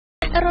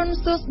រុន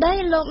សួស្ដី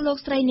លោក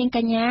ស្រីនាងក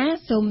ញ្ញា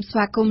សូមស្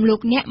វាគមន៍លោ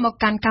កអ្នកមក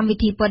កាន់កម្មវិ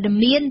ធីព័ត៌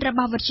មានរប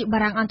ស់វិទ្យុបា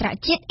រាំងអន្តរ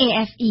ជាតិ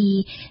RFI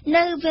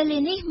នៅវេលា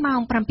នេះម៉ោ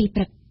ង 7 ព្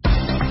រឹក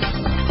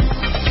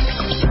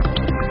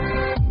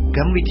ក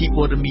ម្មវិធី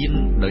ព័ត៌មាន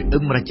ដោយអឹ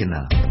មរច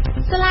នា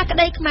សាលាក្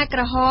តីខ្មែរក្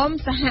រហម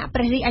សហព្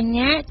រះរាជអាជ្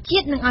ញាជា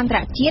តិនិងអន្តរ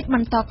ជាតិប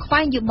ន្តខ្វែ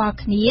ងយោបល់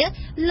គ្នា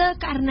លើ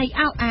ករណី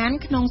អោបអាន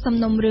ក្នុងសំ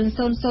ណុំរឿង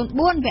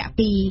004វគ្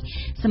គ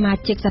 2 សមា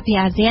ជិកសភា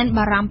អាស៊ាន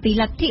បារម្ភពី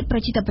លទ្ធិប្រ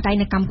ជាធិបតេយ្យ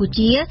នៅកម្ពុ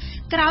ជា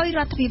ក្រោយរ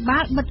ដ្ឋាភិបា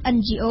លបិទ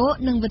NGO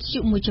និងវិទ្យុ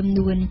មួយចំ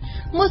នួន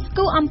មូស្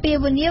គូអំពា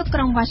វនាវក្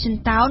រុង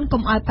Washington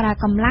កុំឲ្យប្រើ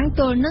កម្លាំង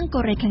ទល់នឹង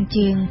កូរ៉េខាង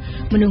ជើង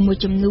មនុស្សមួយ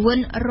ចំនួន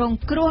រង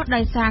គ្រោះ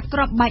ដោយសារគ្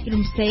រាប់បែក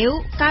រំសេវ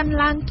កើន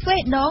ឡើងទ្វេ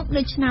ដង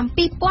នៅឆ្នាំ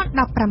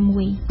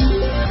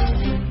 2016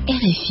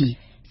 RFI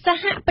ស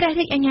ហព្រះ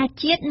រាជអាជ្ញា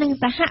ជាតិនិង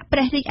សហព្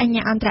រះរាជអាជ្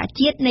ញាអន្តរ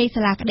ជាតិនៃ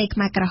សាលាក្តីខ្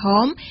មែរក្រហ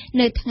ម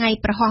នៅថ្ងៃ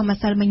ប្រហោះម្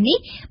សិលមិញនេះ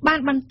បាន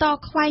បន្ត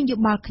ខ្វែងយោ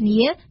បល់គ្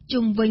នា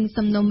ជុំវិញ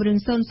សំណុំរឿង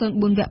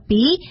004វគ្គ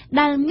 2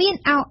 ដែលមាន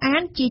អោអា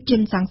នជាជ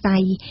នសង្ស័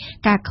យ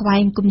ការខ្វែ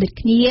ងគំនិត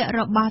គ្នា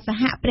របស់ស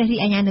ហព្រះរាជ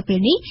អាជ្ញានៅពេល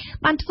នេះ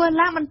បានធ្វើ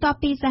ឡើងបន្ទាប់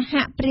ពីសហ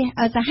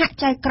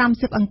ចៅក្រម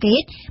ស៊ើបអង្កេ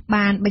ត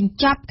បានបញ្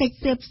ចប់កិច្ច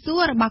ស៊ើបសួ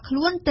ររបស់ខ្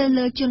លួនទៅ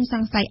លើជនស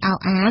ង្ស័យអោ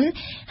អាន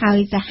ហើយ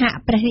សហ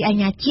ព្រះរាជអា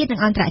ជ្ញាជាតិនិ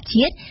ងអន្តរ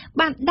ជាតិ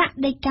បានដាក់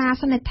ដីកា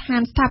សន្និដ្ឋា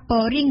នស្ថាព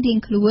ររៀង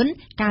ៗខ្លួន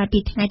កាលពី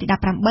ថ្ងៃទី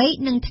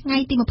 18 និងថ្ងៃ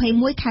ទី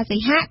 21 ខែសី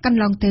ហាកន្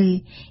លងទៅ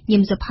ញឹ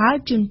មសុផល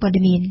ជូនព័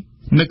ត៌មាន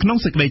នៅក្នុង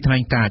សេចក្តីថ្លែ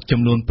ងការណ៍ចំ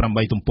នួន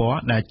 8 ទំព័រ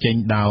ដែលចេញ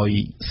ដោយ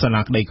សា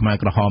លាក្តីខ្មែរ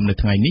ក្រហមនៅ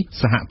ថ្ងៃនេះ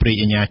សហព្រះ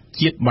អាជ្ញា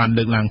ជាតិបាន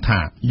លើកឡើងថា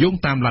យោង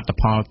តាមលទ្ធ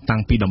ផលតាំ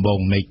ងពីដំបូង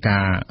នៃកា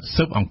រ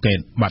ស៊ើបអង្កេត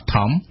ប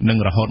ឋមនិង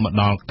រហូតមក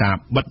ដល់ការ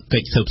បិទកិ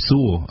ច្ចស៊ើប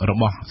សួររ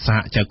បស់សហ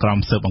ចៅក្រម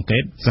ស៊ើបអង្កេ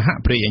តសហ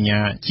ព្រះអាជ្ញា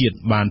ជាតិ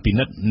បានពិ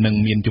និត្យនិង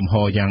មានជំហ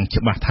រយ៉ាង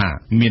ច្បាស់ថា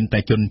មានតែ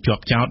ជនជា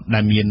ប់ចោទដែ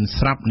លមាន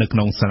ស្រាប់នៅក្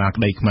នុងសាលា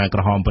ក្តីខ្មែរក្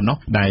រហមប៉ុណ្ណោះ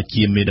ដែល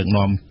ជាមេដឹក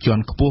នាំជា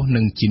ន់ខ្ពស់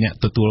និងជាអ្នក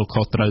ទទួល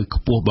ខុសត្រូវ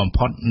ខ្ពស់បំ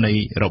ផុតនៃ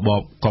រប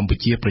បកម្ពុ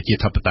ជាប្រជា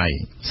ធិបតេយ្យ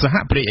សហ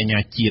ព្រះអាជ្ញា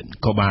ជាតិ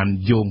ក៏បាន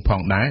យោងផ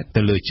ងដែរ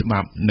ទៅលើច្បា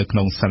ប់នៅក្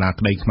នុងសាលា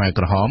ក្តីខ្មែរ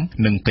ក្រហម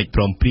និងកិច្ចព្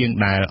រមព្រៀង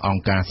ដែលអ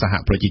ង្គការសហ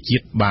ប្រជាជា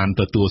តិបាន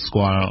ទទួលស្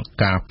គាល់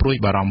ការព្រួយ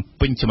បារម្ភ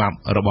ពេញច្បាប់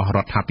របស់រ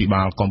ដ្ឋាភិ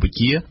បាលកម្ពុ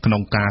ជាក្នុ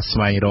ងការស្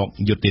វែងរក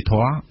យុត្តិធ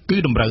ម៌គឺ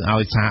តម្រូវឲ្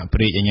យសហព្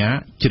រះអាជ្ញា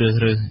ជ្រើស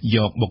រើសយ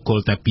កបុគ្គល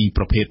តែពីរ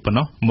ប្រភេទប៉ុណ្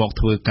ណោះមក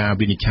ធ្វើការ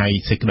វិនិច្ឆ័យ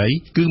សេចក្តី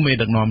គឺមេ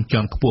ដឹកនាំ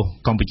ជាន់ខ្ពស់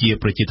កម្ពុជា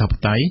ប្រជាធិប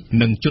តេយ្យ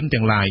និងជន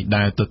ទាំងឡាយ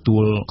ដែលទទួ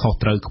លខុស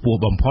ត្រូវខ្ពស់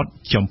បំផុត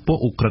ចំពោះ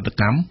ឧក្រិដ្ឋ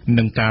កម្ម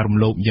និងការរំ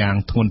លោភយ៉ាង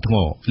ធ្ងន់ធ្ង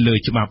រលើ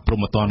ច្បាប់ព្រ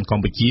ហ្មទណ្ឌក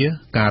ម្ពុជា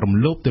ការរំ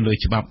លោភទៅលើ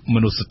ច្បាប់ម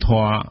នុស្សធ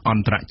ម៌អ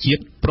ន្តរជា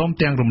តិព្រម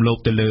ទាំងរំលោភ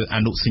ទៅលើអ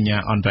នុសញ្ញា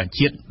អន្តរ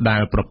ជាតិដែ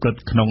លប្រព្រឹត្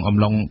តក្នុងអំ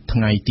ឡុងថ្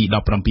ងៃទី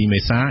17មេ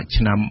សា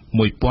ឆ្នាំ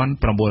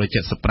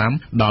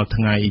1975ដល់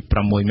ថ្ងៃ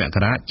6មក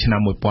រាឆ្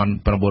នាំ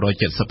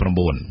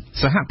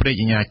1979សហព្រះអា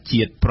ជ្ញា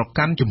ជាតិប្រ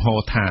កាន់ជំហរ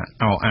ថា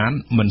អោអាន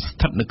មិនស្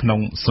ថិតនៅក្នុង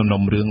សំ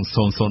ណុំរឿង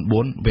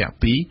004វ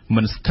គ្គ 2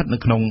 មិនស្ថិតនៅ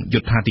ក្នុងយុ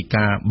ត្ថាធិ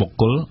ការបុគ្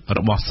គលរ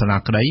បស់សាលា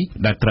ក្តី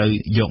ដែលត្រូវ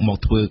យកមក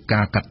ធ្វើ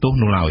ការកាត់ទោស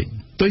នោះឡើយ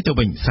ផ្ទុយទៅ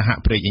វិញសហ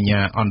ព្រះអាជ្ញា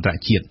អន្តរ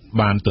ជាតិ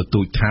បានទ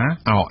ទូចថា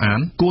អោអាន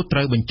គួរត្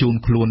រូវបញ្ជូន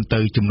ខ្លួនទៅ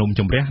ជំនុំ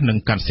ជម្រះនិង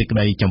កាត់សេចក្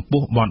តីចំ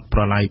ពោះបទប្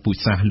រល័យពូជ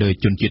សាសន៍លើ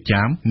ជនជាតិ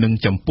ចាមនិង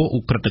ចំពោះឧ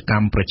ក្រិដ្ឋក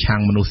ម្មប្រឆាំ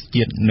ងមនុស្ស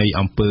ជាតិនៃ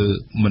អំពើ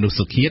មនុស្ស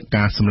ឃាត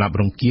ការសម្លាប់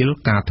រង្គាល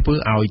ការធ្វើ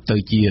ឲ្យទៅ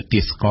ជាទា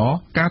សករ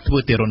ការធ្វើ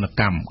ទារុណ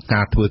កម្ម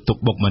ការធ្វើទុក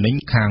បុកម្នេញ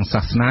ខាង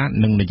សាសនា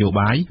និងនយោ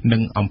បាយនិ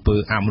ងអំពើ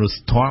អមនុស្ស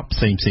ធម៌ផ្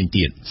សេង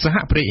ទៀតសហ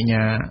ព្រះអាជ្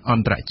ញាអ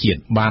ន្តរជាតិ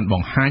បានប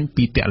ង្ហាញ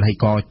ពីទឡ្ហី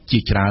ករណ៍ជា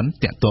ច្រើន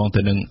ទាក់ទង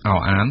ទៅនឹងអោ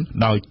អាន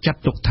ដោយចា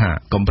ត់ទុកថា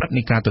កម្រិត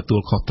នៃការទទួ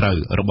លខុសត្រូវ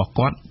របស់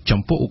គាត់ចំ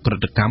ពោះឧក្រិ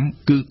ដ្ឋកម្ម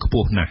គឺខ្ព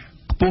ស់ណាស់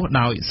ខ្ពស់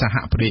ដោយសហ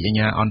ព្រះអាជ្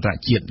ញាអន្តរ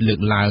ជាតិលើក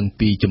ឡើង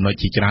ពីចំណុច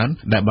ជាច្រើន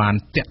ដែលបាន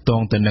តាក់ទ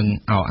ងទៅនឹង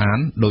អោអាន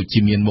ដូចជា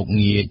មានមុខ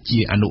ងារជា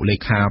អនុលេ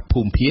ខា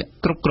ភូមិភាគ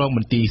គ្រប់គ្រងម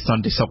ន្ទីរស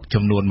ន្តិសុខ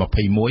ចំនួន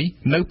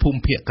21នៅភូ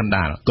មិភាគកណ្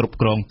ដាលគ្រប់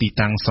គ្រងទី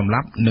តាំងសម្លា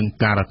ប់និង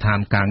ការដ្ឋាន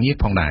ការងារ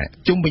ផងដែរ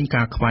ជុំវិញ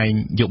ការខ្វែង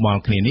យោប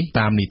ល់គ្នានេះ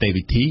តាមនីតិ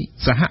វិធី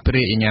សហព្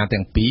រះអាជ្ញា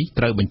ទាំងពីរ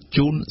ត្រូវបញ្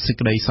ជូនសេច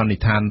ក្តីសន្និ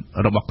ដ្ឋាន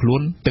របស់ខ្លួ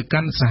នទៅ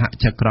កាន់សហ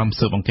ចក្រម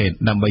ស៊ើបអង្កេត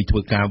ដើម្បីធ្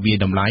វើការវាយ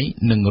តម្លៃ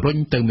និងរុញ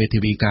ទៅមេធា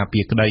វីការ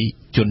ពារក្តី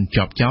ជន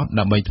ជាប់ចោទ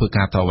ដើម្បីធ្វើ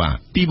ការតវ៉ា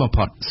ទីបំ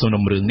ផុតសំ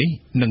ណុំរឿងនេះ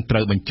នឹងត្រូ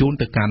វបញ្ជូន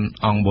ទៅកាន់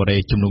អង្គបូរេ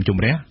ជំនុំជ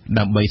ម្រះ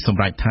ដើម្បីស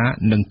ម្រេចថា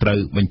នឹងត្រូវ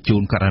បញ្ជូ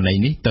នករណី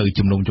នេះទៅ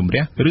ជំនុំជម្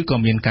រះឬក៏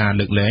មានការ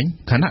លើកលែង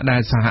ខណៈដែ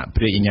លសហ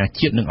ព្រះអាជ្ញា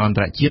ជាតិនិងអន្ត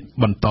រជាតិ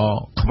បន្ត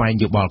ខ្វែង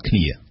យោបល់គ្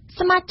នា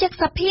សមាជិក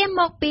សភា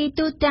មកពី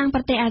ទូទាំងប្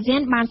រទេសអាស៊ា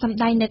នបានសម្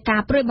ដែងនូវកា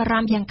រព្រួយបារ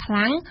ម្ភយ៉ាងខ្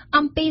លាំង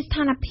អំពីស្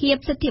ថានភាព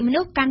សិទ្ធិមនុ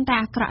ស្សកាន់តែ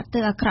អាក្រក់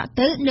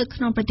ទៅនៅក្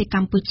នុងប្រទេសក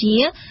ម្ពុជា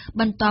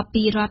បន្ទាប់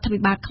ពីរដ្ឋាភិ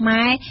បាលខ្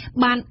មែរ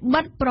បាន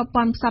បិទប្រ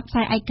ព័ន្ធផ្សព្វផ្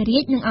សាយឯករា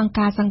ជ្យនិងអង្គ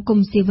ការសង្គម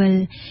ស៊ីវិល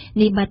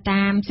នេះបើ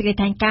តាមសេចក្តី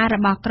ថ្លែងការណ៍រ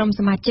បស់ក្រុម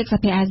សមាជិកស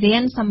ភាអាស៊ា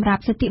នសម្រា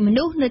ប់សិទ្ធិម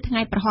នុស្សនៅថ្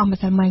ងៃប្រហោះម្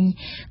សិលមិញ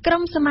ក្រុ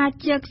មសមា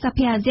ជិកស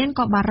ភាអាស៊ាន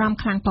ក៏បារម្ភ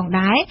ខ្លាំងផង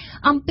ដែរ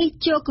អំពី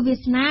ជោគវា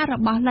សនារ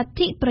បស់លទ្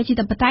ធិប្រជា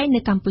ធិបតេយ្យនៅ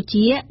កម្ពុ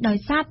ជាដោយ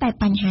សារតែ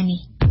បញ្ហា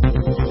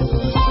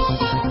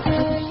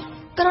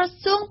ក្រ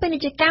សួងពា ពា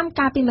ណិជ្ជកម្ម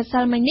កាលពីម្សិ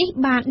លមិញនេះ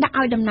បានដាក់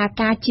ឲ្យដំណើរ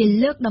ការជា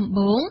លើកដំ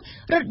បូង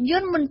រថយ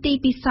ន្តមន្ទីរ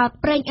ពិសោធន៍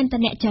ប្រេងឥន្ធ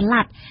នៈច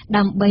ល័ត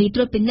ដើម្បីត្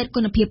រួតពិនិត្យ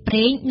គុណភាពប្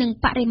រេងនិង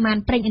បរិមាណ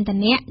ប្រេងឥន្ធ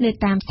នៈនៅ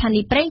តាមស្ថា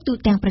នីយ៍ប្រេងទូ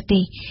ទាំងប្រទេ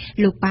ស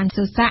លោកប៉ាន់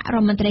សូសារ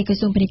ដ្ឋមន្ត្រីក្រ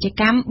សួងពាណិជ្ជ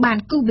កម្មបាន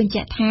គូសបញ្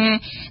ជាក់ថា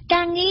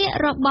ការងារ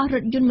របស់រ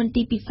ថយន្តមន្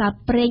ទីរពិសោធន៍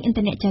ប្រេងឥន្ធ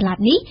នៈចល័ត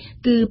នេះ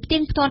គឺផ្ទៀ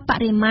ងផ្ទាត់ប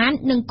រិមាណ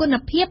និងគុណ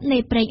ភាពនៃ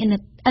ប្រេងឥ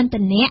ន្ធ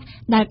នៈ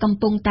ដែលកំ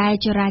ពុងតែ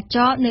ចរាច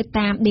រនៅ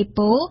តាមដេ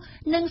ប៉ូ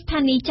និងស្ថា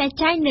នីយ៍ចែក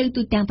ចាយនៅ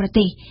ទូទាំងប្រ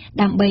ទេស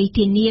ដើម្បី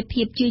ធានា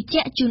ភាពជឿ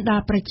ជាក់ជូនដ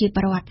ល់ប្រជាព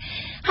លរដ្ឋ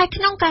ហើយ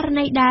ក្នុងករ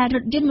ណីដែលរ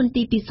ថយន្តមន្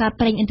ទីរពិសោធន៍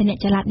ប្រេងឥន្ធនៈ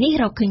ចល័តនេះ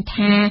រកឃើញ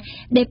ថា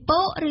ដេប៉ូ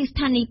ឬស្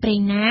ថានីយ៍ប្រេង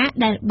ណា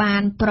ដែលបា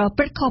នប្រ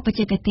ព្រឹត្តខុសបច្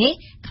ចេកទេស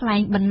ក្លែ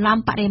ងបន្លំ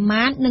បរិ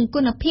មាណនិង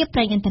គុណភាពប្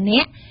រេងឥន្ធ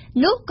នៈ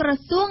នោះក្រ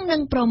សួងនឹ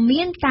ងព្រ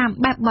មានតាម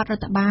បែបបទរ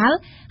ដ្ឋបាល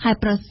ហើយ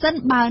ប្រសិន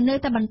បើនៅ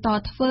តែបន្ត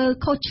ធ្វើ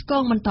ខុសឆ្គ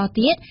ងបន្ត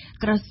ទៀត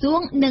ក្រសួង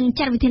នឹង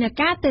ចាត់វិធាន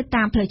ការទៅ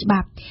តាមផ្លូវច្បា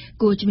ប់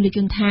គួរជំរាប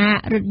ជូនថា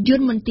រថយ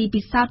ន្តមន្ទីរ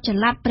ពិសោធន៍ច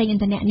ល័តប្រេងឥ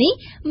ន្ធនៈនេះ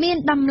មាន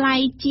តម្លៃ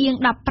ជាង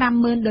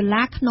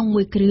$150,000ក្នុង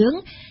មួយគ្រឿង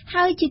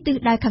ហើយជាទិស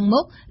ដៅខាងមុ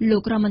ខលោ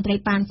ករដ្ឋមន្ត្រី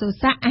ប៉ាន់សូ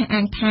សាអះ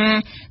អាងថា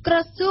ក្រ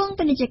សួង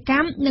ពាណិជ្ជក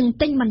ម្មនឹង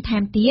ទិញបន្ថែ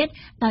មទៀត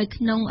ដោយ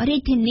ក្នុងរា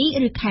ជធានី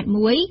ឬខេត្ត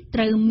មួយត្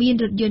រូវមាន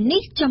រថយន្ត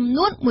នេះចំ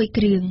នួន1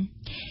គ្រឿង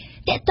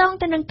ទាក់ទង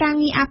ទៅនឹងការ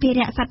ងារអភិរ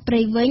ក្សសត្វព្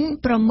រៃវិញ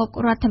ប្រមុខ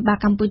រដ្ឋាភិបាល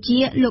កម្ពុជា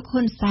លោក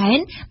ហ៊ុនសែន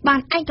បាន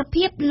ឯក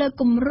ភាពលើ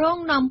គម្រោង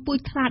នាំពូជ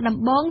ខ្លាដំ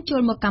បងចូ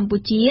លមកកម្ពុ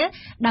ជា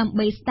ដើម្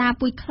បីស្ដារ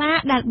ពូជខ្លា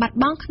ដែលបាត់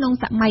បង់ក្នុង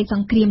សម័យស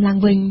ង្គ្រាមឡើង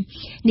វិញ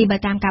នេះបើ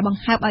តាមការប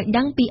ង្ហើបឲ្យ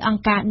ដឹងពីអង្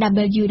គការ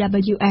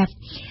WWF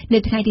នៅ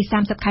ថ្ងៃទី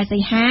30ខែសី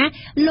ហា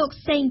លោក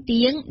សេង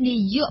ទៀងនា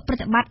យកប្រ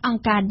តិបត្តិអង្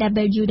គការ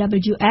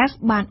WWF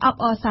បានអប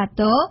អរសា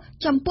ទរ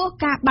ចំពោះ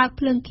ការបើក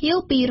ភ្លើងខៀវ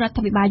ពីរដ្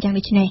ឋាភិបាលយ៉ាង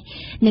ដូចនេះ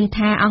នឹង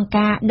ថាអង្គ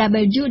ការ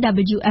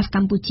WWFក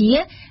ម្ពុជា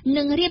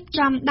នឹងរៀប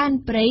ចំដែន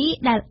ព្រៃ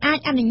ដែលអាច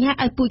អនុញ្ញាត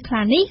ឲ្យពូជខ្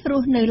លានេះរ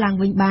ស់នៅឡើង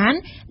វិញបាន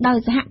ដោយ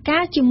សហកា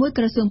រជាមួយ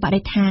ក្រសួងប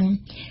រិស្ថាន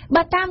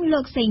បើតាមលោ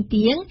កសេង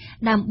ទៀង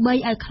ដើម្បី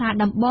ឲ្យខ្លា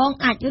ដំបង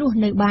អាចរស់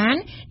នៅបាន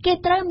គេ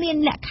ត្រូវមាន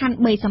លក្ខខណ្ឌ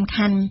3សំ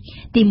ខាន់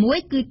ទី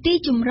1គឺទី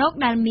ជម្រក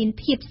ដែលមាន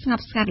ភាពស្ង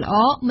ប់ស្ងាត់ល្អ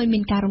មិនមា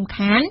នការរំ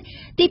ខាន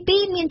ទី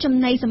2មានចំ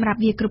ណីសម្រាប់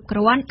វាគ្រប់គ្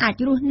រាន់អា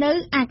ចរស់នៅ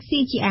អាចស៊ី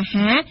ជាអា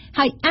ហារ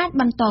ហើយអាច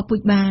បន្តពូ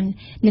ជបាន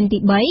និងទី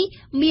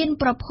3មាន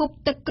ប្រភព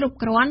ទឹកគ្រប់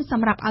គ្រាន់ស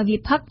ម្រាប់ឲ្យវា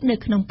ផឹកនៅ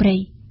ក្នុងព្រៃ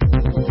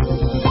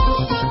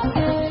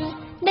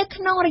នៅ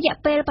ក្នុងរយៈ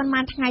ពេលប្រមា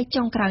ណថ្ងៃ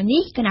ចុងក្រោយ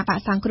នេះគណៈប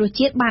ក្សសង្គ្រោះ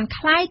ជាតិបាន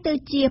ក្លាយទៅ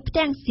ជាផ្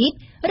ទាំងស៊ី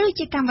បឬ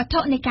ជាកម្មវត្ថុ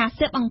នៃការ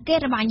ស៊ើបអង្កេត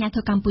របស់អាជ្ញាធ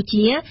រកម្ពុ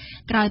ជា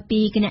ក្រោយពី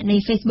គណនី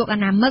Facebook អ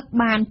នាមិក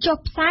បានចុះ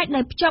ផ្សាយ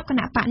ដោយភ្ជាប់គ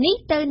ណៈបកនេះ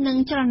ទៅនឹង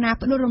ចលនា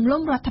ផ្ដួលរំ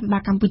លំរដ្ឋាភិបា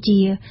លកម្ពុជា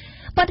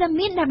ព័ត៌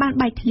មានដែលបាន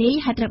បែកធ្លាយ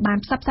ហើយត្រូវបាន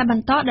ផ្សព្វផ្សាយប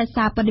ន្តដោយ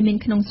សារព័ត៌មាន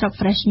ក្នុងស្រុក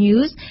Fresh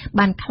News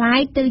បានក្លាយ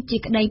ទៅជា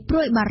ក្តីព្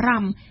រួយបារ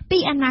ម្ភពី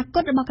អនាគ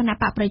តរបស់គណៈ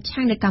បកប្រ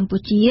ឆាំងនៅកម្ពុ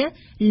ជា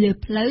លើ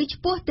ផ្លូវឆ្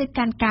ពោះទៅ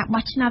កាន់ការ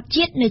បោះឆ្នោត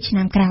ជាតិនៅឆ្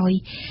នាំក្រោយ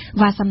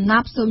vàសំណ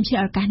ប់សូមជា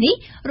ឱកាសនេះ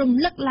រំ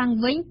លឹកឡើង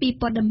វិញពី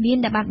ព័ត៌មាន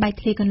ដែលបានបែក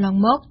ធ្លាយកន្លង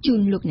មកជូ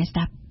នលោកអ្នកស្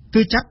ដាប់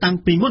គឺចាប់តាំង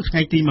ពីមុនថ្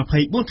ងៃទី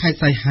24ខែ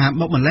សីហា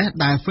មកម្លេះ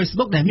ដែល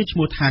Facebook ដែលមានឈ្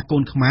មោះថាកូ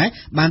នខ្មែរ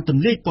បានទ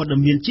ម្លាយព័ត៌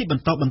មានជាប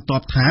ន្តបន្ទា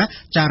ប់ថា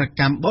ចារ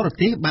កម្មបរ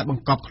ទេសបានប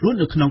ង្កប់ខ្លួន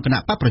នៅក្នុងគណៈ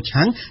បកប្រ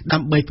ឆាំងដើ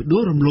ម្បីផ្ដួ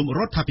លរំលំរ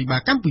ដ្ឋាភិបា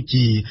លកម្ពុ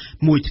ជា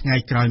មួយថ្ងៃ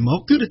ក្រោយមក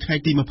គឺនៅថ្ងៃ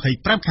ទី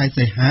25ខែ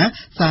សីហា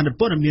សារ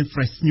ព័ត៌មាន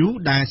Fresh News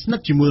ដែលស្និ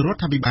ទ្ធជាមួយរ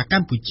ដ្ឋាភិបាលក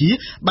ម្ពុជា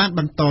បានប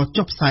ន្ត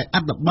ចុះផ្សាយអ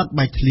ត្ថបទ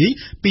បែកធ្លាយ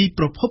ពី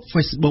ប្រភព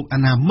Facebook អ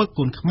នាមិក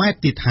កូនខ្មែរ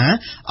ទៀតថា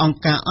អង្គ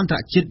ការអន្តរ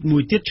ជាតិមួ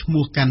យទៀតឈ្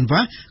មោះ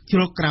Canva ជ្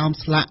រកក្រោម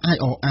ស្លាក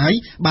IOI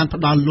បាន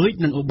ផ្ដល់លុយ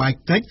និងឧបាយ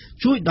កិច្ច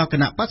ជួយដល់គ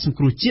ណៈបក្សសង្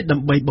គ្រោះជាតិដើ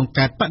ម្បីបង្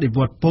កើតបដិវ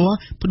ត្តពណ៌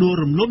ផ្ដួល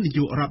រំលំនាយ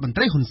ករដ្ឋមន្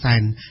ត្រីហ៊ុនសែ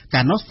ន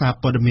ការនោះសារ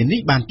ព័ត៌មាននេះ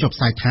បានចុះផ្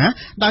សាយថា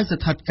ដោយ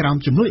ស្ថិតក្រោម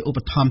ជំនួយឧប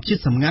ត្ថម្ភជា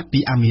សម្ងាត់ពី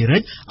អាមេរិ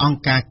កអង្គ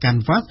ការ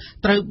Canva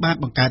ត្រូវបាន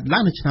បង្កើតឡើ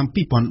ងនៅឆ្នាំ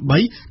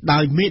2003ដោ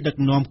យមេដឹក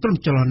នាំក្រុម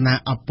ចលនា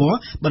អពរ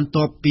បន្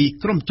ទាប់ពី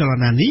ក្រុមចល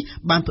នានេះ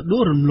បានផ្ដួ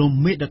លរំលំ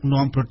មេដឹក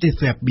នាំប្រទេស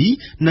សេប៊ី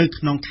នៅ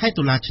ក្នុងខែ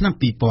តុលាឆ្នាំ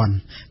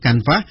2000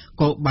 Canva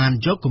ក៏បាន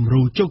យកគំ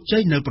រូជោគជ័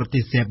យនៅប្រទេ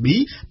សសេប៊ី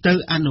ទៅ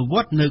អនុវ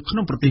ត្តនៅក្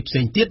នុងប្រទេសផ្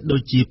សេងទៀតដូ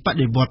ចជាប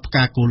ដិវត្តផ្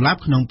កាកុលាប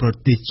ក្នុងប្រ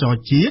ទេសច័រ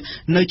ជា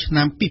នៅឆ្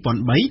នាំ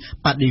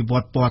2003បដិវ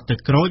ត្តពណ៌ទឹក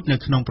ក្រូចនៅ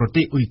ក្នុងប្រ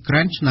ទេសអ៊ុយក្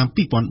រែនឆ្នាំ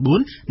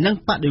2004និង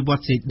បដិវត្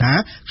តសេដា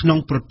ក្នុង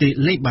ប្រទេស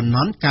លេបាណ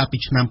ង់កាលពី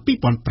ឆ្នាំ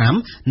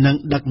2005និង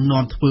ដឹក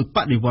នាំធ្វើប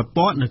ដិវត្តព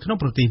ណ៌នៅក្នុង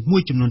ប្រទេសមួ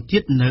យចំនួនទៀ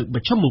តនៅម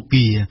ជ្ឈមបូ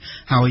ព៌ា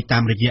ហើយតា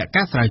មរយៈ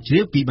ការស្រាវជ្រា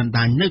វពីបណ្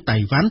ដាញនៅតៃ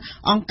វ៉ាន់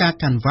អង្គការ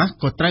Canva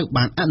ក៏ត្រូវ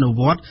បានអនុ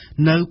វត្ត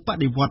នៅប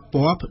ដិវត្តព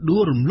ណ៌ផ្ដួ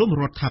លរំលំ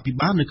រដ្ឋាភិ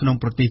បាលនៅក្នុង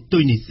ប្រទេសទុ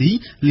យនីស៊ី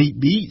លី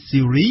ប៊ី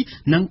ស៊េរី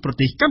និងប្រ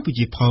ទេសកម្ពុ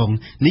ជាផង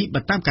នេះ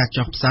បើតាមការ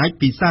ចុះផ្សាយ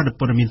ពីសារ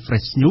ព័ត៌មាន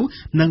Fresh News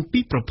និងពី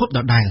ប្រភពដ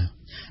ដែល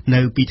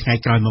នៅពីថ្ងៃ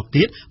ក្រោយមក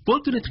ទៀតពល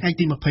គឺនៅថ្ងៃ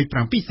ទី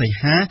27សី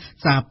ហា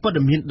សារព័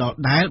ត៌មានដ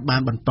ដែលបា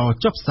នបន្ត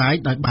ចុះផ្សាយ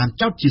ដោយបាន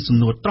ចោទជាសំ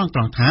ណួរត្រង់ៗ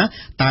ថា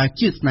តើ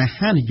ជាស្នេ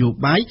ហានយោ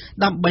បាយ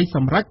ដើម្បីស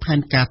ម្រេចផែន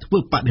ការធ្វើ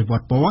បដិវ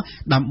ត្តពណ៌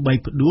ដើម្បី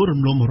ផ្ដួល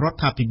រំលំរ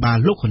ដ្ឋាភិបាល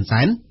លោកហ៊ុន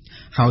សែន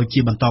ហើយជា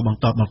បន្ត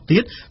មកទៀ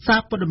តសារ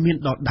ព័ត៌មាន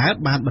ដដែល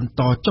បានបន្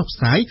តចុះផ្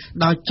សាយ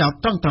ដោយចោទ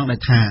ត្រង់ៗដែ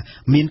រថា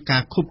មានកា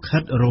រខុបខិ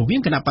តរវាង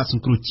គណៈបក្សស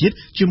ង្គ្រោះជាតិ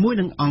ជាមួយ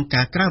នឹងអង្គ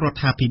ការក្រៅរដ្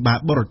ឋាភិបាល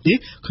បរទេស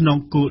ក្នុង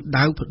គោល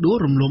ដៅផ្ដួល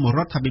រំលំរ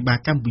ដ្ឋាភិបាល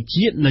កម្ពុ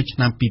ជានៅឆ្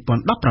នាំ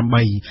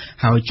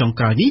2018ហើយចុង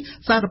ក្រោយនេះ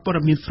សារព័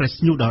ត៌មាន Fresh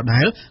News ដ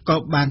ដែលក៏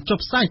បានចុះ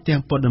ផ្សាយទាំ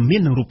ងព័ត៌មា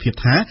ននិងរូបភាព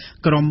ថា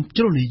ក្រុម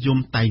ជ្រុលនិយម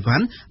តៃវ៉ា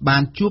ន់បា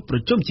នជួបប្រ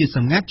ជុំជាស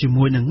ម្ងាត់ជា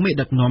មួយនឹងមេ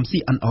ដឹកនាំ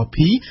CNRP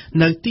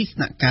នៅទីស្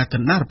នាក់ការក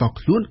ណ្ដាលរបស់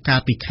ខ្លួនកា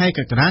លពីខែក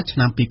ក្កដាឆ្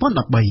នាំ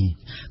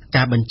2013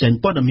ការបញ្ចេញ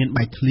ព័ត៌មាន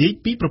បែកធ្លាយ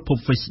ពីប្រភព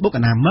Facebook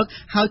អនាមិក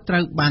ហើយត្រូ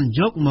វបាន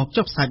យកមក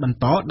ចុះផ្សាយបន្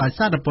តដោយ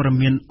សារព័ត៌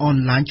មានអន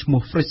ឡាញឈ្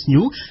មោះ Fresh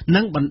News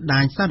និងបណ្ដា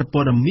ញសារព័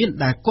ត៌មាន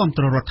ដែលគាំ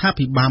ទ្ររដ្ឋា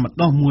ភិបាលម្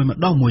ដង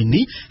មួយ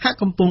នេះហាក់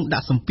កំពុងដា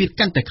ក់សម្ពាធ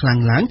កាន់តែខ្លាំង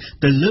ឡើង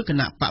ទៅលើគ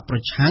ណៈបកប្រ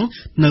ឆាំង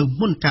នៅ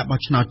មុនការបោះ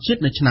ឆ្នោតជាតិ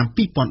នៅឆ្នាំ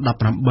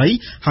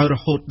2018ហើយរ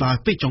ហូតដល់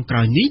ពេលចុងក្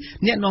រោយនេះ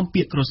អ្នកនាំ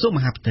ពាក្យក្រសួងម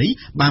ហាផ្ទៃ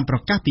បានប្រ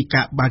កាសពី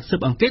ការបើកស៊ើប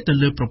អង្កេតទៅ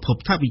លើប្រភព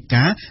ថវិ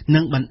កានិ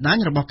ងបណ្ដាញ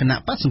របស់គណៈ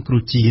បក្សសង្គ្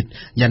រោះជាតិ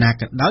យ៉ាងណា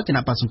ក៏ដោយគ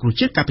ណៈបក្សសង្គ្រោះ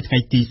ជាតិកាលពីថ្ងៃ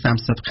ទី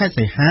30ខែ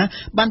សីហា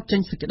បានចេញ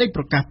សេចក្តី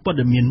ប្រកាសព័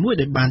ត៌មានមួយ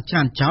ដែលបានច្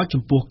រានចោល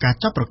ចំពោះការ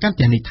ចាប់ប្រកាន់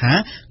ទាំងនេះថា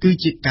គឺ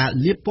ជាការ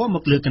លាបពណ៌ម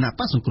កលើគណៈប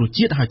ក្សសង្គ្រោះ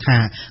ជាតិហើយថា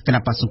គណៈ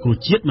បក្សសង្គ្រោះ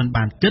ជាតិមិន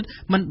បានគិត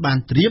មិនបាន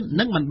ត្រៀម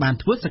និងមិនបាន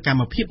ធ្វើសកម្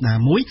មភាពណា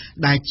មួយ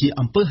ដែលជា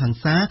អំពើហិង្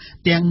សា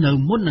ទាំងនៅ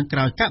មុននិងក្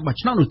រោយការបោះ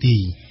ឆ្នោតនោះទេ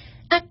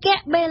អគ្គ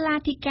បេឡា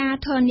ធិការ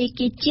ធន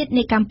ធានជាតិ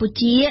នៃកម្ពុ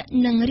ជា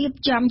នឹងរៀប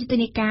ចំយុទ្ធ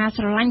នាការ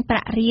ស្រឡាញ់ប្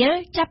រាក់រៀល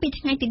ចាប់ពី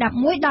ថ្ងៃទី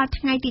11ដល់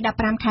ថ្ងៃទី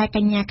15ខែក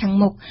ញ្ញាខាង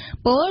មុខ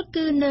ពល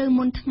គឺនៅ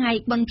មុនថ្ងៃ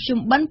បុណ្យភ្ជុំ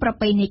បិណ្ឌប្រ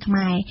ពៃណីខ្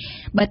មែរ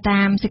បើ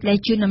តាមសេចក្តី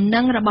ជូនដំណឹ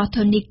ងរបស់ធ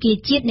នធាន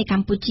ជាតិនៃក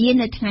ម្ពុជា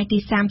នៅថ្ងៃទី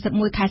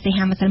31ខែសី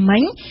ហាម្សិលមិ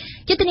ញ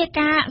យុទ្ធនា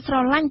ការស្រ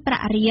ឡាញ់ប្រា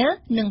ក់រៀល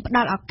នឹងផ្ដ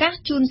ល់ឱកាស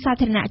ជូនសា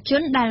ធារណជ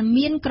នដែល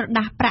មានក្រ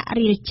ដាសប្រាក់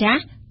រៀលចា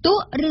ស់ទូ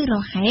ឬរ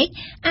ហែក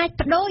អាច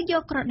បដូរយ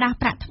កក្រដាស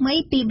ប្រាក់ថ្មី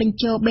ពីបញ្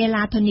ជរបេ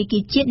ឡាធនាគា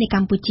រជាតិនៃក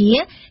ម្ពុជា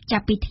ចា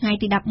ប់ពីថ្ងៃ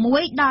ទី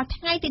11ដល់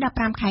ថ្ងៃទី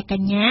15ខែក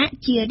ញ្ញា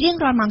ជារៀង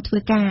រាល់ម៉ោងធ្វើ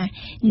ការ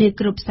នៅ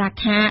គ្រប់សា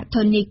ខាធ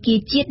នាគារ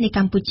ជាតិនៃក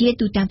ម្ពុជា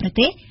ទូទាំងប្រ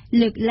ទេស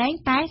លើកលែង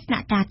តែស្នា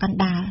ក់ការកណ្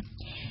ដាល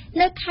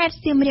នៅខេត្ត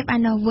សៀមរាបឯ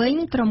ណោះវិញ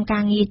ក្រុមកា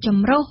រងារច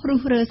ម្រុះ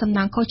រុះរើសំណ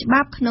ងខុសច្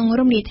បាប់ក្នុង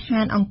រមណីយដ្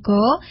ឋានអង្គ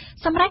រ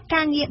សម្រាប់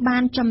ការងារបា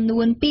នចំនួ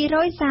ន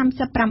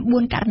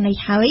239ករណី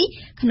ហើយ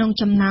ក្នុង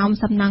ចំណោម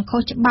សំណងខុ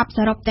សច្បាប់ស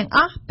រុបទាំងអ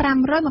ស់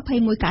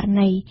521ករ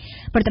ណី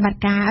ប្រតិបត្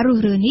តិការរុះ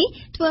រើនេះ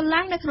ធ្វើ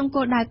ឡើងនៅក្នុង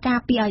គោលដៅការ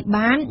ពារឲ្យ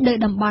បាននៅ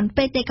តំបន់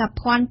បេតិក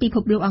ភណ្ឌពិភ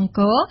ពលោកអង្គ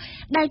រ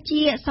ដែល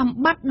ជាសម្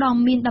បត្តិដ៏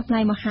មានតម្លៃ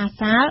មហា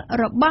សាល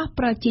របស់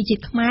ប្រជាជា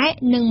តិខ្មែរ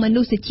និងមនុ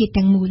ស្សជាតិ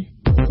ទាំងមូល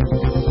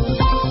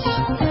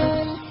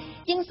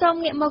យើងសូម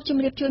ងាកមកជ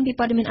ម្រាបជូនពី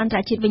ព័ត៌មានអន្តរ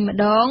ជាតិវិញម្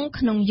ដង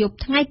ក្នុងយប់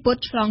ថ្ងៃពុធ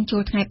ឆ្លងចូ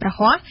លថ្ងៃប្រ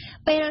ហ័ស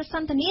ពេលស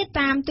ន្ទនា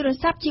តាមទូរ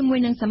ស័ព្ទជាមួយ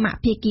នឹងសមា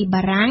ភាគី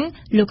បារាំង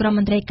លោករដ្ឋម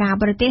ន្ត្រីការ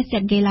បរទេស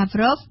Sergei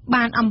Lavrov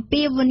បានអំ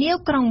ពាវនាវ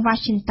ក្រុង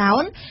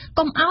Washington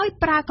កុំឲ្យ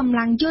ប្រើកម្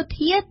លាំងយោ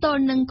ធាទ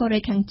ល់នឹងកូរ៉េ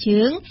ខាង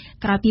ជើង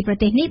ក្រោយពីប្រ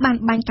ទេសនេះបាន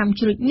បាញ់កាំ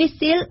ជ្រួចមី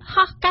ស៊ីល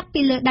ហោះកាត់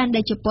ពីលើដែន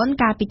ដីជប៉ុន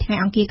កាលពីថ្ងៃ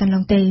អង្គារកន្ល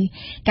ងទៅ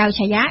កៅ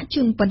ឆាយា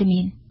ជូនព័ត៌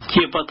មាន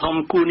ជាបឋម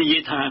គូនិយា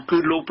យថាគឺ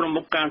លោកប្រ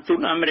មុខការទូត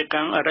អាមេរិក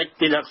រិច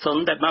ទីឡាក់សុន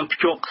ដែលបានភ្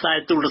ជាប់ខ្សែ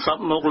ទូរស័ព្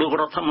ទមកលោក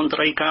រដ្ឋមន្ត្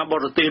រីការប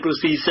រទេសរុ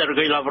ស្ស៊ី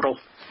Sergei Lavrov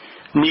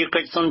នា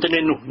កិច្ចសន្ទនា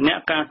នោះអ្នក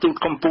ការទូត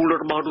កម្ពុជា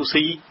របស់រុស្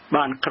ស៊ី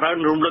បានក្រើន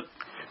រំលឹក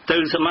ទៅ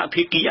សមា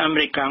ភាគីអាមេ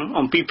រិក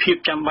អំពីភាព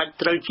ចាំបាច់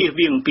ត្រូវជៀស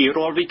វាងពី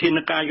រាល់វិធាន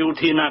ការយោ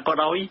ធាណាក៏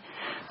ដោយ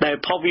ដែល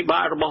ផលវិបា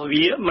ករបស់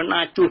វាមិន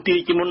អាចទូទាយ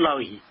ជាមុនឡើ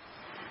យ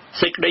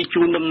សេចក្តី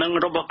ជូនដំណឹង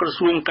របស់ក្រ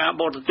សួងការ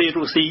បរទេស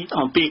រុស្ស៊ី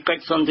អំពីកិ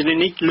ច្ចសន្ទនា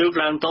នេះលើក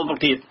ឡើងតមក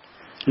ទៀត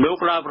លោក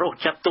ឡាវរ៉ូស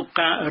ចាត់ទុក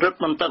ការរឹត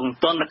បន្តឹង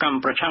ទណ្ឌកម្ម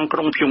ប្រឆាំងក្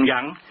រុងព្យុង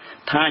យ៉ាង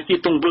ថាជា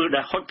ទង្វើ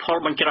ដែលហុចផល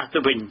បញ្ច្រាស់ទៅ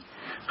វិញ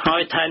ហើ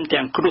យថែម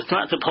ទាំងគ្រោះថ្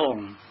នាក់ទៅផង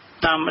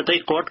តាមមតិ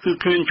គាត់គឺ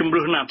គ្មានជំ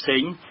រឿសណាផ្សេ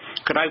ង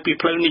ក្រៅពី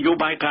ផ្លូវនយោ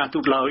បាយការទូ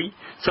តឡើយ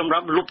សម្រា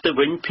ប់លុបទៅ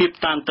វិញភាព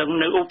តានតឹង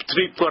នៅឧបទ្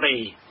វីបកូរ៉េ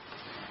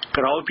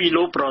ក្រោយពី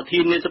លោកប្រធា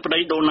នាធិបតី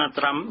ដូណាល់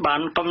ត្រាំបា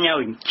នកំញើ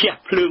ញជះ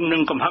ភ្លើងនឹ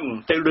ងកំហឹង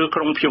ទៅលើក្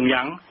រុងព្យុង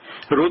យ៉ាង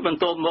រួចបន្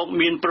ទាប់មក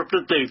មានប្រព្រឹ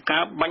ត្តទៅកា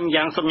របាញ់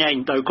យ៉ាងសម្ញែង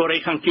ដោយកូរ៉េ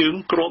ខាងជើង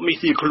គ្រាប់មី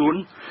ស៊ីលខ្លួន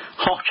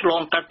ហោះឆ្ល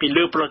ងកាត់ពី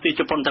លើប្រទេស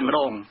ជប៉ុនតែម្ដ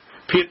ង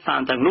ភាពតា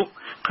នតឹងនោះ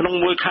ក្នុង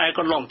មួយខែក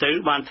ន្លងទៅ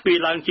បានទ្វេ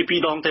ឡើងជា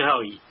2ដងទៅហើ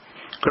យ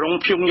ក្រុង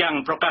ព្យុងយ៉ាង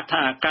ប្រកាស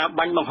ថាការ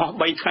បាញ់បង្ហោះ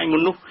3ថ្ងៃមុ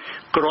ននោះ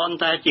គ្រាន់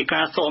តែជា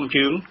ការស៊ាំ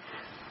ជើង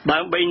ដើ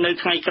ម្បីនៅ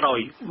ថ្ងៃក្រោយ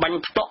បាញ់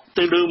ផ្ទក់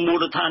ទៅលើមូល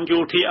ដ្ឋានយោ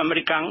ធាអាមេ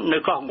រិកនៅ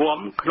កោះហ្គាំ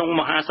ក្នុង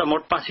មហាសមុ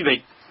ទ្រប៉ាស៊ីហ្វិ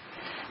ក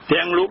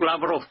ទាំងលោកឡា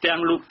វរ៉ូសទាំង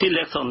លោកទី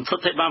លេសុនសុ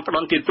ទ្ធតែបានផ្ដ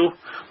ន់ទោស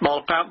ដ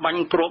ល់ការបា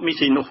ញ់គ្រាប់មី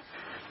ស៊ីលនោះ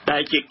ដែ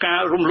លជាកា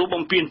ររំលោភ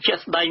បំពានជា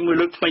ក់ស្ដែងមួយ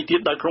លើកថ្មីទៀត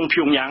ដោយក្រុងព្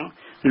យុងយ៉ាង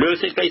លើ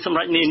សេចក្តីសម្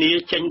រេចនានា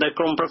ចេញដោយ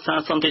ក្រុមប្រឹក្សា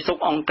សន្តិសុខ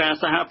អង្គការ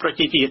សហប្រ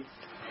ជាជាតិ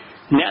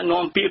អ្នក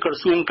នាំពាក្យក្រ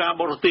សួងការ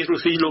បរទេសរុ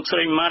ស្ស៊ីលោកស្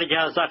រី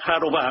Maria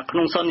Zakharova ក្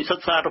នុងសន្និសីទ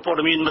សារព័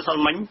ត៌មានម្សិល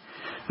មិញ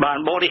បាន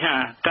បរិហារ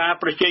ការ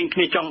ប្រជែងគ្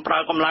នាចង់ប្រើ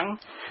កម្លាំង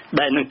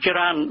ដែលនឹងច្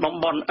រានតំ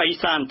បន់អេ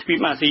សានទ្វីប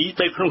អាស៊ី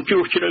ទៅក្នុងជ្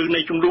រោះជ្រៅនៃ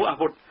ជម្លោះអា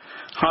វុធ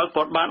ហើយ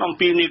គាត់បានអំ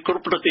ពាវនាវគ្រ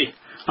ប់ប្រទេស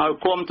ឲ្យ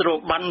គាំទ្រ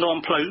បាននាំ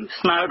ផ្លូវ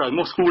ស្នើដោយ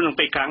ម៉ូស្គូនិង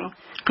ប៉េកាំង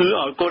គឺ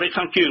ឲ្យកូរ៉េ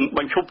ខាងជើងប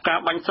ញ្ឈប់ការ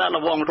បាញ់សាក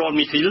ល្បងរាល់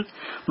មីស៊ីល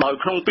ដោយ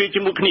ក្នុងពេលជា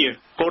មួយគ្នា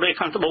កូរ៉េ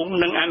ខាងត្បូង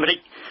និងអាមេរិក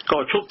ក៏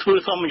ឈប់ធ្វើ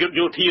សម្ពយុទ្ធ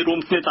យោធារួម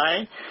គ្នាដែរ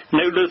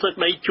នៅលើទឹក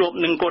ដីជាប់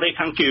នឹងកូរ៉េ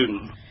ខាងជើង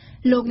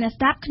លោកអ្នក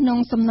ស្ដាប់ក្នុង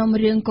សំណុំ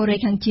រឿងកូរ៉េ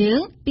ខាងជើង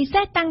ពិ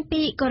សេសតាំង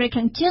ពីកូរ៉េ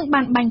ខាងជើង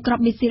បានបាញ់គ្រា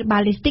ប់មីស៊ីលបា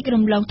ល់លីស្ទិក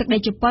រំលងទឹកដី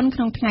ជប៉ុនក្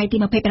នុងថ្ងៃទី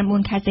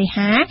29ខែសី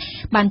ហា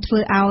បានធ្វើ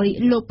ឲ្យ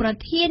លោកប្រ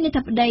ធានា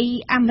ធិបតី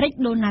អាមេរិក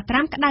ដូណាល់ត្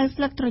រាំក្តៅ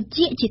ស្លឹកត្រ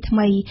ចៀកជាថ្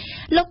មី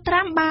លោកត្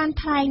រាំបាន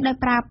ថ្លែងដោយ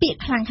ប្រើពាក្យ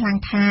ខ្លាំងៗ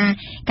ថា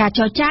ការច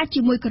រចា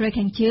ជាមួយកូរ៉េ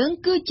ខាងជើង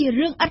គឺជា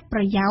រឿងឥតប្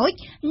រយោជន៍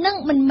និង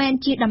មិនមែន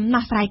ជាដំ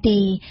ណោះស្រាយទេ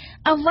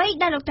អ្វី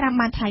ដែលលោកត្រាំ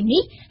បានថ្លែង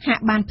នេះហា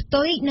ក់បានផ្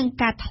ទុយនឹង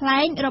ការថ្លែ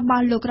ងរប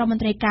ស់លោករដ្ឋម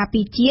ន្ត្រីការ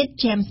ពារជាតិ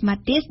James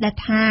Mattis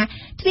ថា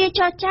ទ្វារច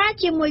រចា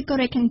ជាមួយកូ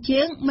រ៉េខាង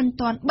ជើងមិន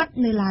ទាន់បិទ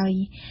នៅឡើយ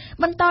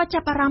បន្តចា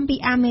ប់អារម្មណ៍ពី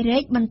អាមេរិ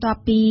កបន្ទាប់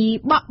ពី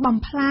បកបំ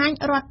ផ្លាញ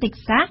រដ្ឋ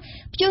Texas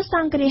ព្យុះស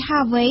ង្គ្រាម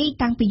Harvey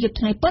តាំងពីយប់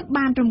ថ្ងៃពុធ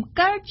បានរំ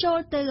កិលចូល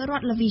ទៅរ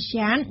ដ្ឋ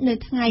Louisiana នៅ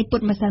ថ្ងៃពុ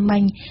ធម្សិលមិ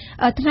ញ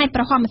ថ្ងៃ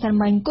ប្រហ័សម្សិល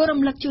មិញគួរ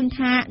រំលឹកជូន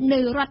ថានៅ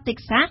រដ្ឋ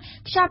Texas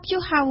ខ្យល់ព្យុះ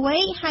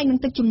Harvey ហើយនឹង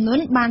ទឹកជំន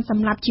ន់បានស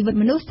ម្លាប់ជីវិត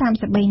មនុស្ស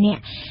33នា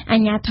ក់អា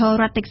ជ្ញាធរ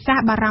រដ្ឋ Texas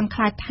បារម្ភខ្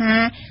លាចថា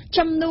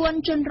ចំនួន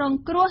ជនរង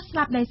គ្រោះស្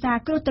លាប់ដោយសារ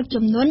គ្រោះទឹក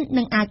ជំនន់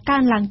នឹងអាចកើ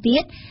នឡើងទៀ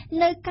ត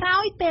នៅក្រោ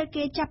យពេល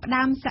គេចាប់ផ្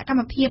ដើមសកម្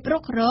មភាពរុ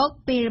ករក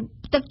ពេល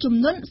ទឹកជំ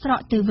នន់ស្រក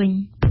ទៅវិញ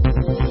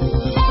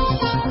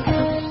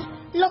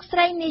លោកស្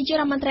រីនាយក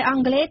រដ្ឋមន្ត្រីអ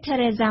ង់គ្លេស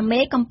Theresa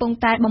May កំពុង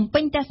តែបំពេ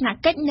ញទស្សន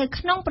កិច្ចនៅ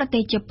ក្នុងប្រទេ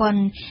សជប៉ុន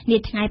នា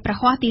ថ្ងៃប្រ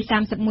ហ័សទី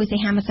31សី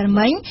ហាម្សិល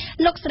មិញ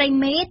លោកស្រី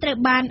May ត្រូវ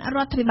បានរ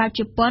ដ្ឋាភិបាល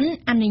ជប៉ុន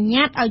អនុញ្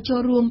ញាតឲ្យចូល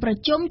រួមប្រ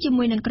ជុំជា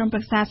មួយនឹងក្រុមប្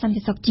រឹក្សាសន្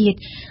តិសុខជាតិ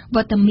វ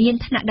ត្តមាន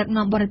ថ្នាក់ដឹក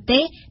នាំបរទេ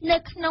សនៅ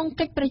ក្នុង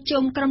កិច្ចប្រ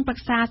ជុំក្រុមប្រឹ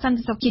ក្សាសន្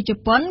តិសុខជាតិជ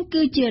ប៉ុន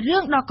គឺជារឿ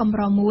ងដ៏កម្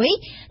រមួយ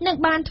និង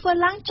បានធ្វើ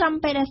ឡើងចំ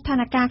ពេលដែលស្ថា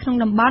នភាពក្នុង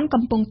តំបន់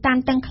កំពុងតាន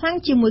តឹងខ្លាំង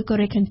ជាមួយកូ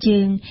រ៉េខាងជើ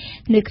ង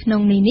នៅក្នុ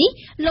ងនេះ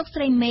លោកស្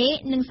រី May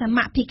និងស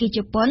មាភិកីជ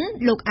ប៉ុន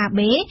លោកអា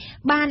បេ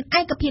បាន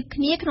ឯកភាព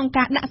គ្នាក្នុង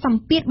ការដាក់ស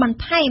ម្ពាធបន្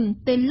ថែម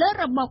ទៅលើ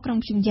របបក្រុង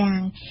ព្យុងយ៉ាង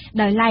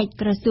ដោយឡែក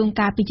ក្រសួង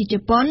ការពារជាតិជ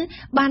ប៉ុន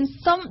បាន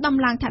សុំដំ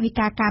ឡើងថវិ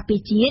កាការពា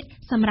រជាតិ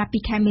សម្រាប់ពី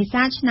ខែមេ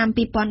សាឆ្នាំ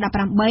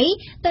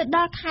2018ទៅដ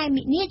ល់ខែ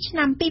មិនិនាឆ្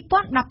នាំ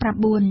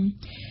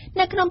2019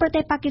នៅក្នុងប្រ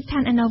ទេសប៉ាគីស្ថា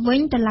នឯណោះវិញ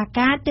តុលា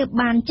ការទើប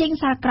បានចេញ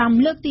សាលក្រម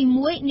លើកទី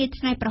1នា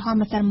ថ្ងៃប្រហ័ស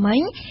ម្សិលមិញ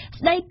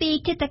ស្ដីពី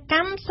គិតក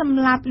ម្មស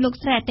ម្រាប់លោក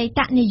ស្រីអតីត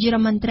នាយករ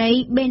ដ្ឋមន្ត្រី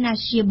បេណា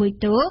ជាប៊ុយ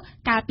តូ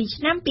កាលពី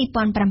ឆ្នាំ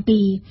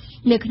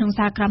2007នៅក្នុង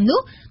សាលក្រមនោះ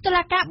តុ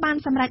លាការបាន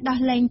សម្រេចដោះ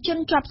លែងជន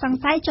ជាប់សង្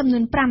ស័យចំនួ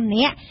ន5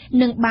នាក់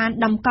និងបាន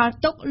តម្កល់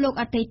ទុកលោក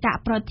អតីត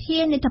ប្រធា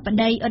នាធិប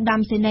តីឧត្ត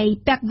មសេនីយ៍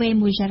ប៉ាក់វេ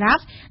មូសារ៉ាហ្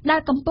វដែល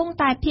កំពុង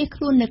តែភៀស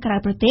ខ្លួននៅក្រៅ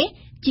ប្រទេស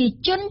ជា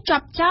ជនជា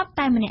ប់ចោទ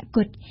តែម្នាក់គ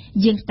ត់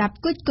យើងស្ដាប់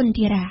គុជគុន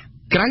ធីរ៉ា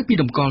ក្រៅពី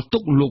តម្កល់ទុ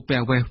កលោកប៉ែ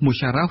វេមូ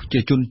សារ៉ាហ្វជា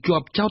ជនជា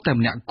ប់ចោទតែ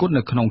ម្នាក់គត់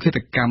នៅក្នុងឃាត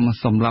កម្ម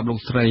សម្រាប់លោក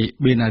ស្រី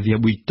បេណាហ្វៀ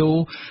ប៊ុយតូ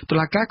តុ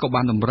លាការក៏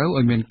បានតម្រូវ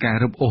ឲ្យមានការ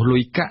រឹបអូសលុ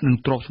យកាក់និង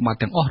ទ្រព្យសម្បត្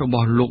តិទាំងអស់រប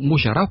ស់លោកមូ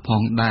សារ៉ាហ្វផ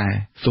ងដែរ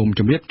សូមជ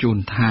ម្រាបជូន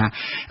ថា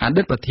អ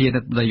តីតប្រធានា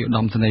ធិបតីឧត្ត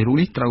មសេនីយ៍រូប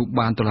នេះត្រូវ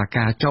បានតុលា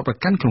ការចោទប្រ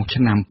កាន់ក្នុង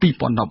ឆ្នាំ2013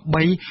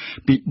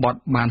ពីបទ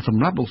បានស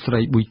ម្លាប់លោកស្រី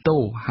ប៊ុយតូ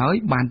ហើយ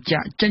បានចា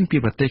កចេញពី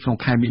ប្រទេសក្នុង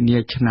ខែមិនិនា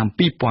ឆ្នាំ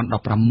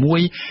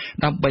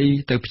2016ដើម្បី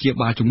ទៅព្យា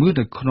បាលជំងឺ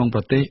នៅក្នុងប្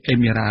រទេសអេ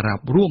មីរ៉ាអារ៉ា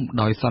ប់រួម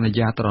ដោយសន្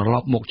យាត្រឡ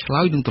ប់មកឆ្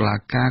លើយនឹងតុលា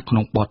ការក្នុ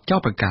ងបទចោទ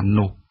ប្រកាន់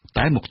នោះ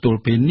តែមកទល់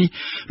ពេលនេះ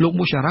លោក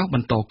មូសារ៉ាហ្វប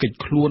ន្តគេច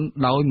ខ្លួន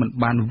ដោយមិន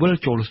បានវិល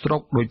ចូលស្រុ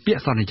កដោយពាក្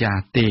យសន្យា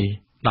ទេ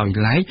ដោយ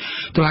ឡែក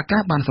តុលាកា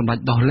របានសម្រេច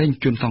ដោះលែង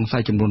ជនសង្ស័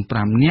យចំនួន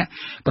5នាក់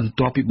បន្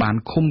ទាប់ពីបាន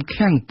ឃុំ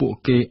ឃាំងពួក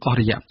គេអស់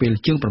រយៈពេល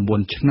ជាង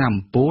9ឆ្នាំ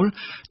ពល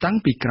តាំង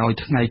ពីក្រោយ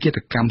ថ្ងៃឃាត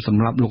កម្មស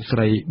ម្រាប់លោកស្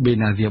រីបេ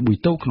ណាហ្វៀប៊ុយ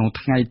តូក្នុង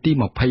ថ្ងៃទី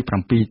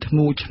27ធ្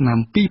នូឆ្នាំ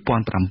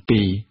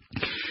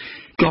2007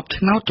ជាប់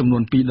ឆ្នោតចំនួ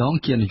ន2ដង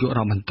ជានាយករ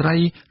ដ្ឋមន្ត្រី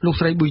លោក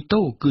ស្រីប៊ុយ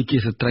តូគឺជា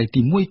ស្ត្រី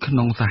ទី1ក្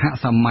នុងសហ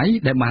សម័យ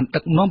ដែលបានដឹ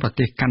កនាំប្រ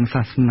ទេសកាន់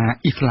សាសនា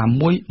អ៊ីស្លាម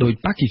មួយដោយ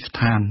ប៉ាគីស្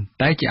ថាន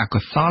តែជាអ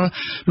កុសល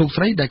លោក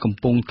ស្រីដែលកំ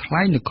ពុងថ្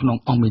លែងនៅក្នុង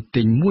អស់មី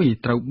ទីងមួយ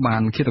ត្រូវបា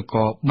នឃាតក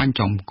របាញ់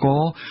ចំក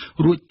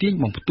រួចទាញ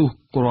បំផ្ទុះ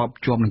គ្រាប់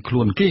ជាប់នឹងខ្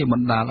លួនគេប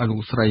ណ្ដាលឲ្យលោ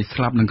កស្រីស្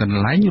លាប់នឹងកន្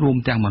លែងរួម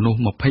ទាំងមនុស្ស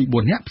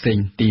24នាក់ផ្សេង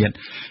ទៀត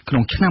ក្នុ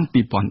ងឆ្នាំ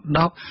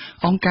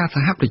2010អង្គការស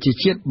ហប្រជា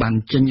ជាតិបាន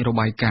ចេញរ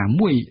បាយការណ៍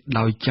មួយ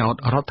ដោយចោទ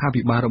រដ្ឋា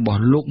ភិបាលរបស់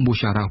លោកមូ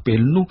សារ៉ាហ្វពេល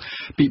នោះ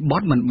ពីប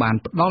ទមិនបាន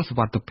ផ្ដល់សុវ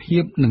ត្ថិភា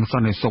ពនិងស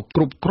ន្តិសុខគ្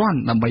រប់គ្រាន់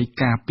ដើម្បី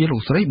ការពារលោ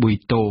កស្រីប៊ុយ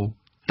តូ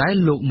តែ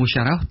លោកមូ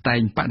សារ៉ាហ្វតែ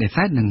ងបដិ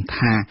សេធនឹង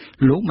ថា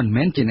លោកមិន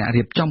មែនជាអ្នក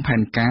រៀបចំផែ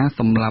នការ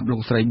សម្រាប់លោ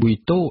កស្រីប៊ុយ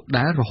តូ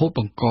ដែលរហូតប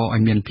ង្កឲ្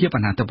យមានភាពអ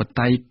នាធិប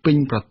តេយ្យពេញ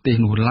ប្រទេស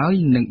នោះឡើយ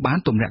និងបាន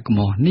ទម្លាក់កំ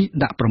ហុសនេះ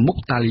ដាក់ប្រមុខ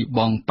តាលីប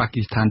ង់ប៉ា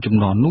គីស្ថានជំ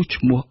នាន់នោះ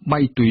ឈ្មោះបៃ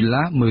ទុយ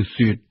ឡាមើ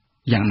ស៊ឺត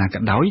យ៉ាងណាក៏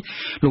ដោយ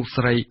លោក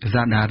ស្រីហ្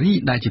សាដារី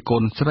ដែលជាកូ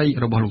នស្រី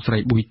របស់លោកស្រី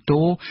ប៊ុយ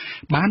តូ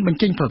បានបញ្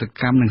ចេញប្រតិ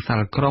កម្មនឹងសា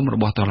លក្រមរ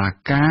បស់តុលា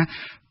ការ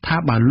ថា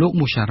បើលោក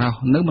មូសារ៉ាហ្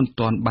វនៅមិន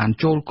ទាន់បាន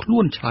ចូលខ្លួ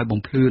នឆ្លើយបំ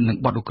ភ្លឺនឹង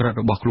បទឧក្រិដ្ឋ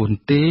របស់ខ្លួន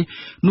ទេ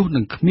នោះនឹ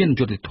ងគ្មាន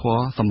យុត្តិធ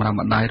ម៌សម្រាប់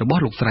ម្ដាយរប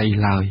ស់លោកស្រី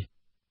ឡើយ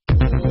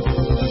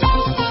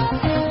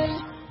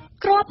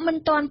គ្រាប់ មិន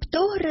ទាន់ផ្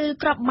ទុះឬ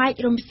ក្របបែក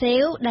រំសេ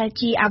វដែល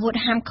ជាអាវុធ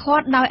ហាមឃា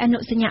ត់ដោយអនុ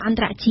សញ្ញាអន្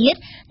តរជាតិ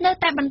នៅ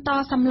តែបន្ត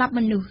សម្លាប់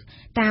មនុស្ស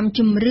តាម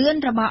ជំរឿន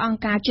របស់អង្គ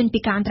ការជន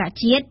ពិការអន្តរ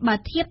ជាតិបើ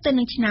ធៀបទៅ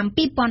នឹងឆ្នាំ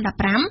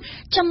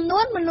2015ចំនួ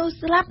នមនុស្ស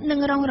ស្លាប់និង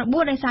រងរបួ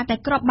សដោយសារតែ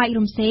គ្រាប់បែក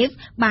រំសេវ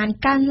បាន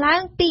កើនឡើ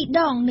ង2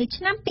ដងនៅ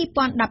ឆ្នាំ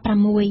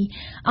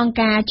2016អង្គ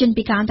ការជន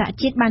ពិការអន្តរ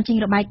ជាតិបានចេញ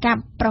របាយការ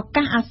ណ៍ប្រ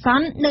កាសអាស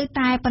ន្ននៅ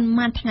តែប៉ុន្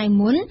មានថ្ងៃ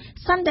មុន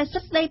សន្និសី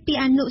ទស្ដីពី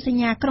អនុស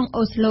ញ្ញាក្រុង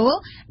អូស្ឡូ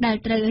ដែល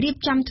ត្រូវរៀប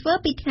ចំធ្វើ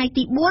ពីថ្ងៃ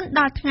ទី4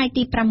ដល់ថ្ងៃ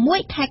ទី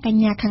6ខែក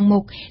ញ្ញាខាងមុ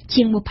ខ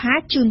ជាងបុផា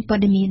ជូនព័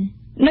ត៌មាន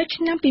នៅ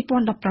ឆ្នាំ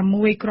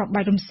2016គ្រាប់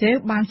បែករំសេវ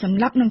បានសម្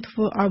លាប់និងធ្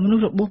វើឲ្យមនុស្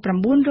សរបួស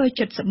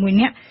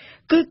971នាក់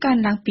គឺកើន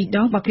ឡើង2ដ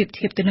ងបើប្រៀប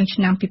ធៀបទៅនឹងឆ្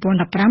នាំ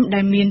2015ដែ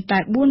លមានតែ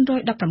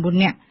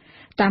419នាក់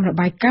តាមរ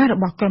បាយការណ៍រ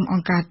បស់ក្រុមអ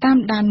ង្គការតាម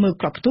ដានមើល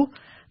គ្រាប់ផ្ទុះ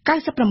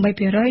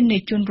 98% នៃ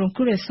ជនរងគ្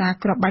រោះដោយសារ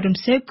គ្រាប់បែករំ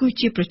សេវគឺ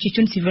ជាប្រជាជ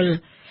នស៊ីវិល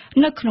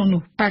នៅក្នុង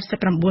នោះ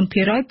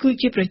 89% គឺ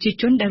ជាប្រជា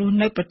ជនដែលរស់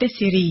នៅប្រទេស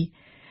ស៊ីរី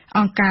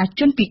អង្គការ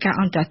ជនពិការ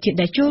អន្តរជាតិ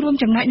ដែលចូលរួម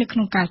ចំណែកនៅក្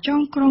នុងការច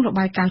ងក្រងរ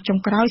បាយការណ៍ចុង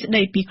ក្រោយស្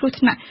ដីពីគ្រោះ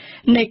ថ្នាក់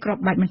នៃគ្រា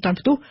ប់បែកមិនទាន់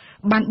ផ្ទុះ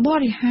បានប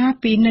រិហារ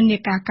ពីនិន្នា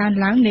ការកើន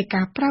ឡើងនៃ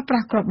ការប្រើប្រា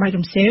ស់គ្រាប់បែក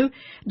រំសេវ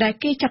ដែល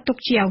គេចាត់ទុក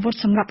ជាអាវុធ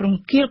សម្រាប់រ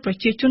ង្គាលប្រ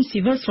ជាជនស៊ី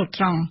វិលស្លូត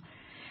ត្រង់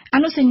អ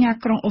នុសញ្ញា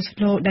ក្រុងអូស្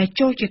ឡូដែល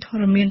ចូលជាធ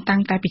រមានតាំ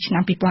ងតែពីឆ្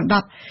នាំ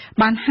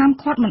2010បានហាម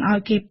ឃាត់មិនឲ្យ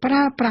គេប្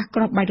រើប្រាស់គ្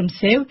រាប់បែករំ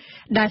សេវ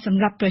ដែលស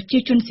ម្រាប់ប្រជា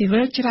ជនស៊ីវិ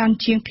លច្រើន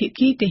ជាងភា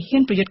គីទាហា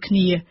នប្រយុទ្ធគ្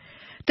នា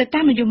ទៅតា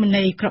មនយោបាយ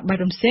នៃគ្រាប់បែក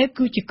រំសេវ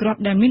គឺជាគ្រាប់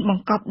ដែលមានប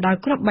ង្កប់ដោយ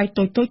គ្រាប់បែក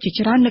តូចៗជា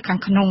ច្រើននៅខាង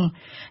ក្នុង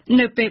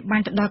នៅពេលបា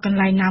នទៅដល់កន្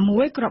លែងណា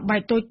មួយគ្រាប់បែ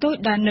កតូចៗ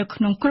ដែលនៅ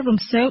ក្នុងគ្រាប់រំ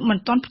សេវមិន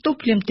ទាន់ផ្ទុះ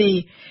ភ្លាមទេ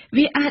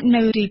វាអាច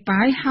នៅរី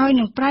ប៉ាយហើយ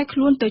នឹងប្រែខ្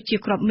លួនទៅជា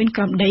គ្រាប់មីន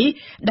ក្រោមដី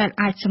ដែល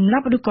អាចសម្លា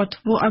ប់ឬក៏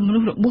ធ្វើឲ្យមនុ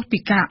ស្សរបួសពិ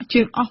ការ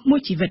ជើងអស់មួយ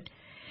ជីវិត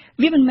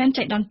វាមិនមែន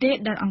ចៃដន្យទេ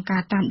ដែលអង្គកា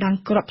រតាមដាន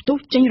គ្រាប់ផ្ទុះ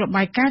ចេញរ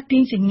បាយការណ៍ទា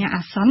ញសញ្ញា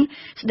អាសន្ន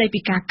ស្ដីពី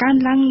ការកើន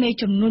ឡើងនៃ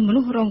ចំនួនមនុ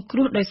ស្សរងគ្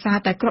រោះដោយសារ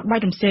តែគ្រាប់បែក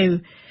រំសេវ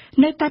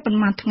នៅតែប៉ុន្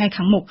មានថ្ងៃ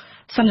ខាងមុខ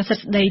សន្និសីទ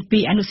ស្ដីពី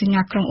អនុសញ្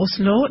ញាក្រុងអូ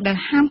ស្ឡូដែល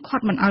ហាមឃា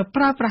ត់មិនឲ្យ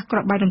ប្រើប្រាស់គ្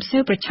រាប់បែករំសេ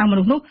វប្រឆាំងម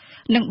នុស្សនោះ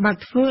នឹងបើក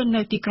ធ្វើ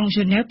នៅទីក្រុងហ្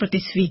សឺណែវប្រទេ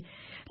សស្វីស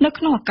នៅ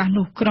ក្នុងឱកាស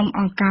នោះក្រុម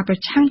អង្គការប្រ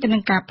ឆាំងទៅនឹ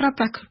ងការប្រើ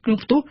ប្រាស់គ្រឿង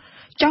ផ្ទុះ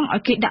ចង់ឲ្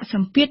យគេដាក់ស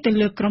ម្ពាធទៅ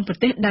លើក្រុមប្រ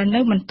ទេសដែលនៅ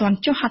មិនទាន់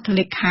ចុះហត្ថ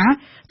លេខា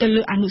ទៅ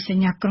លើអនុស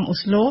ញ្ញាក្រុងអូ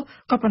ស្ឡូ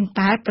ក៏ប៉ុន្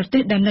តែប្រទេ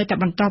សដែលនៅតែ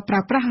បន្តប្រើ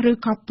ប្រាស់ឬ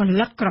ក៏ផ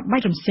លិតគ្រាប់បែ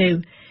ករំសេវ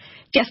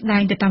ជាក់ស្ដែ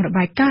ងទៅតាមរ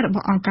បាយការណ៍រប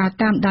ស់អង្គការ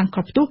តាមដានគ្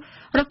រាប់ផ្ទុះ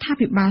រដ្ឋា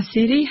ភិបាល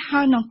ស៊ីរី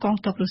ហើយនិងកង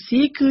ទ័ពរុស្ស៊ី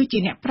គឺជា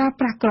អ្នកប្រើ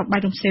ប្រាស់គ្រាប់បែ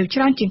ករំសេវច្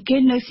រើនជាងគេ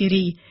នៅស៊ី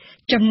រី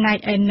ចំណែក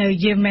ឯនៅ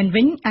យេម៉ែន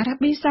វិញអារ៉ា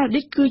ប៊ីសាអូ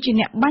ឌីតគឺជា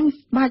អ្នកបាញ់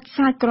បាច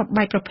សាចគ្រាប់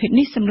បែកប្រភេទ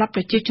នេះសម្រាប់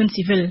ប្រជាជន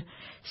ស៊ីវិល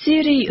ស៊ី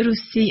រីរុ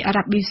ស្ស៊ីអា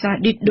រ៉ាប៊ីសាអូ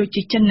ឌីតដូច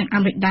ជាចិននិងអា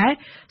មេរិកដែរ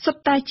សុទ្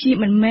ធតែជា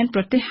មិនមែនប្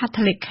រទេសហត្ថ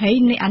លេខី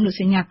នៃអនុ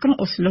សញ្ញាក្រុង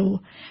អូស្ឡូ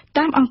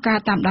តាមអង្គការ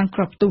តាមដានគ្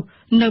រាប់ផ្ទុះ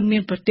នៅមា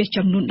នប្រទេស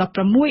ចំនួន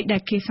16ដែ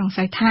លគេសង្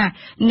ស័យថា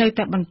នៅ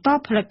តែបន្ត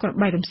ផលិតគ្រាប់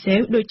បែករំសេវ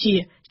ដូចជា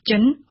ចិ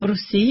នរុ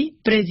ស្ស៊ី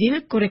ប្រេស៊ីល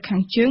កូរ៉េខា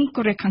ងជើង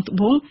កូរ៉េខាងត្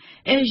បូង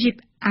អេហ្ស៊ីប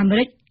អាមេ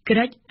រិកក្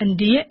រិចឥណ្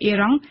ឌាអ៊ី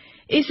រ៉ង់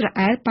អ៊ីស្រា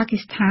អែលប៉ាគី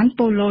ស្ថាន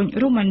ប៉ូឡូញ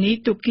រូម៉ានី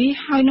ទូគី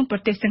ហើយនិងប្រ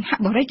ទេសសិង្ហ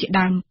បុរីជា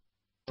ដើម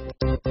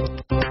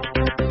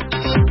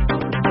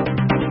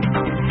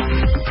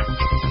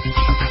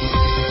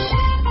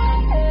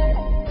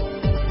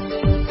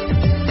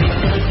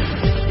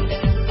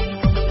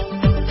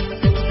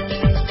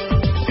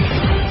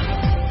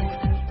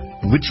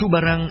វិទ្យុ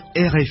បារាំង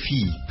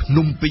RFI ភ្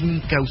នំពេញ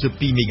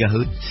92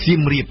 MHz សៀ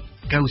មរាប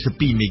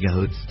92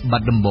 MHz បា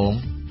ត់ដំបង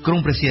ក្រុង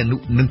ព្រះសីហនុ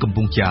និងកំព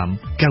ង់ចាម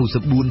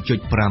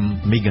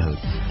 94.5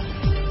 MHz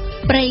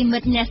ប្រិយមិ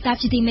ត្តអ្នកស្ដាប់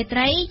ជាទីមេត្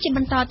រីជាប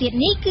ន្តទៀត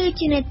នេះគឺ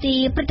ជានាទី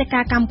ព្រឹត្តិកា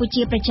រណ៍កម្ពុ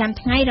ជាប្រចាំ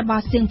ថ្ងៃរប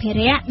ស់សៀងភា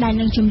រៈដែល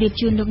នឹងជម្រាប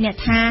ជូនលោកអ្នក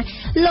ថា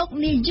លោក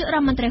នាយករ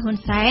ដ្ឋមន្ត្រីហ៊ុន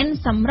សែន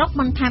សម្រុក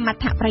បន្ថែមអ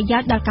ត្ថប្រយោ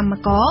ជន៍ដល់កម្ម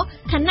ករ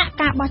ខណៈ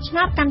ការបោះឆ្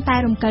នោតកាន់តែ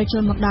រំកិលចូ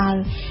លមកដល់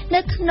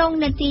នៅក្នុង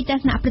នាទីទស្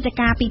សនៈព្រឹត្តិ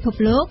ការណ៍ពិភព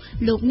លោក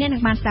អ្នកនឹ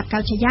ងបានស្ដាប់កោ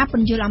ឆយាព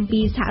ន្យល់អំ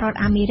ពីសហរដ្ឋ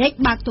អាមេរិក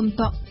បើកទំ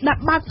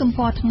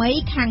ព័រថ្មី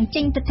ខាង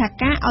ចេញទិដ្ឋា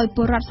ការឲ្យព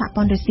លរដ្ឋសហ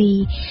ព័ន្ធរុស្ស៊ី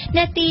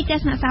នាទីទ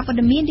ស្សនៈសារព័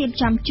ត៌មានរៀប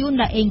ចំជូន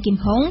ដោយអេងគឹម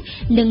ហុង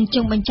និង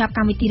ចុងបញ្ចប់ក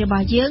ម្មវិធីរប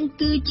ស់យើង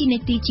គឺជានី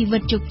តិជីវិ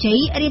តជោគជ័យ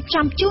រៀប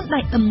ចំជូនដោ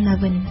យអឹមណា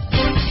វិន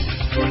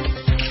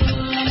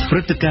ព្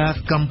រឹត្តិការណ៍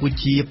កម្ពុ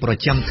ជាប្រ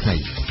ចាំថ្ងៃ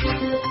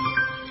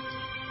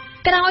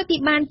ក្រោយពី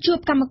បានជួប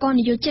កម្មករ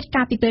និយោជិត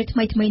កាលពីពេលថ្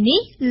មីនេះ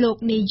លោក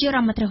នាយករ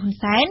ដ្ឋមន្ត្រីហ៊ុន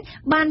សែន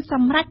បានស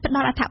ម្រេចផ្ដ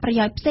ល់អត្ថប្រ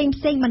យោជន៍ផ្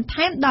សេងបន្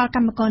ថែមដល់ក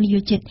ម្មករនិយោ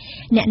ជិត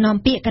អ្នកនាំ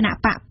ពាក្យគណៈ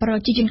បកប្រ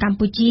ជាជនកម្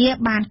ពុជា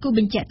បានគូប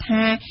ញ្ជាក់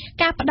ថា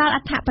ការផ្ដល់អ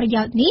ត្ថប្រ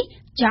យោជន៍នេះ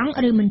ចង់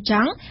ឬមិនច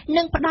ង់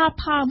នឹងផ្ដល់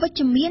ផលវិជ្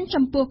ជមាន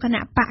ចំពោះគ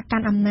ណៈបកកា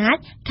ន់អំណាច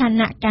ខ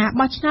ណៈការ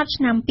បោះឆ្នោត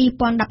ឆ្នាំ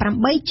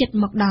2018ជិត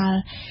មកដល់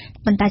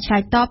ប៉ុន្តែឆ្លើ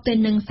យតបទៅ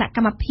នឹងសក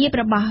ម្មភាព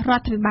របស់រ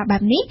ដ្ឋាភិបាលបែ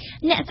បនេះ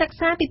អ្នកសិក្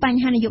សាពីប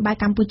ញ្ហានយោបាយ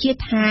កម្ពុជា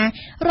ថា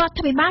រដ្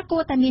ឋាភិបាលគួ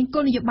រតែមានគោ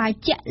លនយោបាយ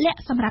ជាក់លា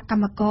ក់សម្រាប់ក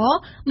ម្មករ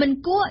មិន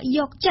គួរយ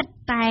កចិត្ត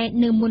តែ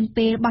នៅមុន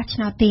ពេលបោះឆ្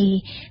នោតទេ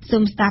សូ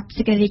មស្ដាប់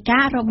សេចក្តីរាយកា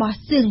រណ៍របស់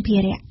សឿងភា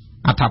រៈ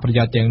អត្ថប្រ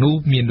យោជន៍ទាំងនោះ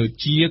មានដូច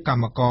ជាក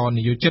ម្មករន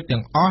យោជិត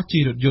ទាំងអស់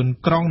ជិះរថយន្ត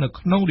ក្រុងនៅ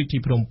ក្នុងរាជធា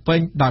នីភ្នំពេញ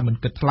ដោយមិន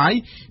គិតថ្លៃ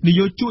ន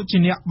យោជកជា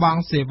អ្នកប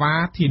ង់សេវា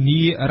ធា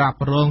នារ៉ាប់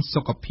រង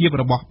សុខភាព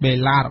របស់បេ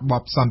ឡារប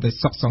បសន្តិ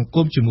សុខសង្គ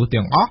មជំនួស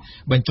ទាំងអស់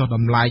បញ្ចុះត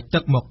ម្លៃទឹ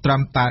កមកត្រឹ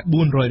មតែ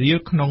400រៀល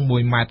ក្នុង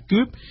1ម៉ែត្រ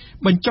គូប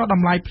បញ្ចុះត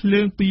ម្លៃភ្លើ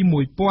ងពី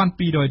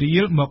1200រៀ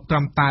លមកត្រឹ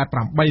មតែ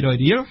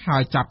800រៀលហើ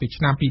យចាប់ពី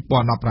ឆ្នាំ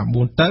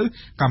2019ទៅ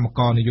កម្មក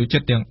រនយោជិ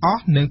តទាំងអ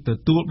ស់នឹងទ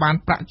ទួលបាន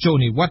ប្រាក់ចូល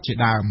និវត្តន៍ជា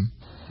ដើម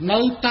នៅ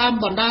តាម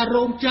បណ្ដា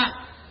រោងចក្រ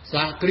ស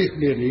ហគ្រាស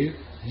នានា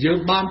យើង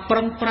បានប្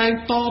រឹងប្រែង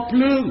តភ្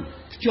លើង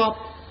ភ្ជាប់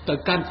ទៅ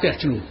កាន់ផ្ទះ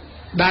ឈ្នួល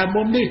ដែល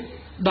មុននេះ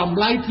តម្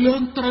លៃភ្លើង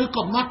ត្រូវ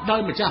កំណត់ដោ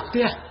យម្ចាស់ផ្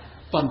ទះ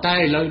ប៉ុន្តែឥ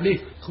ឡូវនេះ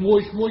ក្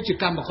មួយជា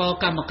កម្ម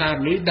ការ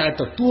នេះដែល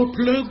ទទួល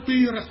ភ្លើងពី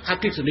អ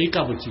គ្គិសនីក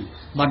ម្ពុជា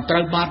មិនត្រូ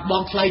វបានប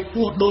ង់ថ្លៃខ្ព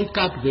ស់ដោយ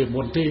កាលពីពេល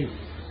មុនទេ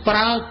ប្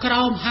រើក្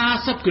រោម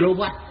50គីឡូ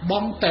វ៉ាត់ប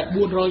ង់តែ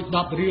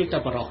410រៀលតែ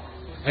ប៉ុណ្ណោះ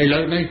ឥឡូ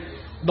វនេះ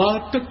ដល់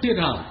ទឹកទៀត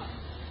ហើយ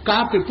កា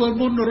លពីពេល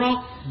មុនរក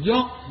យ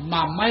ក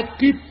1ម៉ែត្រ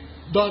គីប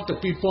ដល់ទៅ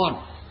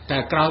2000តែ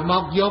ក្រោយម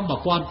កយក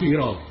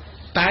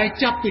1200តែ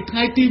ចាប់ពីថ្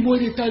ងៃទី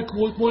1នេះទៅក្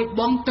មួយ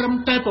បង់ត្រឹម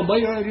តែ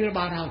800រៀល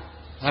បានហើយ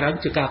អារឹង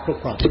ជាការគ្រប់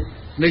គ្រាន់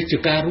នេះជា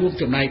ការរួម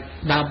ចំណែក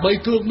ដើម្បី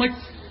ធ្វើម៉េច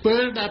ពេ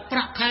លដែលប្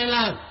រាក់ខែ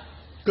ឡើង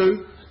គឺ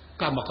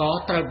កម្មករ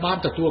ត្រូវបាន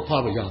ទទួលផល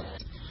ប្រយោជ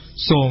ន៍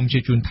សូមជា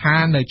ជូនថា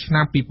នៅឆ្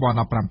នាំ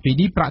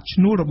2017នេះប្រាក់ឈ្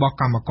នួលរបស់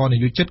កម្មករន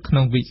យោជិតក្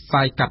នុងវិ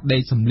ស័យកាត់ដេ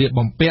រសម្លៀក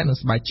បំពាក់និង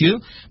ស្បែកជើង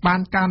បាន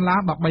កើនឡើ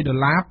ង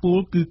$13ពល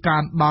គឺកើ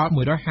នដល់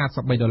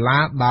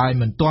$153ដោយ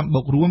មិនទាន់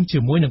បូករួមជា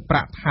មួយនឹងប្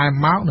រាក់ថែម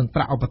មកនិងប្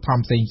រាក់ឧបត្ថ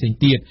ម្ភផ្សេង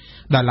ទៀត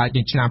ដែលឡែក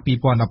នៅឆ្នាំ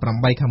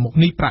2018ខាងមុខ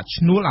នេះប្រាក់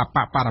ឈ្នួលអប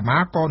បរមា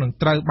ក៏នឹង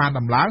ត្រូវបាន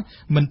ដំឡើង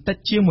មិនតិច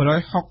ជាង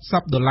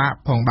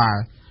$160ផងដែរ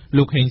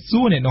លោកហេង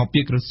សួរអ្នកនាំ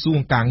ពាក្យក្រសួង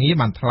កាងារ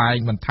បានថ្លែង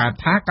បន្ថែម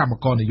ថាកម្ម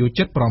ករនយោ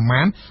ជិតប្រ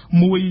មាណ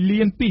1.2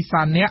 លា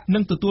ននាក់នឹ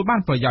ងទទួលបា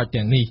នប្រយោជន៍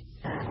ទាំងនេះ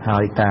ហើ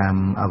យតាម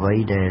អ្វី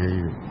ដែល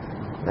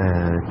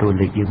តួ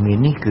លេខយើងមាន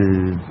នេះគឺ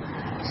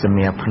ស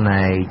ម្រាប់ផ្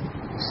នែក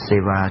សេ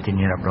វាធា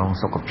នារ៉ាប់រង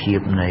សុខភាព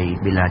នៃ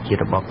បេឡាជាតិ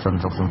របបសន្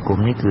តិសុខសង្គម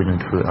នេះគឺនឹង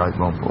ធ្វើឲ្យ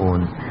បងប្អូន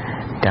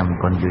កម្ម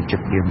ករនយោជិត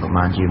យើងប្រ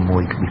មាណជា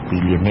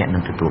1.2 លាននាក់នឹ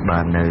ងទទួលបា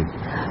ននៅ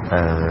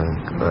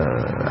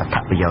អត្ថ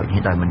ប្រយោជន៍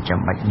នេះដោយមិនចាំ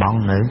បាច់ប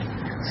ង់នៅ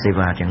សេ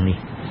វាទាំងនេះ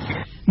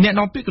អ្នក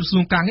នាំពាក្យក្រសួ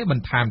ងកាងារប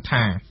ន្ថែម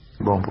ថា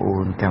បងប្អូ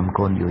នកម្មក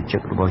រនយោជិ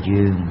តរបស់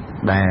យើង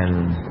ដែល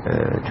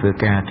ធ្វើ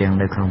ការទាំង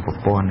នៅក្នុងប្រ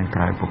ព័ន្ធនិង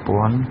ក្រៅប្រ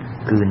ព័ន្ធ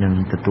គឺនឹង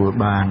ទទួល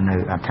បាននៅ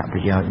អត្ថប្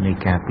រយោជន៍នៃ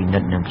ការពិនិ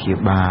ត្យនិងព្យា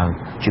បាល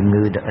ជំ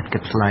ងឺដែលឥតគិ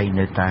តថ្លៃ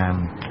នៅតាម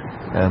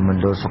ម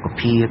ណ្ឌលសុខ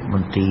ភាពម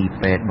ន្ទីរ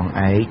ពេទ្យបង្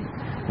អែក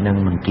និង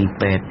មន្ទីរ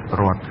ពេទ្យ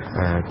រដ្ឋ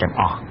ទាំង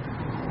អស់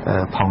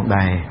ផង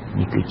ដែរ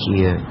នេះគឺជា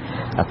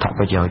អត្ថ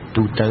ប្រយោជន៍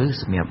ទូទៅ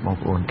សម្រាប់បង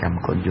ប្អូនកម្ម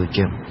ករនយោ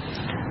ជិត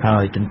ហើ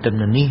យទន្ទឹម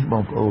នឹងនេះប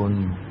ងប្អូន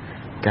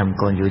កម្ម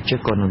ករនយោជិត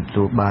ក៏នឹងទ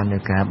ទួលបាននៅ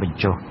ការបញ្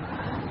ចុះ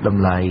ត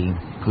ម្លៃ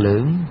ភ្លើ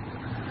ង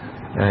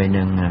ហើយ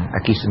នឹងអ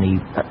គ្គិសនី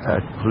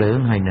ភ្លើង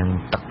ហើយនឹង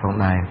ទឹកផង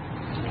ដែរ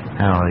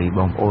ហើយប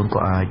ងប្អូនក៏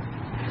អាច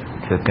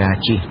ធ្វើការ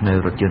ជិះនៅ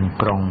រថយន្ត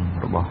ក្រុង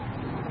របស់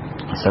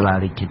សាលា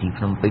រាជធានី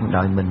ភ្នំពេញ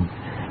ដោយមិន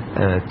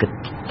គិត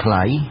ថ្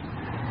លៃ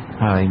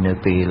ហើយនៅ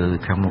ពេល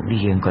ខាងមុខនេះ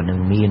យើងក៏នឹង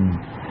មាន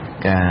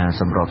ការ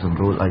សម្របសម្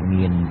រួលឲ្យ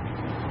មាន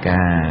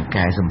ការ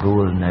កែសម្រួ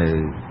លនៅ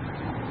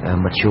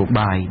មធ្យោ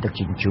បាយដឹក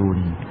ជញ្ជូន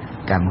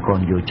កម្មករ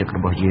នយោជិតរ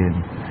បស់យើង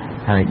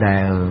ហើយដែ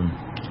ល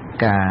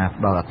ការ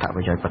ផ្ដល់អត្ថប្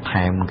រយោជន៍បន្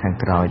ថែមខាង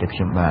ក្រោយដែលខ្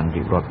ញុំបាន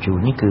រៀបរាប់ជូន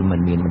នេះគឺมั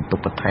นមានបន្ទុក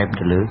បន្ថែម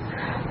ទៅលើ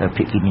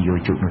ភាគីនយោ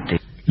ជកនោះទេ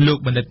លោក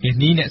បណ្ឌិតមាស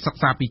នេះអ្នកសិ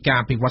ក្សាពីការ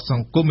អភិវឌ្ឍស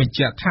ង្គមបញ្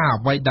ជាក់ថា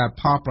អ្វីដែល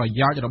ផលប្រ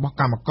យោជន៍របស់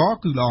កម្មករ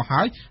គឺល្អ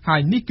ហើយ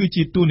នេះគឺ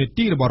ជាទូនា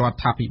ទីរបស់រ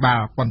ដ្ឋាភិបាល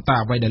ប៉ុន្តែ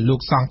អ្វីដែលលោក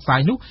សង្ស័យ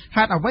នោះ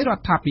ហេតុអ្វីរ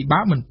ដ្ឋាភិបា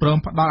លមិនព្រម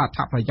ផ្ដល់អត្ថ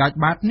ប្រយោជន៍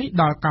បែបនេះ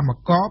ដល់កម្ម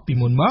ករពី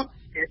មុនមក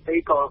ទី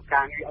ក៏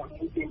ការងារអស់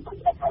នេះជាប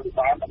ញ្ហាអភិ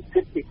បាលមិន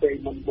គិតពីពេល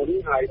មុន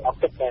ហើយអត់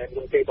គិតតែ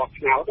មុនពេលបោះ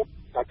ឆ្នោត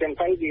តែចឹង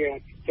ទៅវា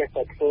ចេះ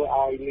តែធ្វើ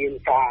ឲ្យមាន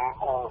ការ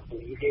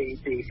និយាយ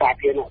ពីសា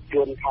ធារណជ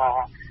នថា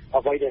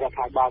អ្វីដែលរដ្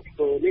ឋាភិបាលធ្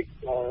វើនេះ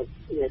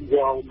យ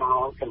កម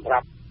កសម្រា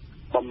ប់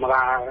បម្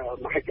រើ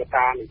មហិច្ឆ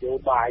តានយោ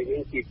បាយ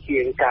នេះជា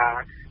ការ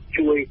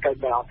ជួយទៅ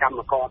ដល់កម្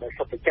មករដែល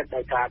សុខចិត្ត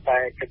ដោយសារតែ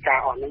កិច្ចការ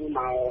អស់នេះ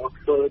មក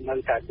ធ្វើនៅ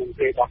តែមុន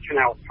ពេលបោះឆ្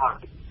នោតហើ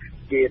យ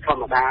ជាធ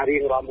ម្មតារៀ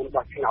ងរាល់មុន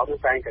បោះឆ្នោតនោះ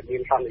តែតែមា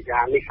នសន្យា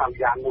នេះសន្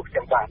យានោះ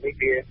ចឹងបាទនេះ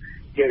វា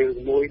ជារឿង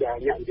មួយដែល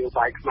អ្នកនយោ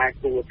បាយខ្មែរ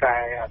គួរតែ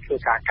ធ្វើ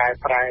ការកែ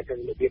ប្រែទៅ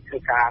របៀបធ្វើ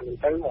ការនេះ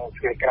ទៅ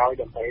ថ្ងៃក្រោយ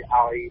ដើម្បី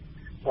ឲ្យ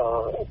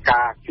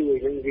ការជួយ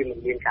នឹងវាមិន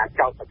មានការ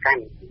ចោទប្រកា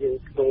ន់យើង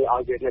ធ្វើឲ្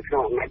យវានៅក្នុ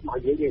ងអំណាចរបស់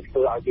យើងធ្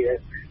វើឲ្យវា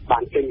បា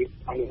នចេញ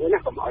ពីនេះណា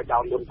កុំឲ្យដ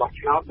ល់មុនបោះ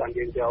ឆ្នោតបាន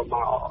យើងយកម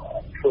ក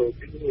ធ្វើ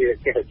វា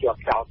ចេះតែជាប់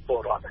ចោទពល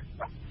រដ្ឋ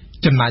បាទ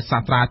ចំណែកសា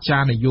ស្ត្រាចា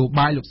រ្យនយោ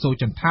បាយលោកសូ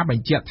ចន្ទាប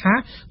ញ្ជាក់ថា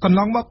កន្ល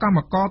ងមកកម្ម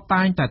ករ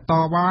តែងតែត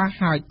វ៉ា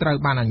ហើយត្រូវ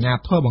បានអាជ្ញា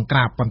ធរបង្ក្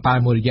រាបប៉ុន្តែ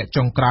មួយរយៈ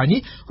ចុងក្រោយនេះ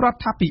រ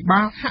ដ្ឋាភិបា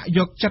លហាក់យ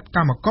កចិត្តក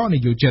ម្មករន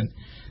យោជិត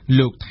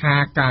លោកថា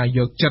ការយ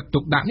កចិត្តទុ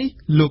កដាក់នេះ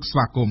លោកស្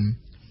វាគមន៍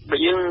បើ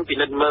យើងពិ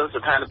និត្យមើល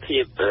ស្ថានភា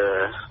ព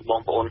បង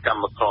ប្អូនក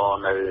ម្មករ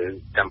នៅ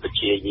កម្ពុ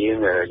ជាយើង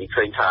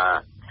ឃើញថា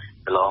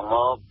កន្លងម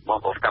កបង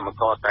ប្អូនកម្ម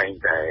ករតែង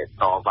តែ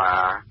តវ៉ា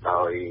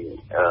ដោយ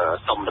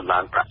សុំដំណើ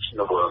រប្រាក់ឈ្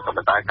នួលក៏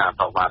ប៉ុន្តែការ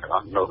តវ៉ាទាំងអ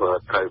ស់នោះ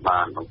ត្រូវបា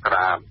នបង្ក្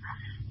រាប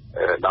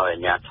ដោយអា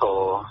ជ្ញាធរ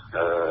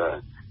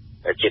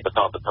ជាបន្ត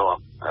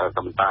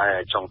កំតែ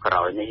ចុងក្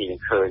រោយនេះយើង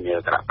ឃើញ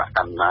គណៈបកក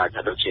ណ្ដាល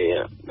ថាដូចជា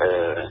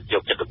យ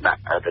កចិត្តទុកដា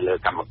ក់ទៅលើ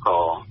កម្មក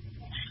រ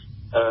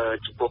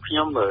ចំពោះខ្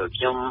ញុំ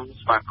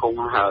ស្វាគម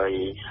ន៍ហើយ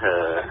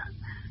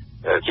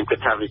ខ្ញុំគិត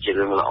ថាវាជា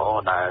រឿងល្អ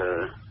ដែល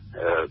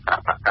គណៈ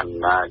បកក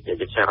ណ្ដាលជា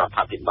វិស័យរដ្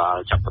ឋាភិបាល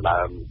ចាប់ផ្ដើ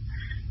ម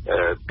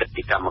គិត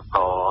ពីកម្មក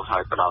រហើ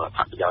យផ្ដល់អត្ថ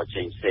ប្រយោជ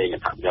ន៍ផ្សេងៗអ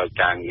ត្ថប្រយោជន៍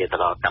ការងារទៅ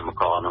ដល់កម្ម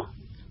ករនោះ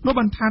លោក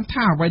បន្ថែម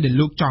ថាអ្វីដែល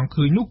លោកចង់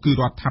ឃើញនោះគឺ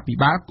រដ្ឋាភិ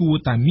បាលគួរ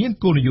តែមាន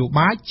គោលនយោ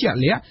បាយជាក់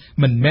លាក់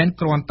មិនមែន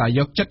គ្រាន់តែយ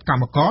កចិត្តក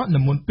ម្មករនៅ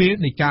មុនពេល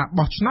នៃការ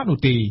បោះឆ្នោតនោះ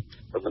ទេ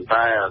ប៉ុន្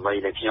តែអ្វី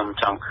ដែលខ្ញុំ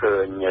ចង់ឃើ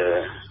ញ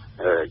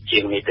ជា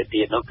ងនេះទៅ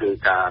ទៀតនោះគឺ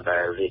ការដែ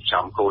លរៀប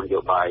ចំគោលនយោ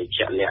បាយ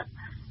ជាក់លាក់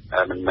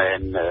មិនមែន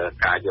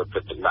ការយកចិ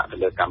ត្តទុកដាក់ទៅ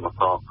លើកម្ម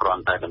ករគ្រា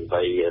ន់តែដើម្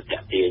បីទា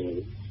ក់ទាញ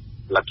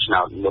លក្ខ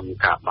ណៈមុន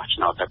ការបោះឆ្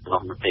នោតតែប៉ុ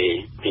ណ្ណោះទេ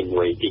ទី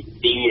1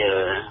ទី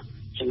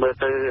2ខ្ញុំមើល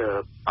ទៅ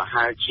ប្រ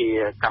ហែលជា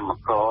កម្ម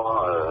ករ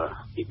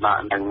ពិបាក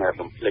នឹង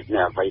បំភ្លេច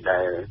នៅអ្វីដែ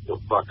លពួក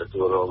គាត់ទ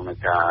ទួលរងនឹង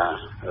ការ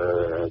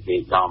វា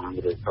យដំ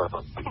ឬក៏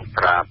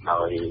ក្រាប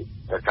ហើយ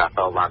ការត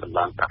វ៉ាដណ្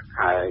ដើមប្រាក់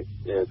ខែ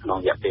ក្នុង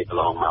រយៈពេលកន្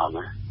លងមក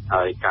ណា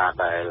ហើយការ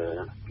ដែល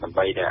ដើម្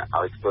បី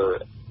ឲ្យធ្វើ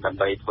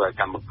ឲ្យ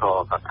កម្មករ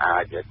គាត់អា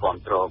ចគ្រប់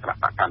គ្រងប្រ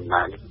តិកម្ម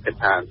ណាគឺ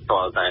ថាត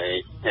លតែ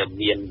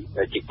មាន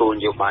ជាគោលន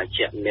យោបាយ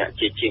ជាក់លាក់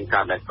ជាង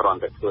ការដែលគ្រាន់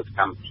តែធ្វើស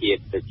កម្មភាព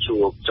ទៅជួ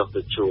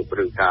ប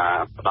ឬការ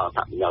ផ្ដល់អ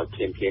ត្ថប្រយោជ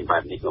ន៍ភ្លាមៗបែ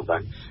បនេះនោះបា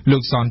ទលោ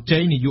កសនជ័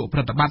យនាយកប្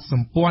រតិបត្តិស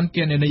ម្ព័ន្ធគ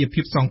ណនេយ្យ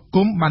ភាពសង្គ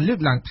មបានលើក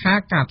ឡើងថា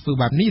ការធ្វើ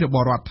បែបនេះរប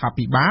ស់រដ្ឋា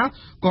ភិបាល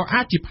ក៏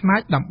អាចជាផ្នែ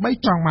កដើម្បី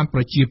ចង់បានប្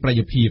រជាប្រិ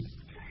យភាព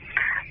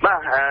បាទ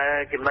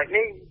ចំណុច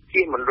នេះ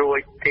ជាមិនរួច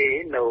ទេ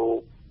នៅ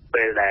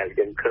ពេលដែល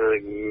យើងឃើញ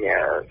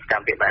សក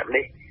ម្មភាពបែប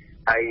នេះ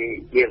ហើយ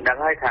យើងដឹង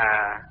ហើយថា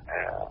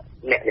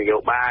អ្នកនយោ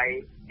បាយ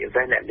ជាពិ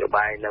សេសអ្នកនយោ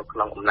បាយនៅក្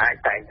នុងអំណាច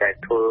តែងតែ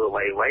ធ្វើ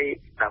អ្វីៗ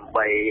ដើម្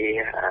បី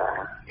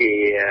ជា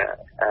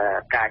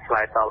ការឆ្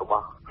លើយតបរប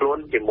ស់ខ្លួន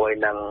ជាមួយ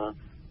នឹង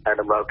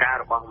ដំណើរការ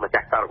របស់ម្ចា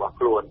ស់ការរបស់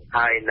ខ្លួន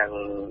ហើយនឹង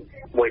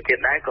មួយទៀត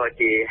ដែរក៏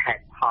ជាហេ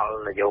តុផល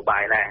នយោបា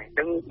យដែរអញ្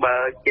ចឹងបើ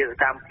ជាស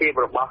កម្មភាព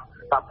របស់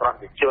សប្បុរ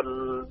សជន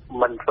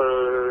មិនធ្វើ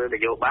ន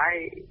យោបាយ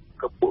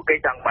ក៏ពួកគេ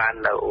ចង់បាន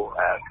នៅ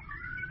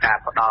ការ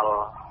ផ្ដល់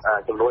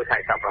ជំនួយខា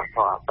ងសប្បុរសធ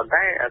ម៌ប៉ុន្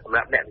តែសម្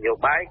រាប់អ្នកនយោ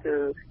បាយគឺ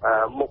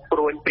មុខព្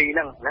រួយពីរហ្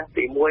នឹងណា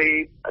ទី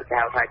1គេ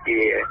ហៅថាជា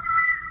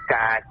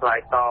ការឆ្លើយ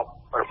តប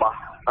របស់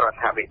រ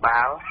ដ្ឋាភិបា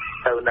ល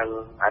ទៅនឹង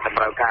ត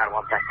ម្រូវការរប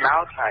ស់ប្រជាជន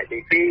ហើយទី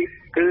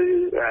2គឺ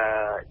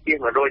ជា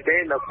មិនរួចទេ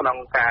នៅក្នុង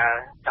ការ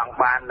ចង់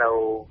បាននៅ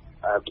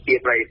ប្រជា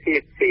ប្រិយភាព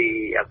ពី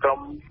ក្រុម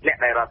អ្នក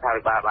ដែលរដ្ឋា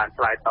ភិបាលបាន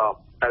ឆ្លើយតប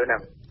ទៅនឹ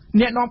ង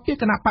អ្នកនាំពាក្យ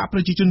គណៈបកប្រ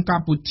ជាជនក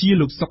ម្ពុជា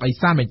លោកសុកអេ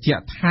សានបញ្ជា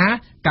ក់ថា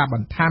ការប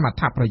ន្ថែមអត្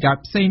ថប្រយោជ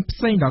ន៍ផ្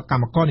សេងដល់ក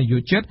ម្មករនិយោ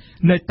ជិត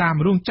នៅតាម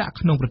រោងចក្រ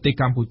ក្នុងប្រទេស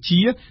កម្ពុ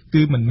ជា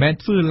គឺមិនមែន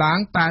ធ្វើឡើង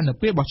តែនៅ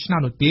ពេលបោះឆ្នោត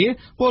នោះទេ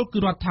ពលគឺ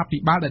រដ្ឋាភិ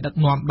បាលដែលដឹក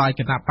នាំដោយ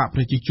គណៈបកប្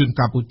រជាជន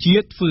កម្ពុជា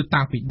ធ្វើ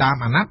តាំងពីដើម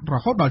អាណត្តិរ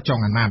ហូតដល់ចុង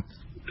អាណត្តិ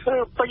ធ្វើ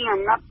ពេញអា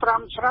ណត្តិ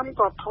5ឆ្នាំ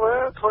ក៏ធ្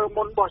វើ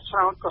មុនបោះឆ្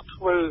នោតក៏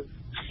ធ្វើ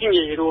និ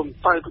យាយរួម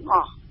ទៅទាំងអ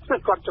ស់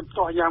គាត់ចំ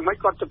ទាស់យ៉ាងម៉េច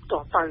គាត់ចំទា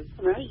ស់ទៅ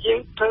ណាយើ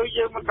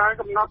ងមិនដែល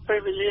កំណត់ពេល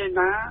វេលា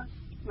ណា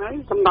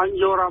សម្ដេច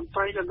យករដ្ឋមន្ត្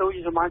រីក៏ដូច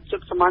សមា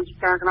ជិក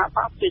គណៈប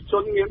កប្រជាជ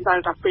នមានតែ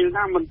ថាពេល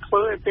ណាមិនធ្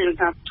វើឲ្យពេល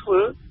ណាធ្វើ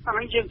អា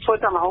នេះយើងធ្វើ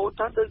តែរហូត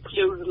ទៅដូចភ្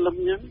លៀងរលឹម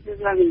អញ្ចឹងគឺ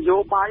ថានយោ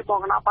បាយរប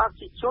ស់គណៈបកប្រ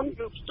ជាជន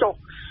គឺជាប់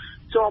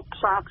ផ្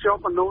សារភ្ជា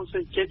ប់មនុស្ស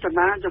ចេត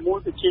នាជាមួយ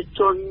ប្រជា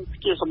ជន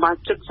ជាសមា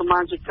ជិក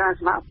គ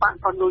ណៈបក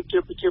ក៏ដូចជា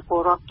ប្រជាពល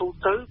រដ្ឋទូ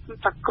ទៅគឺ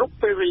ថាគ្រប់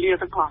ពេលវេលា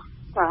ទាំងអស់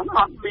បាទអ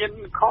ត់មាន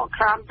ខក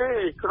ខានទេ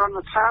គ្រាន់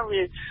តែថា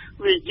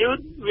វាយឺត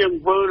វា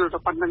វិលទៅ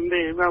ប៉ុណ្្នឹង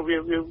ទេវាយឹកវា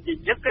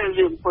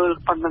វិល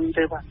ប៉ុណ្្នឹង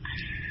ទេបាទ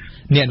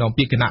អ្នកនាំ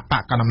ពាក្យគណៈប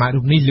កកណ្ដាលអំណាច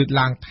រូបនេះលើក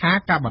ឡើងថា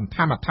ការបន្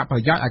ថែមអត្ថប្រ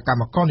យោជន៍ឲ្យក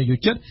ម្មករនិយោ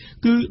ជិត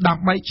គឺដើ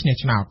ម្បីឈ្នះ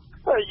ឆ្នោត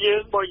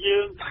បើយើ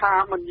ងថា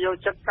មិនយក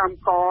ចិត្តកម្ម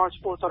ករ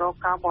ឆ្ពោះទៅរក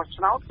ការបោះ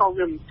ឆ្នោតក៏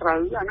វាមិនត្រូ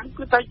វអាហ្នឹង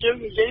គឺតែយើង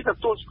និយាយទ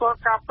ទួលស្គាល់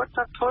ការពិត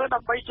ថាធ្វើដើ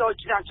ម្បីយក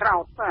ឈ្នះឆ្នោ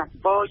តបាទ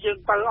បើយើង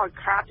ទៅឲ្យ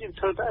ខាតយើង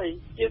ធ្វើទៅអី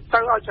យើងទៅ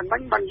ឲ្យចំណេ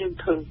ញបានយើង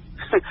ធ្វើ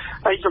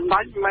ហើយចំណេ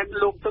ញមិនមែន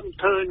លោកទៅ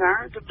ធ្វើណា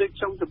គឺដូច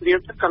ខ្ញុំជម្រាប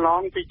ទៅកន្ល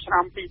ងពីឆ្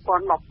នាំ2015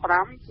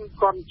គឺ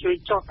គាត់ជួយ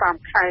ចុះតាម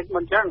ខេត្ត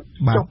មិនអញ្ចឹង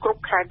ចុះគ្រ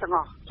ប់ខេត្តទាំងអ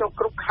ស់ចុះ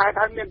គ្រប់ខេត្ត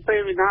ហើយមានពេល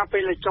វិណាពេ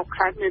លចុះ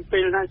ខេត្តមានពេ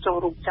លណាចុះ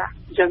រោងចក្រ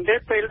អញ្ចឹងទេ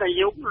ពេលដែល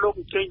លោក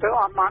អញ្ជើញទៅ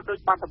អត់បានដូច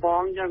បាត់ដំប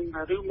ងអញ្ចឹង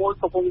ឬមួយ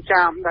កំពង់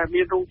ចាមដែល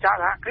មានរោងចក្រ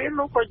សហគ្រាស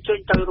លោកក៏អញ្ជើញ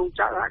ទៅរោង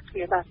ចក្រសហគ្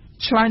រាសដែរ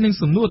ឆ្លើយនឹង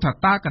សំណួរថា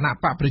តើគណៈ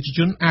បកប្រជាជ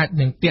នអាច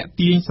នឹងតាក់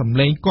ទាញសម្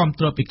លេងគាំ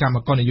ទ្រពីកម្ម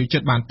ករនិយោជិ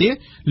តបានទេ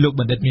លោក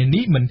បណ្ឌិតមាន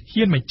នេះមិន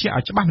ហ៊ានបញ្ជាក់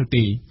ឲ្យច្បាស់នោះ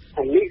ទេ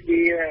នេះ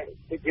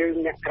វាយើង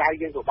អ្នកក្រៅ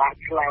យើងពិបាក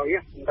ឆ្លើយ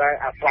តែ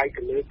អាស្រ័យ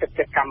ទៅលើទឹក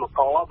ចិត្តកម្មក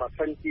របើ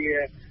មិនជា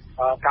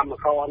កម្ម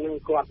ករនឹង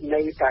គាត់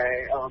នៅតែ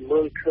មើ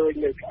លឃើញ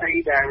នៅស្អី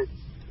ដែល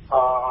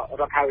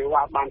រដ្ឋាភិ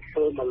បាលបានធ្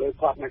វើមកលើ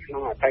គាត់នៅក្នុ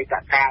ងអតីត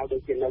កាលដូ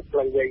ចជានៅផ្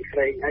លូវវែងស្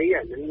រេងអី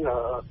អាហ្នឹង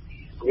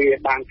វា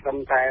បានត្រឹម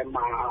តែម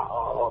ក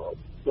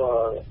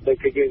ដូច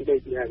ជាយើងដូច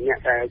អ្នក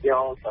តែយ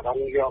កសរង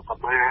យកក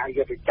ម្មាយ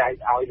កទៅចែក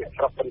ឲ្យអ្នក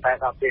ស្រុកប៉ុន្តែ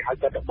ដល់ពេលឲ្យ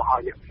គាត់ទៅបោះឲ្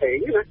យអ្នកផ្សេង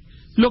ណា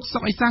លោកសុ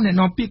កអេសានអ្នក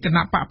នាំពាក្យគ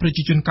ណៈបកប្រ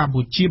ជាជនកម្ពុ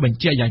ជាបញ្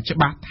ជាក់យ៉ាងច្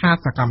បាស់ថា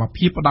សកម្ម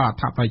ភាពផ្ដល់អត្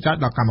ថប្រយោជ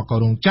ន៍ដល់កម្មករ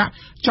រោងចក្រ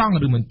ចង់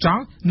ឬមិនច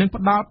ង់នឹង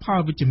ផ្ដល់ផល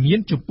វិជ្ជមាន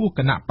ចំពោះគ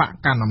ណៈបក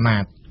កណ្ដាលអំណា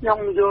ចខ្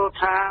ញុំយល់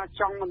ថា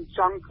ចង់មិនច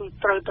ង់គឺ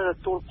ត្រូវតែទ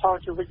ទួលផល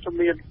ជាវិជ្ជ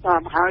មានតា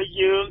មហើយ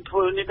យើងធ្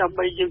វើនេះដើម្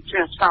បីយើងជ្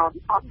រះឆ្នោត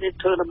អត់មាន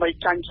ធ្វើដើម្បី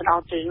ចាញ់ឆ្នោ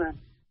តទេបាទ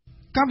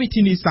កម្មវិ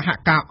ធីនេះសហ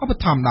ការឧប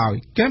ត្ថម្ភដោយ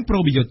គែមប្រូ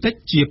ប៊ីយ៉ូទិក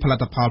ជាផលិ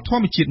តផលធ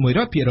ម្មជាតិ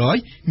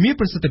 100% មាន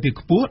ប្រសិទ្ធភាព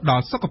ខ្ពស់ដ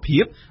ល់សុខភា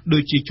ពដូ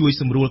ចជាជួយ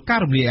សម្រួលការ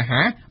រំលាយអា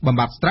ហារបំ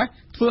បាត់ stress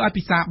ធ្វើឲ្យ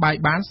ពិសាបាយ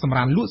បានសម្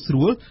រានលក់ស្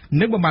រួល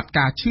និងបំបាត់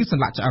ការឈឺស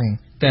ន្លាក់ឆ្អឹង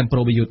គែមប្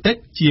រូប៊ីយ៉ូទិក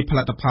ជាផ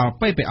លិតផល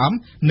PPM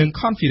និង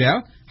Confidel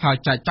ហើយ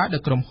ចែកចាយដោ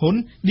យក្រុមហ៊ុន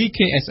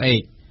DKSA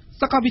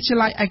សាកលវិទ្យា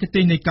ល័យឯកទេ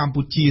សនៃកម្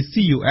ពុជា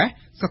CUS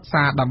សិក្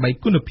សាដើម្បី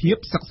គុណភាព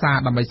សិក្សា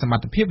ដើម្បីសម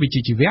ត្ថភាពវិជ្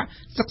ជាជីវៈ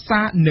សិក្សា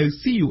នៅ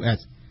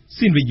CUS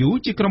Sinvayu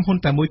ជាក្រុមហ៊ុន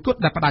តែមួយគត់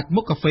ដែលផ្ដាច់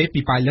មុខកាហ្វេ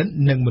ពីប៉ៃលិន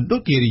និងមណ្ឌល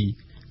គិរី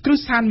គ្រឹះ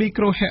ស្ថានមី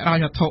ក្រូហិរ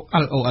ញ្ញវត្ថុ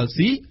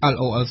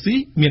LOLC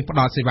មានផ្ដ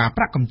ល់សេវា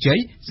ប្រាក់កម្ចី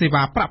សេ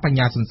វាប្រាក់បញ្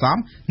ញាសន្សំ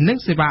និង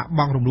សេវាប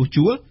ង់រំលោះ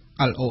ជួល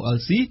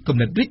LOLC គំ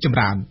និតរីកចម្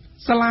រើន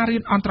សាលារៀ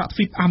នអន្តរ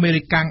ជាតិអាមេ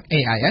រិកាំង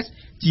AIS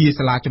ជា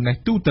សាលាចំណេះ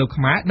ទូទៅ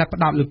ខ្មែរដែលផ្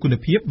ដោតលើគុណ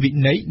ភាពវិ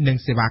ន័យនិង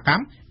សេវាក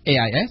ម្ម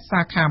AIS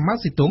សាខាម៉ៅ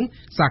ស៊ីតុង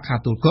សាខា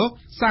ទូលគោ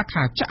សា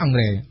ខាចាក់អង្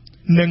រែ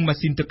និងម៉ា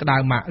ស៊ីនទឹកក្តៅ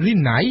ម៉ារី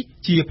ណៃ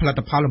ជាផលិត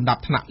ផលលំដា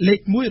ប់ថ្នាក់លេខ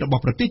1រប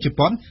ស់ប្រទេសជ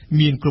ប៉ុន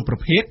មានគ្រប់ប្រ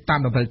ភេទតាម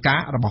តម្រូវកា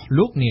ររបស់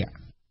លោកអ្នក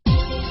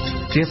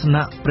ទស្ស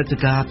នៈព្រឹត្តិ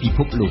ការណ៍ពិភ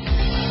ពលោក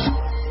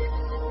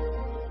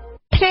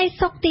ថ្ងៃ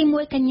សុក្រទី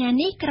1កញ្ញា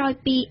នេះក្រោយ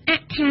ពីអា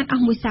ក់ខានអ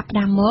ស់មួយសប្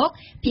តាហ៍មក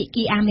ភា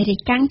គីអាមេរិក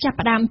ចាប់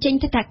ផ្ដើមចេញ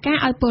ទិដ្ឋាការ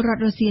ឲ្យពលរដ្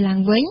ឋរុស្ស៊ីឡើង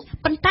វិញ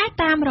ប៉ុន្តែ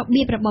តាមរ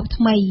បៀបរបប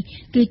ថ្មី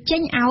គឺចេ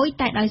ញឲ្យ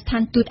តែដោយស្ថា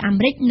នទូតអា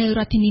មេរិកនៅរ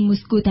ដ្ឋធានីមូ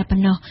ស្គូតែប៉ុ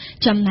ណ្ណោះ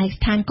ចំណែក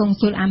ស្ថានកុង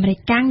ស៊ុលអាមេរិ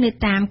កនៅ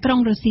តាមក្រុង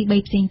រុស្ស៊ី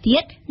3ផ្សេងទៀ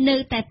តនៅ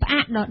តែផ្អា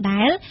កដ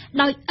ដែល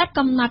ដោយឥត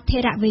កំណត់ថេ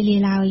រវេលា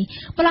ឡើយ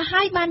ម្ល៉េះ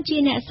ហើយបានជា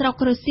អ្នកស្រុក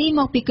រុស្ស៊ី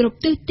មកពីគ្រប់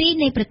ទិសទី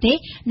នៃប្រទេស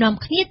នាំ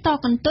គ្នាត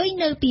កន្ទុយ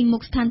នៅពីមុ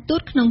ខស្ថានទូ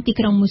តក្នុងទី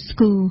ក្រុងមូស្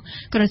គូ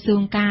ក្រសួ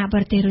ងការប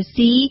រទេសរុស្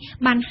ស៊ី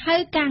បានហៅ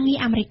ការងារ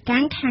អាមេរិក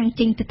ខាង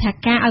ចេញទិដ្ឋា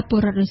ការឲ្យពល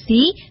រដ្ឋរុស្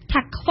ស៊ី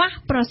ថាខ្វះ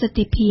ប្រសិទ្ធ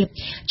ភាព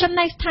ចំ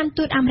ណែកស្ថាន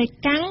ទូតអាមេរិក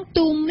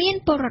ទូមាន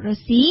ពលរដ្ឋរុ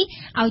ស្ស៊ី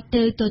ឲ្យ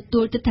ទៅទ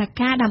ទួលទិដ្ឋា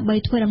ការដើម្បី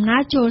ធ្វើដំណើ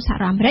រចូលសហ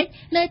រដ្ឋអាមេរិក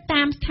នៅ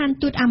តាមស្ថាន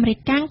ទូតអាមេរិក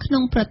ក្នុ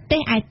ងប្រទេ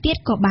សឯទៀត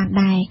ក៏បាន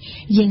ដែរ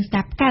យើងស្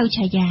ដាប់កៅ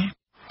ឆាយា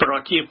ប្រ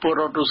ជាពល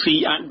រដ្ឋរុស្ស៊ី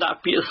អាចដាក់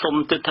ពាក្យសុំ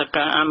ទិដ្ឋា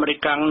ការអាមេរិ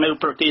កនៅ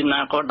ប្រទេស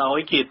ណាក៏ដោយ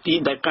ជាទី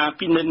ដែលការ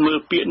ពិនិត្យមើល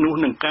ពាក្យនោះ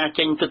នឹងការ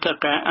ចេញទិដ្ឋា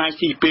ការអាច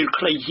ស៊ីពេល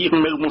ខ្លីជាង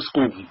នៅមូស្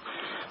គូ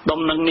ដំ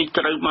ណឹងនេះ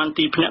ត្រូវបាន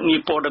ទីភ្នាក់ងា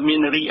រព័ត៌មាន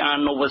RIA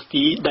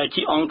Novosti ដែល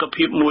ជាអង្គ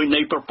ភាពមួយនៃ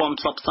ប្រព័ន្ធ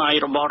ផ្សព្វផ្សាយ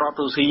របស់រដ្ឋ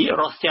រុស្ស៊ី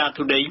Russia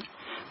Today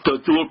ទ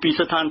ទួលពី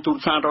ស្ថានទូត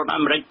សហរដ្ឋ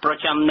អាមេរិកប្រ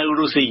ចាំនៅ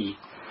រុស្ស៊ី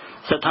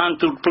ស្ថាន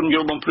ទូតពន្យ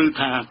ល់បំភ្លឺ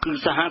ថាគឺ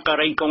សហកា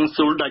រីកុង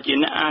ស៊ុលដែលជា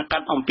អ្នកអាកា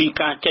ត់អំពី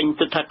ការចេញ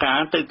ទិដ្ឋាការ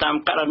ទៅតាម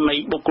ករណី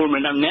បុគ្គល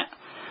ម្នាក់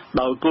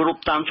ដោយគោរព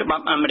តាមច្បា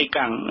ប់អាមេរិក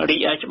រី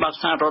ឯច្បាប់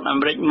សហរដ្ឋអា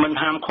មេរិកមិន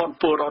ហាមឃាត់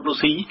ពលរដ្ឋរុ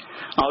ស្ស៊ី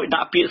ឲ្យ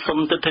ដាក់ពាក្យសុំ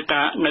ទិដ្ឋា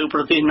ការនៅប្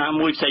រទេសណា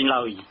មួយផ្សេង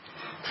ឡើយ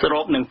ស្រ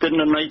បនឹងទិន្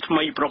នន័យថ្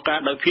មីប្រកាស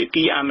ដោយភា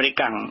គីអាមេរិ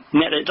ក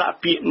អ្នកដែលដាក់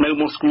ពាក្យនៅ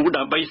មូស្គូ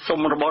ដើម្បីសុំ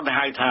របបដែល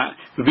ហៅថា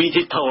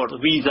Visitor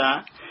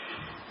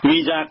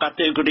Visa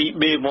Category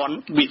B1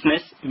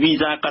 Business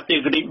Visa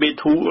Category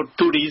B2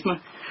 Tourism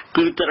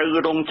គឺត្រូវ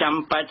រងចាំ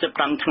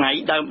85ថ្ងៃ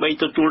ដើម្បី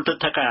ទទួលទិ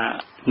ដ្ឋាការ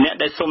អ្នក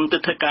ដែលសុំទិ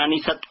ដ្ឋាការនិ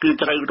ស្សិតគឺ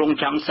ត្រូវរង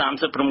ចាំ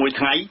36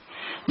ថ្ងៃ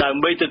ដើ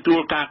ម្បីទទួល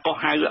ការកោះ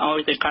ហៅឲ្យ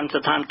ទៅកាន់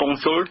ស្ថានកុង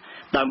ស៊ុល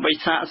ដើម្បី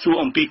សាកសួរ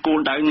អំពីគោល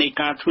ដៅនៃ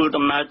ការធ្វើ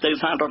ដំណើរទៅ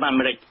សហរដ្ឋអា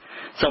មេរិក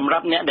សម្រា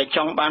ប់អ្នកដែលច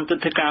ង់បានទិ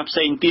ដ្ឋាការផ្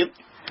សេងទៀត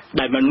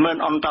ដែលមិនមែន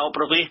អន្តោ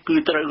ប្រវេសន៍គឺ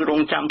ត្រូវរ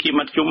ងចាំជា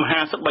មធ្យម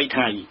53ថ្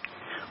ងៃ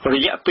រ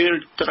យៈពេល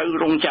ត្រូវ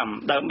រងចាំ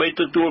ដើម្បី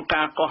ទទួល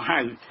ការកោះហៅ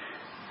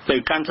ទៅ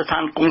កាន់ស្ថា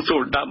នកុងស៊ុ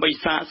លដើម្បី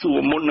សាកសួរ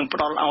មុននឹងផ្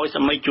ដល់ឲ្យស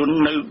មាជជន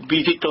នៅ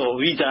Visitor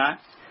Visa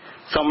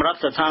សម្រាប់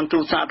ស្ថានទូ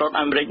តសហរដ្ឋ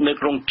អាមេរិកនៅ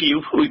ក្រុងគីវ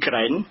អ៊ុយក្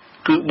រែន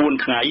គឺ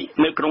4ថ្ងៃ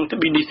នៅក្រុង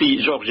Tbilisi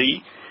Georgia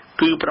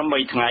គឺ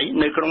8ថ្ងៃ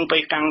នៅក្រុងប៉េ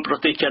កាំងប្រ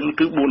ទេសចិន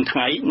គឺ4ថ្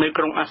ងៃនៅ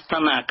ក្រុង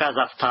Astana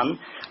Kazakhstan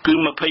គឺ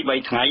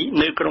23ថ្ងៃ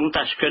នៅក្រុង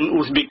Tashkent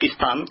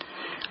Uzbekistan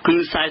គឺ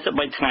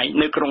43ថ្ងៃ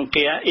នៅក្រុង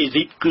Caire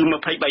Egypt គឺ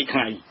23ថ្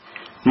ងៃ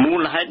មូ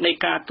លហេតុនៃ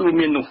ការទូល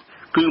មាននោះ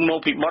គឺមក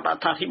ពីបទអ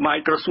ត្ថាធិប្បាយ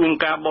ក្រសួង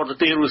ការបរ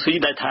ទេសរុស្ស៊ី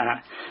ដែលថា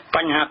ប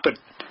ញ្ហាពិត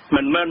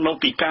មិនមែនមក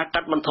ពីការកា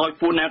ត់បន្ថយ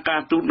ពូនកា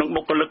រទូតនិង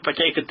បុគ្គលិកបច្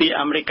ចេកទេស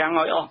អាមេរិក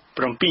ឲ្យអស់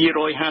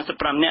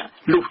755នាក់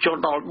លុះចុះ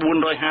ដល់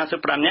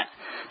455នាក់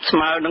ស្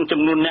មើនឹង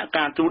ចំនួនអ្នក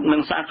ការទូតនិ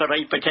ងសហការី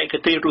បច្ចេក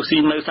ទេសរុស្ស៊ី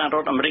នៅសហរ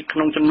ដ្ឋអាមេរិកក្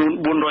នុងចំនួន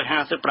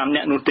455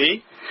នាក់នោះទេ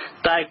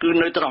តែគឺ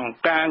នៅត្រង់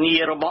ការងា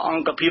ររបស់អ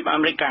ង្គភាពអា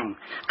មេរិក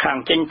ខាង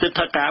ចេញទិដ្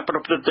ឋាការប្រ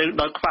ព្រឹត្តទៅ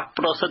ដោយខ្វះ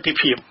ប្រសិទ្ធ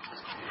ភាព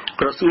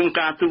ក្រសួង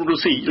ការទូតរុ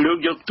ស្ស៊ីលើក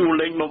យកតួ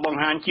លេខមកបង្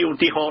ហាញជាឧ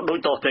ទាហរណ៍ដូច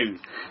តទៅ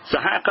ស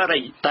ហការី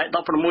តែ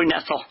16អ្ន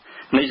កសោះ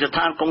នៃស្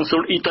ថានកុងស៊ុ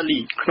លអ៊ីតាលី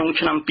ក្នុង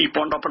ឆ្នាំ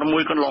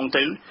2016កន្លង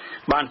ទៅ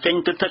បានចេញ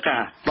ទិដ្ឋាកា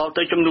រដល់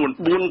ទៅចំនួន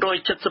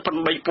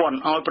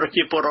478,000ឲ្យប្រ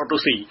ជាពលរដ្ឋរុ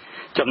ស្ស៊ី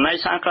ចំណែក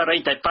សហការី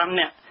តែ5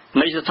នាក់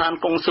នៃស្ថាន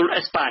កុងស៊ុល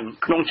អេស្ប៉ាញ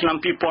ក្នុងឆ្នាំ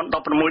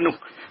2016នោះ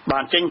បា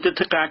នចេញទិដ្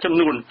ឋាការចំ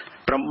នួន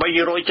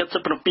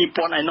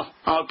877,000 ឯណោះ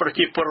ឲ្យប្រ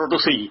ជាពលរដ្ឋរុ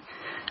ស្ស៊ី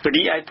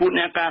រីឯពួក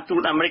អ្នកការទូ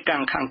តអាមេរិក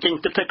ខាងចេញ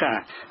ទិដ្ឋាការ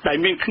ដែល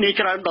មានគ្នា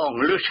ច្រើនដង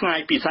លើសឆ្ងាយ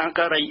ពីសា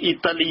ការីអ៊ី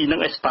តាលីនិ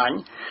ងអេស្ប៉ាញ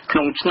ក្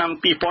នុងឆ្នាំ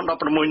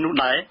2016នោះ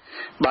ដែរ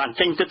បាន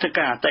ចេញទិដ្ឋា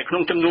ការតែក្នុ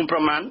ងចំនួនប្រ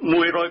មាណ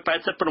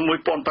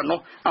186,000ប៉ុណ្ណោះ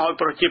ឲ្យ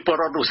ប្រជាពល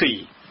រដ្ឋរុស្ស៊ី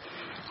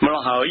ម្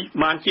ល៉េះហើយ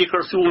បានជាក្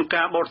រសួង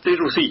ការបរទេស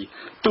រុស្ស៊ី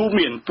ទូ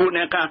មានពួក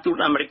អ្នកការទូត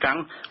អាមេរិក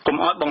កុំ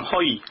ឲ្យបង្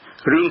ហុយ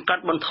រឿងកា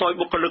ត់បន្ថយ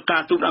បុគ្គលិកកា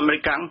រទូតអាមេរិ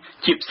ក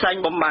ជាផ្សែង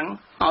បំបាំង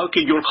ឲ្យ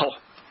គេយល់ខុស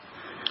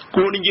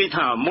គួរនិយាយ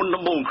ថាមុន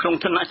ដំបូងក្នុង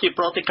ឋានៈជា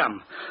ប្រតិកម្ម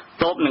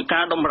តបនឹង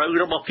ការតម្រូវ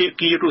របស់ភា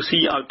គីរុស្ស៊ី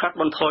ឲ្យកាត់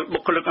បន្ថយបុ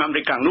គ្គលិកអាមេ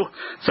រិកនោះ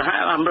សហ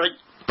អាមេរិក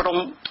ព្រម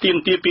ទាម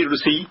ទារពីរុ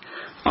ស្ស៊ីឲ្យ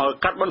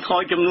កាត់បន្ថ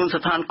យចំនួន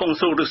ស្ថានកុង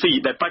ស៊ុលរុស្ស៊ី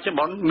ដែលបច្ចុប្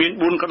បន្នមាន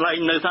4កន្លែង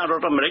នៅសហរ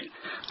ដ្ឋអាមេរិក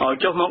ឲ្យ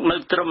ចុះមកនៅ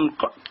ត្រឹម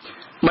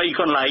3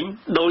កន្លែង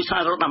ដោយសហ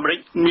រដ្ឋអាមេរិក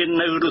មាន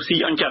នៅរុស្ស៊ី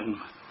អញ្ចឹង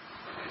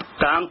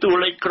តាមតួ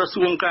លេខក្រ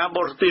សួងការប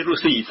រទេសរុ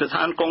ស្ស៊ីស្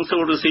ថានកុងស៊ុ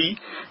លរុស្ស៊ី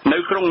នៅ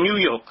ក្រុងញូវ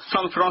យ៉ក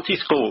San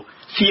Francisco,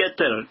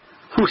 Seattle,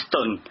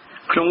 Houston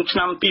ក្នុងឆ្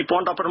នាំ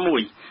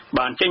2016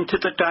បានចេញទិ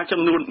ដ្ឋាការ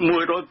ចំនួន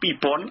102,000ឲ្យ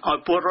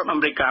ពលរដ្ឋអា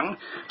មេរិក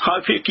ហើយ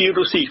ភាគី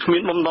រុស្ស៊ីគ្មា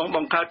នបំណងប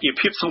ង្កើតជា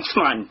ភាពស្មុគស្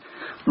មាញ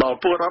ដល់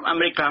ពលរដ្ឋអា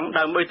មេរិក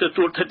ដើម្បីទ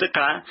ទួលទិដ្ឋា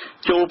ការ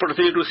ចូលប្រ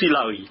ទេសរុស្ស៊ី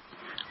ឡើយ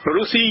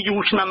រុស្ស៊ីយូរ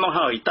ឆ្នាំមក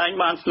ហើយតែង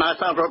បានស្នើ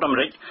សហរដ្ឋអាមេ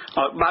រិកឲ្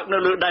យបើកនៅ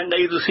លើដែនដី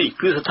រុស្ស៊ី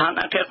គឺស្ថាន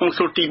អគ្គកុង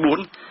ស៊ុលទី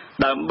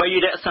4ដើម្បី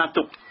រក្សា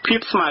ទុកភាព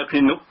ស្មើគ្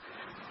នានោះ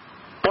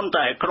ប៉ុន្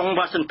តែក្រុង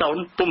វ៉ាស៊ីនតោន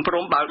ពុំព្រ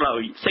មបើកឡើ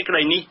យសេចក្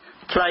តីនេះ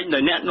ថ្លែងដោ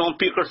យអ្នកនាំ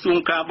ពាក្យក្រសួង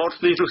ការបរ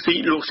ទេសរុស្ស៊ី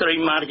លោកស្រី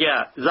ម៉ារីយ៉ា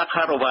ហ្សា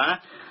ខារ៉ូវ៉ា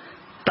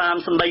តាម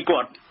សម្ដីគា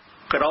ត់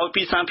ក្រោយ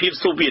ពីសហភាព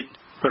សូវៀត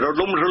រ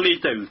លំរលាយ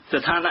ទៅ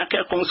ស្ថានអគ្គ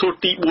កុងស៊ុល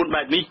ទី4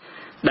បែបនេះ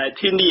ដែល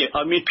ធានា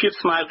ឲ្យមានភាព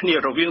ស្មើគ្នា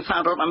រវាងសហ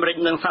រដ្ឋអាមេរិក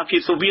និងសហភាព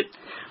សូវៀត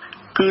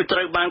គឺត្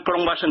រូវបានក្រុ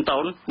ងវ៉ាស៊ីនតោ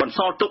នបន្ស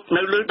ល់ទុក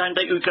នៅលើដែន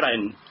ដីអ៊ុយក្រែន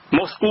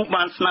ម៉ូស្គូ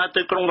បានស្នើ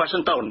ទៅក្រុងវ៉ាស៊ី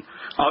នតោន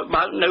ឲ្យ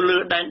បើកនៅលើ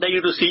ដែនដី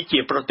រុស្ស៊ីជា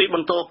ប្រទេសប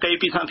ន្តគេ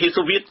ពីសហភាព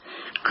សូវៀត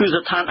គឺ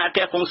ស្ថានអគ្គ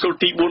កុងស៊ុល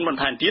ទី4បន្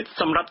ថែមទៀត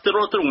សម្រាប់ទ្រ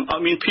ទ្រង់ឲ្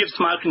យមានភាព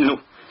ស្មើគ្នានោះ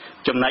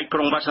ចំណែកក្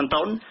រុងវ៉ាស៊ីន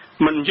តោន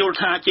មិនយល់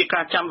ថាជា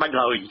ការចាំបាច់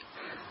ឡើយ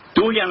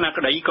ទោះយ៉ាងណា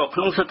ក្តីក៏ក្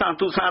នុងស្ថាន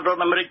ទូតសហរដ្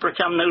ឋអាមេរិកប្រ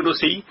ចាំនៅរុ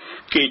ស្ស៊ី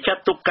គេចា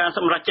ត់ទុកការស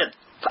ម្រេចចិត្ត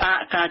ផ្អាក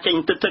ការចេញ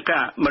ទិដ្ឋាកា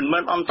រមិនមែ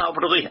នអន្តរ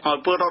ប្រទេសឲ្យ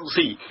ពលរដ្ឋរុស្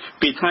ស៊ី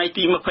ពីថ្ងៃ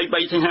ទី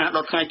23សីហាដ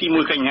ល់ថ្ងៃទី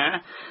1កញ្ញា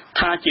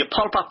ថាជាផ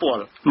លប៉ះពា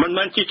ល់មិន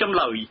មែនជាចម្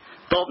លើយ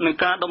តបនឹង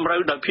ការតម្រូវ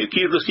ដោយភា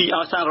គីរុស្ស៊ី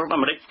ឲ្យសហរដ្ឋអា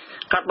មេរិក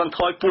កាត់បន្ថ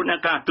យពួកអ្នក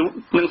ការទូត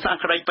និងសហ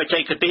ការីបច្ចេ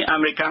កទេសអា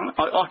មេរិកឲ្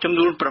យអស់ចំ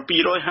នួន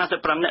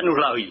755នាក់នោះ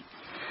ឡើយ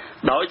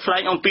ដោយឆ្លែ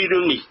ងអំពីរឿ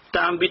ងនេះ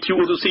តាមវិទ្យុ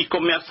រុស្ស៊ីកុ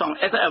ម្មុយនីស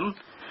FM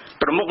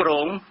ប្រមុខរ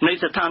ងនៃ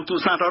ស្ថានទូត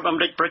សហរដ្ឋអា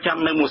មេរិកប្រចាំ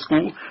នៅម៉ូស្គូ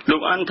លោ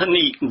ក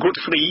Anthony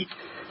Godfrey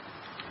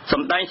ស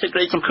ម្ដែងសេចក្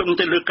តីសង្ឃឹម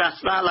ទៅលើការ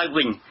ស្ដារឡើង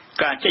វិញ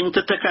ការចេញ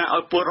ទិដ្ឋាការ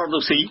ឲ្យពលរដ្ឋ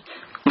រុស្ស៊ី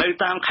នៅ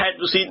តាមខេត្ត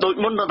រុស្ស៊ីដូច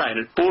មុនដដែល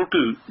ពោល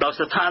គឺដល់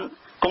ស្ថាន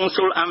កុង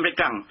ស៊ុលអាមេរិ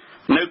ក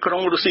នៅក្រុ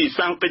ងរុស្ស៊ី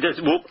សាំងពេតេ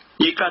ស្ប៊ុក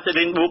យេកាតេ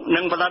រិនប៊ុក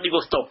និងវ្លាឌី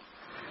វ៉ូស្តុក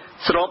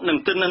ស្របនឹង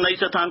ទិន្នន័យ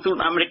ស្ថានទូត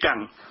អាមេរិក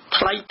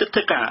ថ្លៃទិដ្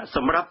ឋាការស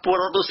ម្រាប់ពល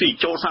រដ្ឋរុស្ស៊ី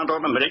ចូលសហរ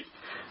ដ្ឋអាមេរិក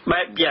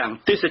បែបយ៉ាង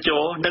ទេសច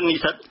រនិងនិ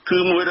ស្សិតគឺ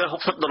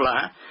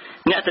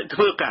$160អ្នកទៅធ្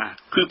វើការ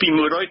គឺពី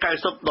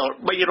$190ដល់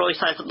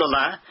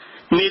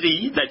$340នារី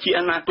ដែលជា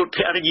អនាគតភ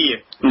រិយា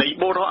នៃ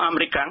បុរសអាមេ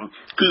រិក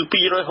គឺ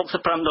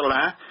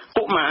$265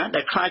កុមារ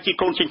ដែលខ្លាចជា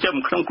កូនចិញ្ចឹម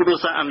ក្នុងគ្រួ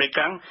សារអាមេរិក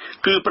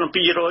គឺ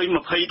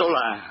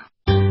$720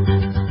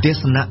ទេ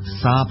សនា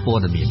សារព័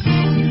ត៌មាន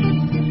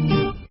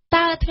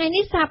តើថ្ងៃ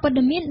នេះសារព័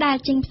ត៌មានដែល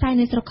ចេញផ្សាយ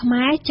នៅស្រុកខ្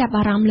មែរចាប់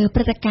អារម្មណ៍លើព្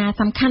រឹត្តិការណ៍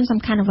សំខា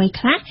ន់អ្វី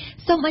ខ្លះ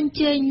សូមអញ្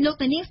ជើញលោក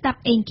នាងស្ដាប់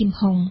អេងគឹម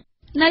ហុង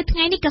នៅថ្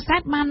ងៃនេះកាសែ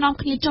តបាននាំ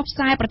គ្នាចុះផ្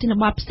សាយប្រធាន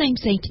បទផ្សេង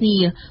គ្នា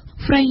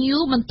Free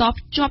News បន្ត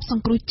ភ្ជាប់ស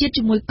ង្គ្រោះជាតិ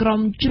ជាមួយក្រុម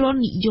ជ្រុល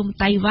និយម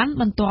តៃវ៉ាន់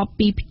បន្ទាប់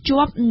ពីភ្ជា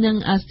ប់នឹង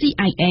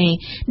CIA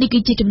នេះគឺ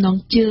ជាចំណង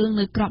ជើង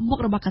នៅក្របមុខ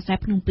របស់កាសែត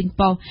ភ្នំពេញ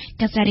ប៉ុស្តិ៍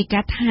កាសែតរាយកា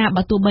រណ៍ថា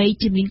បើទោះបី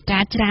ជាមានកា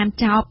រច្រាន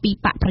ចោលពី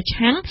បកប្រ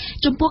ឆាំង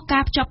ចំពោះកា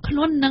រភ្ជាប់ខ្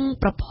លួននឹង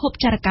ប្រភព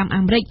ចារកម្ម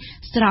អាមេរិក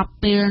ស្រប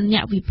ពេលអ្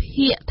នកវិ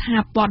ភាគថា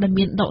ព័ត៌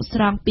មានដកស្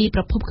រង់ពី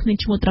ប្រភពគ្មាន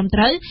ឈ្មោះត្រឹម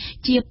ត្រូវ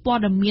ជាព័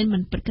ត៌មានមិ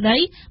នពិតក្តី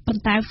ប៉ុ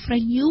ន្តែ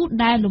Free News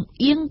ដែលលំ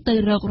អៀងទៅ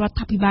រករដ្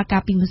ឋាភិបាលកា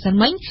លពីម្សិល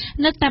មិញ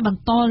នៅតែប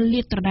ន្ត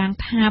លាតត្រដាង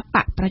ថាប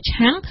កប្រ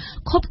ឆាំង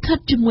ខົບខិត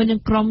ជាមួយនឹង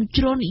ក្រុម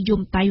ជ្រុលនិយម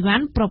តៃវ៉ា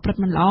ន់ប្រព្រឹត្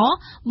តមិនល្អ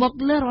មក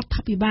លើរដ្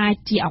ឋាភិបាល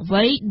ជាអ្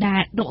វីដែ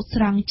លដក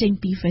ស្រង់ចេញ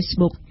ពី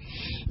Facebook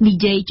និ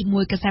យាយជាមួ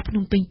យកាសែតភ្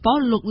នំពេញប៉ុស្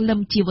តិ៍លោកលឹម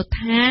ជាវុ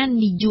ធា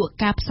នាយក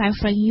ការផ្សាយ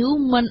Free News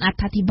មិនអត្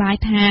ថាធិប្បាយ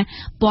ថា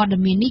ព័ត៌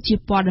មាននេះជា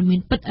ព័ត៌មាន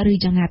ពិតឬ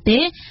យ៉ាងណាទេ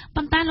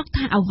ប៉ុន្តែលោក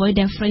ថាអ្វី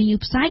ដែល Free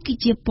News ផ្សាយគឺ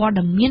ជាព័ត៌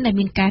មានដែល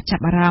មានការចា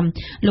ប់អារម្មណ៍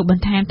លោកប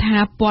ន្ថែមថា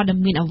ព័ត៌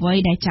មានអ្វី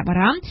ដែលចាប់អា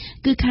រម្មណ៍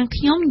គឺខាង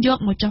ខ្ញុំយក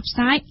មកចុះផ្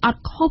សាយអ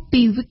ត់ខុស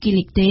ពី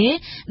WikiLeaks ទេ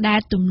ដែល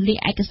ទម្លា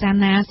ក់ឯកសារ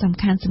ណាសំ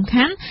ខាន់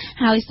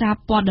ហើយសារ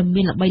ព័ត៌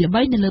មានល្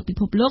បីៗនៅលើពិ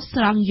ភពលោក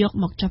ស្រង់យក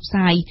មកចុះផ្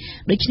សាយ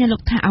ដូច្នេះលោ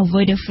កថាអ្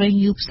វីដែល Free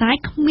News ផ្សាយ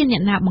គ្មានអ្ន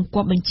កណាបង្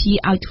គាប់បញ្ជា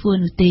ឲ្យធ្វើ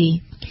នោះទេ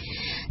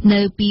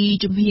នៅពី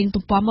ជំហៀង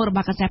ទំព័រមករប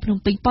ស់កាសែតភ្នំ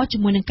ពេញប៉ុស្តិ៍ជា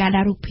មួយនឹងការ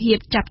ដាក់រូបភាព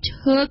ចាប់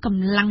ឈើក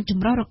ម្លាំងច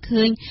ម្រុះរក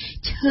ឃើញ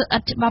ឈើឥ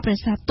តច្បាប់រ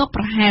សារទុក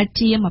ប្រហែល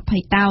ជា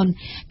20តោន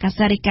កា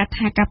សែតរាយការណ៍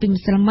ថាកាលពី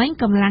ម្សិលមិញ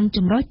កម្លាំងច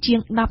ម្រុះជាង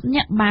10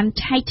នាក់បាន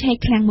ឆែកឆេរ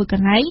ឃ្លាំងមួយក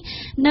ន្លែង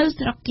នៅ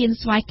ស្រុកគៀន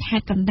ស្វាយខេ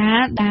ត្តកណ្ដា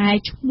លដែល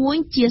ឈ្មោះ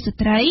ជាស្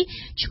ត្រី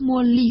ឈ្មោះ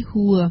លី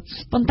ហួរ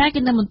ប៉ុន្តែគេ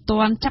នៅមិន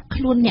ទាន់ចាប់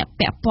ខ្លួនអ្នក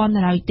ពាក់ព័ន្ធនៅ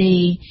ឡើយទេ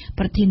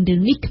ប្រធានរឿ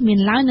ងនេះគ្មាន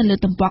ឡើយនៅលើ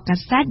ទំព័រកា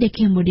សែត The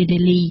Cambodia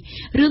Daily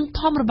រឿង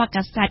ធំរបស់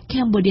កាសែត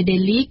Cambodia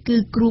Daily គឺ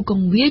គ្រូក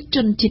ងវាលជ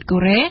នជាតិកូ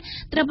រ៉េ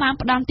ត្រូវបាន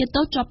ផ្តន្ទា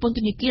ទោសជាប់ពន្ធ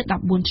នាគារ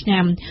14ឆ្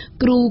នាំ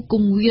គ្រូក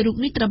ងវាលរូប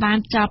នេះត្រូវបាន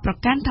ចោទប្រ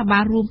កាន់ថាបា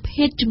នរួម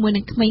ភេទជាមួយ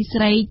នឹងក្មេង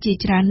ស្រីជា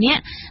ច្រើនអ្នក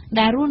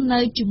ដែលរស់នៅ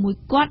ជាមួយ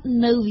គាត់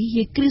នៅវិ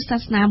ហារគ្រិស្តសា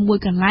សនាមួយ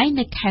កន្លែង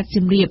នៅខេត្ត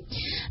សៀមរាប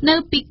នៅ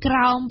ពីក្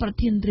រោមប្រ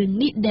ធានរឿង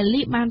នេះ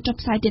Daily បានចុះ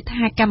ផ្សាយទៀត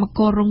ថាកម្មក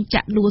ររោងច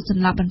ក្រលួចស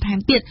ន្លប់បន្ថែម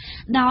ទៀត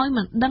ដោយ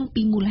មិនដឹង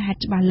ពីមូលហេតុ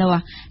ច្បាស់លា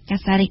ស់កា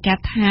សែតរាយការ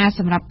ណ៍ថាស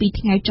ម្រាប់2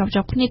ថ្ងៃជាប់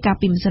គ្នាកាល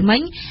ពីម្សិលមិ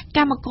ញក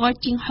ម្មករ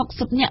ជាង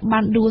60នាក់បា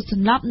នដួលស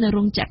ន្លប់នៅ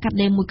រោងចក្រកាត់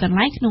ដេរមួយកន្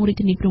លែងក្នុងរាជ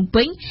ធានីភ្នំ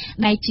ពេញ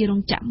ដែលជារោ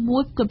ងចក្រមួ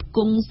យផ្គត់ផ្គ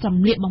ង់ស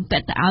ម្លៀកបំពា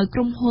ក់ទៅឲ្យក្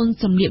រុមហ៊ុន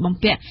សម្លៀកបំ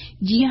ពាក់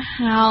យី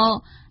ហោ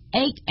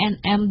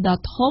H&M ដ៏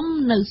ធំ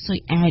នៅសុយ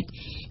អែត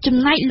ចំ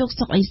ណែកលោក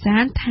សុកអេសា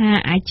នថា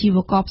អាជីវ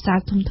ករផ្សារ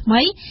ធំថ្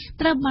មី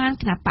ត្រូវបាន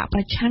គណបកប្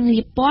រឆាំង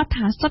លាបពណ៌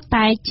ថាសុទ្ធ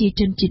តែជា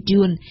ជនជាតិ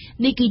យួន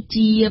នេះគឺ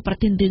ជាប្រ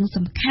ធានរឿង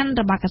សំខាន់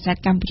របស់កាសែត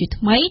កម្ពុជា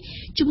ថ្មី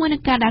ជាមួយនឹ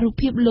ងការដាក់រូប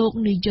ភាពលោក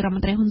នាយករដ្ឋម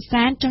ន្ត្រីហ៊ុន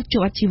សែនចុះជួ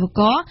បអាជីវ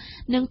ករ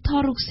និងថត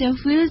រូប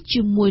selfie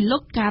ជាមួយលោ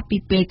កកាលពី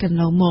ពេលកន្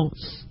លងមក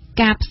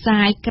ការផ្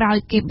សាយក្រោយ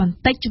គេបន្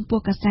តិចចំពោះ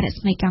កាសែតរ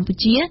ស្មីកម្ពុ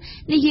ជា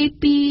និយាយ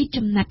ពី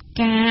ចំណាត់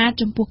ការ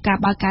ចំពោះការ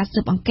បើកការស៊ើ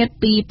បអង្កេត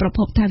ពីប្រភ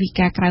ពថវិ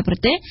កាក្រៅប្រ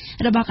ទេស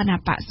របស់គណ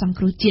បកសង្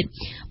គ្រោះជាតិ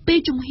ពី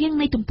ជំហៀង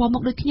នៃទំព័រម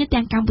កដូចគ្នា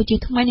ទាំងកម្ពុជា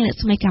ថ្មីនិងរ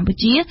ស្មីកម្ពុ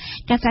ជា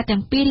កាសែតទាំ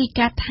ងពីររាយ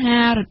ការណ៍ថា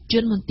រថយ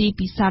ន្តមន្ទីរ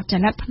ពិសោធន៍ច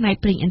ល័តផ្នែក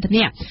ប្រេងឥន្ធ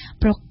នៈ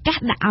ប្រកាស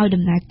ដាក់ឲ្យ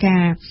ដំណើរកា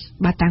រ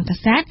បាទតាមកា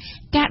សែត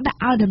ការដាក់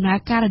ឲ្យដំណើរ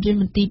ការរថយន្ត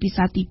មន្ទីរពិ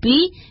សោធន៍ទី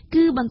2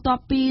គឺបន្ទា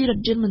ប់ពីរថ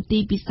យន្តមន្ទី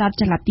រពិសោធន៍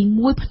ចល័តទី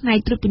1ផ្នែក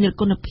ត្រួតពិនិត្យ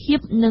គុណភាព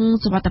និង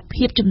សុវត្ថិ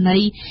ភាពចំណី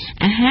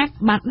អាហារ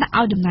បានដាក់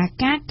ឲ្យដំណើរ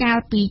ការកាល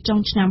ពីចុង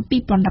ឆ្នាំ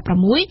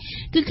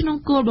2016គឺក្នុង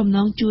គោលបំណ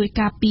ងជួយ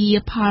ការពារ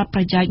ផលប្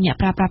រយោជន៍អ្នក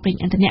ប្រើប្រាស់ប្រេង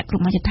ឥន្ធនៈគ្រ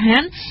ប់មជ្ឈដ្ឋា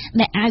ន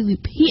ដែលអាចវិ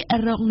ភាគ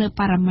រកនៅ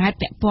ប៉ារ៉ាម៉ែត្រ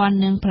ពាក់ព័ន្ធ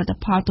នឹងផលិត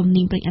ផលទំ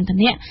និញប្រេងឥន្ធ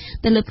នៈ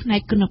ទៅលើផ្នែក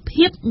គុណ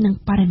ភាពនិង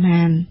បរិ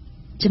មាណ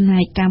ចំណែ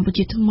កកម្ពុ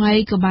ជាថ្មី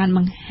ក៏បានប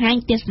ង្ហាញ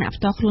ទស្សនៈ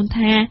ផ្ទាល់ខ្លួន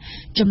ថា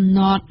ចំណ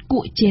តគួ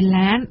កជា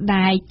ឡាន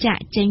ដែលចា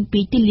ក់ចេញពី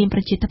ទីលានប្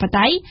រជាធិប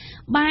តេយ្យ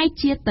បែរ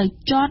ជាទៅ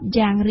ចត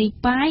យ៉ាងរាយ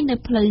ប៉ាយនៅ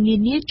ផ្លូវនា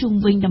នាជុំ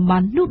វិញតំប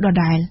ន់នោះដ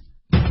ដែល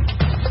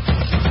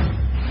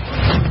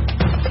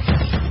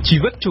ជី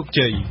វិតជោគ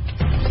ជ័យ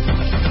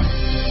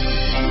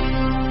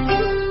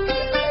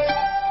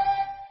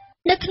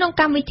នៅក្នុង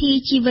កម្មវិធី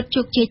ជីវិត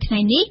ជោគជ័យថ្ងៃ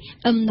នេះ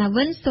ណា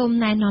វិនសូម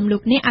ណែនាំលោ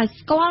កអ្នកឲ្យ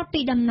ស្គាល់ពី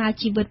ដំណើរ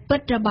ជីវិតពិត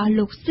របស់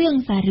លោកសឿង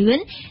សារឿន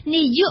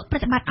នាយកប្រ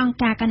តិបត្តិអង្គ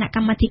ការគណៈក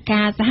ម្មាធិ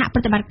ការសហប្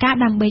រតិបត្តិការ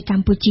ដើម្បីក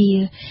ម្ពុជា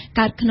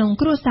កើតក្នុង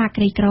គ្រួសារ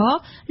ក្រីក្រ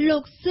លោ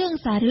កសឿង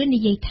សារឿន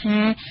និយាយថា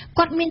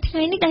គាត់មានថ្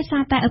ងៃនេះដោយសា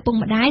រតែឪពុក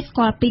ម្ដាយស្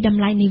គាល់ពីត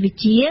ម្លៃនៃវិ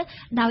ជ្ជា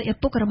ដោយឪ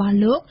ពុករបស់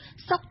លោក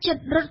សុខចិត្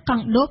តរត់ក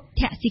ង់ឌុប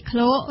ធាក់ស៊ីក្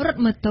លូរ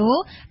ត់ម៉ូតូ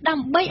ដើ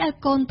ម្បីឲ្យ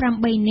កូន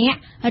8នាក់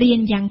រៀន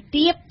យ៉ាង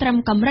ទាបត្រឹម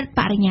កម្រិត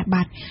បរិញ្ញាប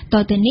ត្រត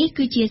ទៅនេះ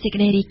គឺជាសេច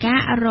ក្តីរាយការ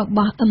ណ៍រប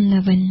ស់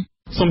ណាវិន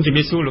សូមជម្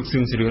រាបសួរលោកសឿ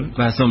ងសារឿន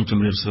បាទសូមជ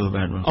ម្រាបសួរ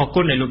បាទអរគុ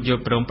ណដែលលោកយក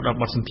ព្រមផ្ដល់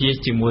បទសម្ភាស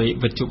ន៍ជាមួយ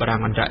វិទ្យុបារាំ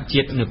ងអន្តរ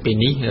ជាតិនៅពេល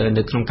នេះ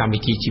នៅក្នុងកម្មវិ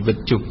ធីជីវិត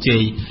ជោគជ័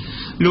យ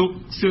លោក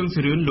សឿង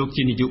សារឿនលោក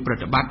ជានាយកប្រ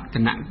តិបត្តិគ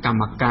ណៈកម្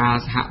មការ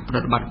សហប្រ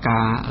តិបត្តិកា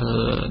រ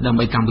ដើម្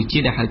បីកម្ពុជា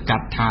ដែលហៅកា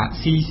ត់ថា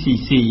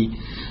CCC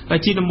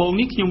ជាដំបូង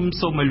នេះខ្ញុំ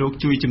សូមឲ្យលោក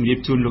ជួយជម្រាប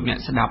ជូនលោកអ្នក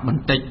ស្ដាប់ប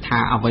ន្តិចថា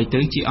អ្វីទៅ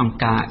ជាអង្គ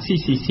ការ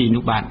CCC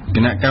នោះបាទគ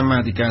ណៈកម្មា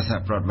ធិការសហ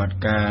ប្រតិបត្តិ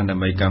ការដើ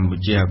ម្បីកម្ពុ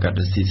ជាហៅកាត់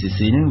ថា CCC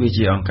នឹងវា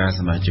ជាអង្គការ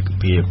សមាជិក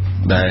ភាព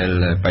ដែល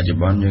បច្ចុ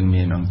ប្បន្នយើង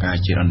មានអង្គការ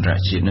ជាតិអន្តរ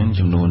ជាតិនឹង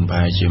ចំនួនប្រ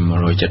ហែលជា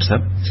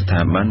170ស្ថា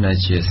ប័នដែល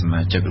ជាសមា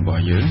ជិករប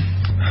ស់យើង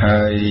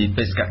ហើយ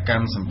បេសកក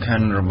ម្មសំខា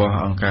ន់របស់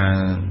អង្គការ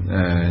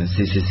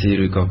CCC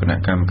ឬក៏គណៈ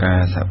កម្មការ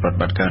សហប្រតិ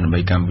បត្តិការដើម្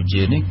បីកម្ពុ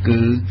ជានេះគឺ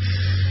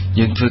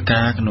យើងធ្វើ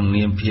ការក្នុង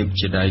នាមភាព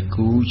ជាដៃ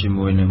គូជា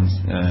មួយនឹង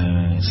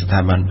ស្ថា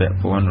ប័នពាក់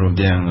ព័ន្ធរួម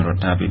ទាំងរ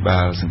ដ្ឋាភិបា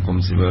លសង្គម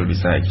ស៊ីវិលវិ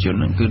ស័យឯកជន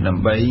នឹងគឺដើ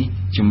ម្បី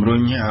ជំរុញ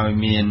ឲ្យ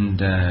មាន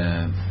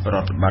ប្រ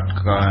តិបត្តិ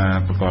ការ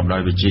ប្រកបដោ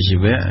យវិជ្ជាជី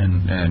វៈ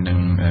និង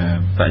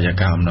បរិយា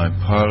កាសអំណោយ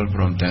ផលព្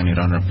រមទាំងនិ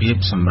រន្តរភាព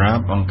សម្រា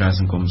ប់អង្គការ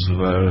សង្គមស៊ី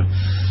វិល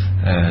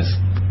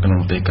ក្នុង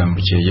ប្រទេសកម្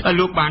ពុជា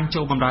លោកបាន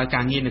ចូលបម្រើ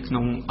ការងារនៅក្នុ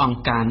ងអង្គ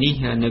ការនេះ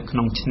នៅក្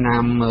នុងឆ្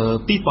នាំ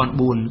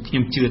2004ខ្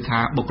ញុំជឿថា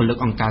បុគ្គលិក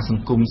អង្គការស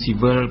ង្គមស៊ី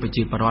វិលប្រ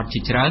ជាពលរដ្ឋជា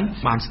ច្រើន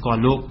បានស្គាល់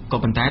លោកក៏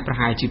ប៉ុន្តែប្រ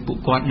ហែលជាពួក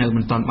គាត់នៅ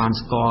មិនទាន់បាន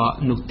ស្គាល់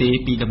នោះទេ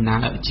ពីដំណើរ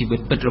ជីវិត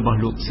ពិតរបស់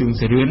លោកសឿង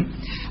សារឿន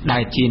ដែ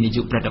លជានាយ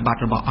កប្រតិបត្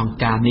តិរបស់អង្គ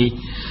ការនេះ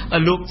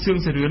លោកសឿង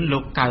សារឿនលោ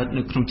កកើត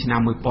នៅក្នុងឆ្នាំ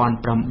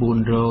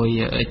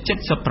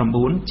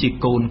1979ជា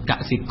កូនក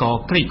សិករ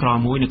ក្រីក្រ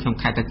មួយនៅក្នុង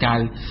ខេត្តតាកែវ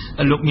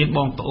លោកមានប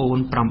ងប្អូន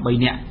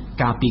8នាក់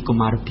កាលពីកុ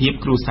មារភាព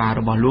គ្រួសារ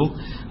របស់លោក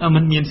มั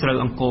นមានស្រូវ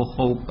អង្គរ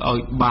ហូបឲ្យ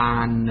បា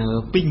ន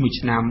ពេញមួយ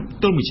ឆ្នាំ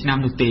ទល់មួយឆ្នាំ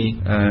នោះទេ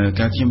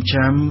កាលខ្ញុំ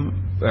ចាំ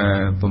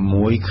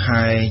6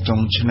ខែចុ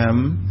ងឆ្នាំ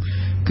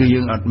គឺយើ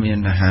ងអត់មាន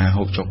អាហារ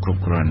ហូបចុកគ្រ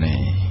ប់គ្រាន់ទេ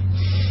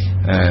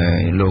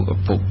លោកឪ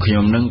ពុកខ្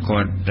ញុំហ្នឹង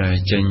គាត់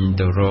ចេញ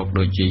ទៅរក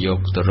ដូចជាយក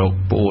ទៅរក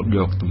ពោតយ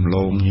កទំល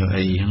ងយក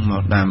អីហ្នឹងម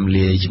កដាំ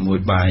លាយជាមួយ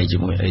បាយជា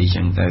មួយអី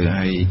ចឹងទៅ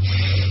ហើយ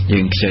យើ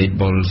ងខ្ចី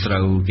បុលស្រូ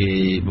វគេ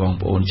បង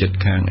ប្អូនចិត្ត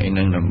ខាងអីហ្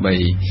នឹងដើម្បី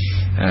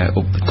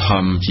ឧបត្ថ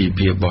ម្ភជីវ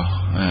ភាពរបស់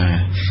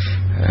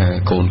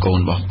កូន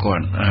របស់គា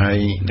ត់ហើយ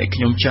ដែលខ្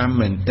ញុំចាំ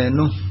មែនតើ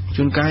នោះ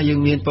ជួនកាលយើង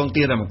មានពង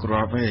ទាតែមួយគ្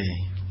រាប់ទេ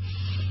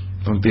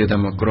ពងទាតែ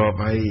មួយគ្រាប់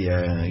ហើយ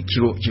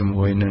ជ្រក់ជា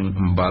មួយនឹង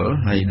អំបិល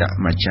ហើយដាក់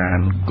មួយចាន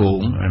គោ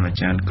ងហើយមួយ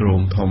ចានគ្រង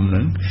ធំហ្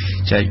នឹង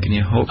ចែកគ្នា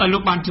ហូបលោ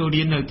កបានចូល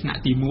រៀននៅថ្នាក់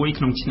ទី1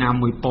ក្នុងឆ្នាំ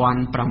1985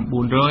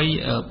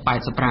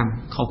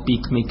ខុសពី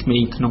ក្មេងៗ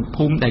ក្នុង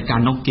ភូមិដែលកា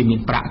លនោះគេមាន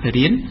ប្រាក់ទៅ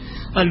រៀន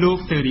លោក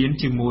ទៅរៀន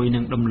ជាមួយនឹ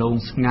ងដំឡូង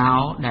ស្ងោរ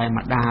ដែល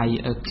ម្ដាយ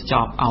ខ្ច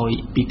ប់ឲ្យ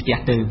ពីផ្ទះ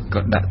ទៅ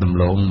គាត់ដាក់ដំ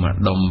ឡូងមួយ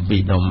ដុំពី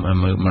រដុំ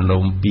មួយ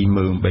ដុំ20000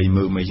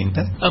 30000អីចឹង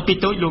ទៅពី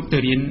តូចលោកទៅ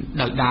រៀន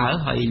ដោយដើរ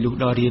ហើយលោក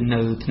ដល់រៀន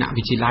នៅថ្នាក់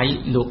វិទ្យាល័យ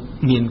លោក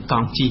មានក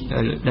ង់ជិះ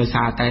ដោយ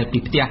សារតែពី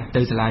ផ្ទះ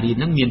ទៅសាលារៀន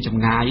ហ្នឹងមានច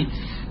ម្ងាយ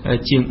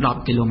ជាង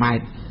10គីឡូម៉ែ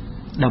ត្រ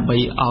ដើម្បី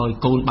ឲ្យ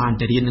កូនបាន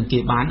ទៅរៀននឹងគេ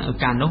បាន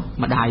កាលនោះ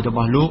ម្ដាយរប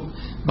ស់លោក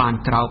បាន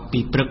ក្រោកពី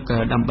ព្រឹក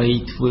ដើម្បី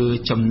ធ្វើ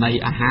ចំណី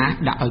អាហារ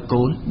ដាក់ឲ្យ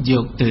កូនយ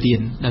កទៅរៀ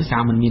នដោយសា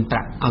រมันមានប្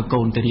រាក់ឲ្យ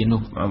កូនទៅរៀន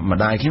នោះម្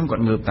ដាយខ្ញុំគា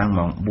ត់ងើបតាំង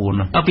ម៉ោង4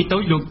នោះពីតូ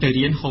ចលោកទៅ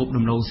រៀនហូប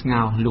ដំឡូងស្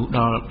ងោរលោកដ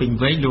ល់ពេញ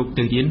វ័យលោក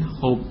ទៅរៀន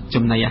ហូប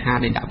ចំណីអាហារ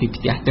ដែលដាក់ពី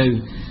ផ្ទះទៅ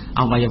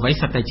អ្វី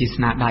សុទ្ធតែជា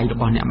ស្នាដៃរ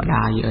បស់អ្នកម្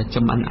ដាយ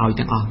ចំអិនឲ្យ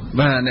ទាំងអស់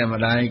បាទអ្នក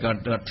ម្ដាយគាត់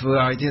ធ្វើ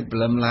ឲ្យទៀតព្រ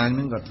លឹមឡើងហ្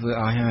នឹងគាត់ធ្វើ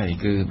ឲ្យហើយ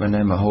គឺប៉ុន្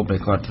តែមកហូបដែ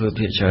លគាត់ធ្វើ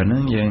ភាគច្រើនហ្នឹ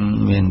ងយើង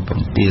មានព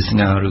ងទាស្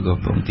ងោរឬក៏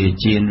ពងទា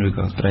ចៀនឬ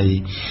ក៏ត្រី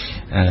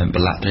ប្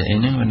រឡាក់ត្រីអី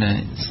ហ្នឹងប៉ុន្តែ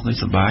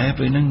សប្បាយ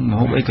ពេលហ្នឹងមក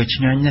ហូបអីក៏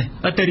ឆ្ងាញ់ដែ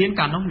រទៅរៀន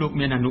កាលនោះលោក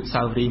មានអនុស្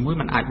សាវរីយ៍មួយ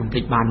មិនអាចបំភ្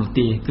លេចបាននោះ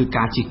ទេគឺ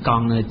ការជិះក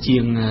ង់ជា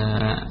ង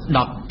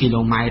10គី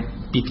ឡូម៉ែត្រ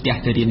ពីផ្ទះ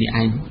ទៅរៀននេះ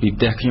ឯងពី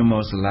ផ្ទះខ្ញុំម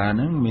កសាលាហ្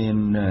នឹងមាន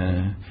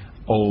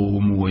អូ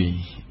មួយ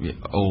វា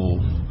អូ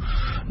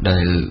ដែ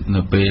ល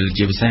នៅពេល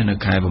ជាពិសេសនៅ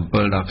ខែ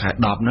7ដល់ខែ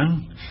10ហ្នឹង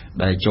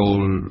ដែលចូល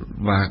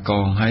វ៉ាក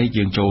ងហើយ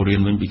យើងចូលរៀ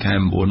នវិញពីខែ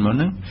9មកហ្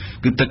នឹង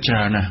គឺទឹកច្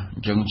រើនណាស់អ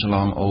ញ្ចឹងឆ្ល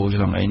ងអូឆ្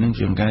លងអីហ្នឹង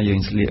ជួនកាលយើង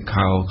ស្លៀក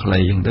ខោខ្លី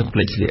អញ្ចឹងទៅភ្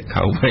លេចស្លៀក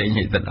ខោវែង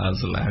ឲ្យទៅដល់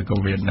សាលាក៏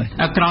មានដែរ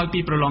ក្រោយពី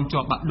ប្រឡងជា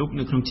ប់បាក់ឌុប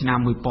នៅក្នុងឆ្នាំ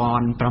1995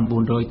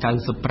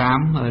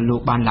លោ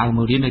កបានឡើងម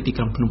ករៀននៅទី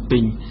ក្រុងភ្នំពេ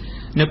ញ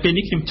នៅពេល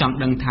នេះខ្ញុំចង់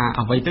ដឹងថា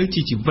អ្វីទៅ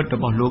ជាជីវិតរ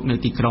បស់លោកនៅ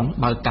ទីក្រុង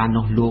បើកាល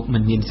នោះលោកមិ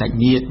នមានសាច់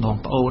ញាតិបង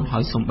ប្អូនហើ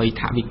យសូម្បី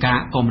ថវិកា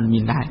ក៏មិនមា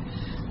នដែរ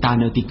តើ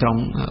នៅទីក្រុង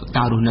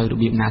តើរស់នៅរ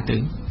បៀបណាទៅ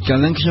កាល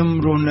ហ្នឹងខ្ញុំ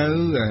រស់នៅ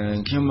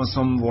ខ្ញុំមក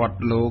សុំវត្ត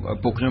លោកឪ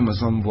ពុកខ្ញុំមក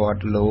សុំវត្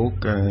តលោក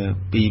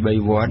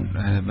2-3វត្ត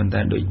ប៉ុន្តែ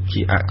ដូច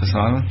ជាអកុស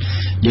ល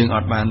យើងអ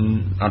ត់បា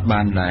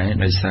នដែរ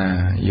ដោយសារ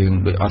យើង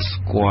ដូចអត់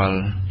ស្គាល់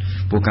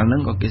ពួកកាលហ្នឹ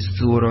ងក៏គេ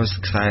សួររក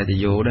ខ្សែទៅ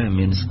យោដែរ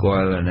មានស្គា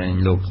ល់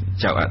លោក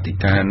ចៅអធិ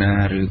ការណា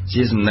ឬ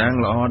ជាសំណាង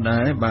ល្អដែ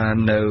របាន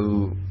នៅ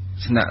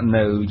ស្នាក់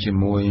នៅជា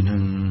មួយនឹ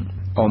ង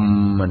អ៊ំ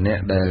ម្នា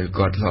ក់ដែល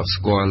គាត់ធ្លាប់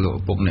ស្គាល់លោក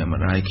ឪពុកអ្នក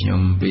ម្ដាយខ្ញុំ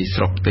ពី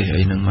ស្រុកទេស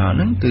អីហ្នឹងមកហ្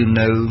នឹងគឺ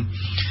នៅ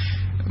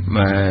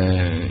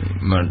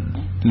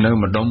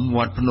ម្ដុំវ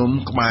ត្តភ្នំ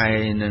ក្បែរ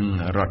នឹង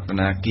រដ្ឋាភិ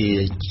បាល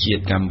ជា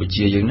តិកម្ពុ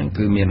ជាយើងហ្នឹង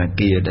គឺមានអ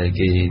គារដែល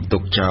គេទុ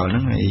កចោលហ្នឹ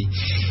ងហើយ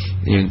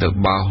យើងទៅ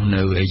បោស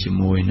នៅអីជា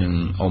មួយនឹង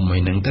អ៊ំអី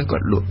ហ្នឹងទៅគា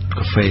ត់លក់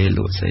កាហ្វេល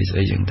ក់ស្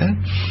អីចឹងទៅ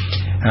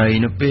ហើយ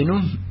នៅពេលនោះ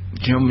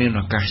ខ្ញុំមាន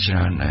ឱកាសច្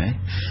រើនដែរ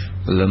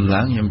ព្រលឹម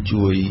ឡើងខ្ញុំ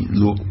ជួយ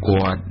លក់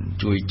គាត់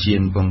ជួយជៀ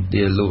នពង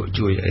ទាលក់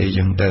ជួយអី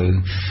ចឹងទៅ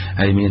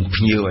ហើយមាន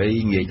ភ្ញៀវអី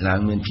ងាកឡើង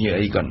មានភ្ញៀវ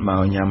អីគាត់ម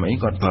កញ៉ាំអី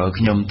គាត់ប្រើ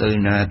ខ្ញុំទៅ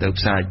ណាទៅ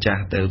ផ្សារចា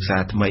ស់ទៅផ្សា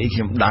រថ្មីខ្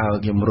ញុំដើរ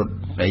ខ្ញុំរត់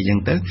អីចឹង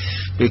ទៅ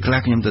ពេលខ្លះ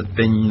ខ្ញុំទៅ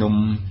ទិញនំ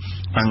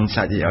ប៉ាំង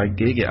សាច់ឲ្យ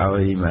គេឲ្យប្រ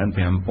ហែល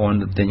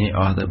 5000 ទៅទិញឲ្យអ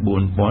ស់ទៅ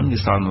 4000 គេ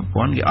សល់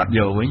 1000 គេអត់យ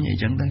កវិញអី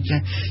ចឹងទៅ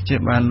ចេះ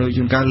បានលុយ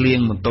ជួនកាលលាង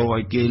ម៉ូតូឲ្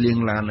យគេលាង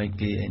ឡានឲ្យ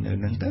គេអីនៅ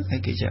ហ្នឹងទៅហើយ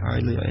គេចេះឲ្យ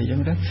លុយអីចឹង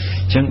ទៅ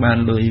ចឹងបាន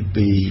លុយ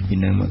ពីហ្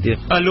នឹងមកទៀត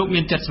លោក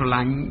មានចិត្តស្រ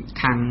ឡាញ់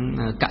ខាង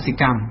កសិ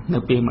កម្មនៅ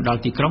ពេលមកដ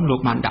ល់ទីក្រុងលោក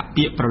បានដាក់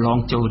ពាក្យប្រឡង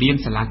ចូលរៀន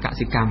សាលាក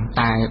សិកម្ម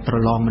តែប្រ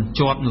ឡងមិន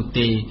ជាប់នោះ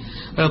ទេ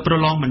ប្រ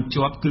ឡងមិន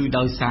ជាប់គឺ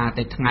ដោយសារ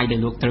តែថ្ងៃដែល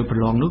លោកត្រូវប្រ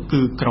ឡងនោះ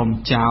គឺក្រុម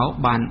ចៅ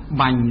បាន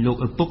បាញ់លោក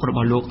ឪពុករប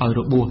ស់លោកឲ្យ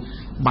របួស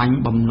បាញ់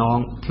បំណង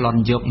ប្លន់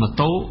យកម៉ូ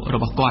តូរ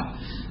បស់គាត់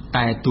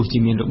តែទោះជា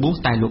មានរបួស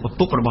តែលោកឪ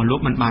ពុករបស់លោក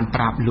មិនបាន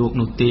ប្រាប់លោក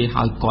នោះទេ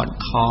ហើយគាត់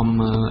ខំ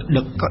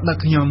ដឹក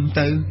ខ្ញុំ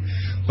ទៅ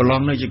ប្រឡ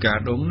ងនៅជាការ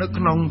ដងនៅ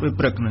ក្នុងពេល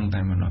ព្រឹកហ្នឹងតែ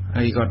ម្ដង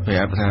ហើយគាត់ប្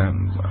រាប់ថា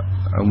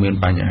មាន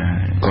បញ្ហា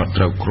គាត់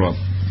ត្រូវគ្រាប់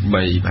3ប្រ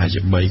ហែលជា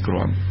3គ្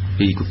រាប់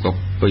ពី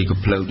ក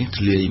ផ្លូវនេះ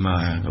ធ្លាយម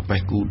កក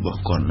ប៉េះគូតរប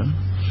ស់គាត់ហ្នឹង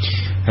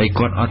ហើយ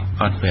គាត់អត់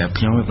ប្រាប់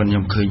ខ្ញុំទេប៉ុន្តែខ្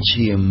ញុំឃើញ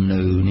ឈាម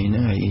នៅនេះហ្នឹ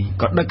ងហើយ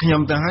គាត់ដឹកខ្ញុំ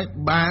ទៅហើយ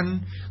បាន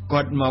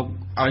គាត់មក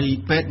ឲ្យ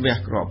ពេទ្យវះ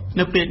គ្រាប់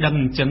នៅពេលដឹង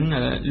អញ្ចឹង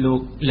លោ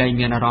កលែង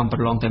មានអារម្មណ៍ប្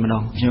រឡងតែម្ដ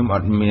ងខ្ញុំអ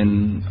ត់មាន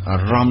អា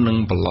រម្មណ៍នឹង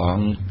ប្រឡង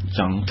ច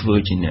ង់ធ្វើ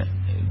ជាអ្នក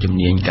ជំ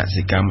នាញក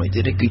សិកម្មអី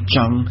ទៀតគឺច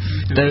ង់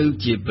ទៅ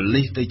ជាប៉ូ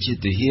លីសទៅជា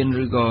ទាហាន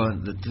ឬក៏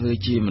ធ្វើ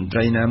ជាមន្ត្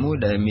រីណាមួយ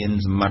ដែលមាន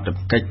សមត្ថ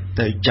កិច្ច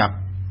ទៅចាប់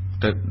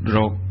ទៅរ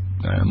ក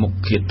មុខ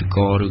ឃាតក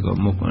រឬក៏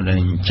មុខដែ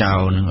លចោ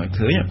លនឹងឲ្យ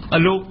ឃើញ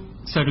លោក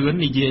សរឿន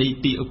និយាយ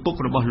ពីឪពុក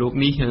របស់លោក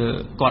នេះ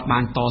គាត់បា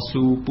នត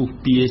ស៊ូពុះ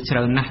ពៀច្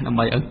រើនណាស់ដើម្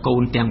បីឲ្យកូ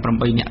នទាំង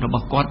8នាក់រប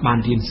ស់គាត់បាន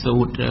រៀនសូ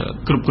ត្រ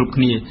គ្រប់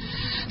គ្នា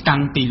តាំ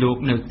ងពីលោក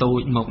នៅតូច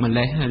មកម្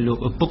លេះលោក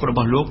ឪពុករប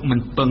ស់លោកមិន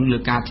ពឹងលើ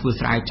ការធ្វើ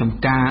ស្រែចម្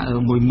ការ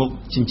មួយមុខ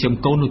ចិញ្ចឹម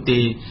កូននោះទេ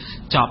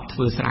ចប់ធ្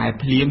វើស្រែ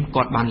ភ្លាម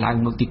គាត់បានឡើង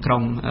មកទីក្រុ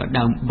ង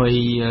ដើម្បី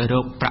រ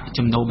កប្រាក់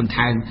ចំណូលបន្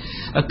ថែម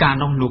ការ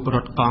នោះលោករ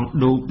ត់កង់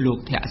ឌូបលោក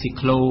ធាក់ស៊ី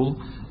ក្លូ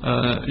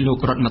លោក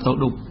រត់ម៉ូតូ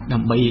ឌុបដើ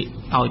ម្បី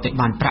ឲ្យតែ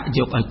បានប្រាក់យ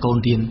កឲ្យកូន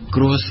រៀន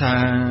គ្រួសារ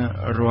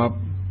រាប់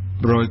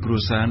រយគ្រួ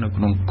សារនៅ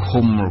ក្នុង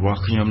ឃុំរបស់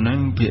ខ្ញុំហ្នឹង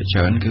ភាគច្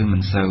រើនគឺមិ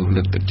នសូវ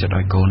លើកទឹកចិត្ត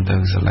ឲ្យកូនទៅ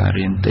សាលា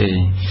រៀនទេ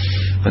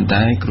ប៉ុន្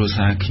តែគ្រួ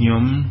សារខ្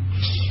ញុំ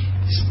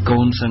កូ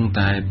នសឹង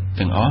តែ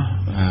ទាំងអស់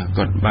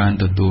គាត់បាន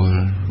ទទួល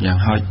យ៉ាង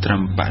ហោចត្រឹ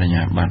មបរិញ្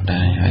ញាបត្រ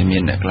ដែរហើយមា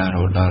នអ្នកខ្លះរ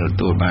ហូតដល់ទ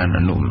ទួលបានអ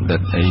នុបណ្ឌិ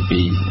តអី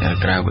ពី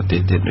ក្រៅប្រទេ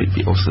សទៀតដូច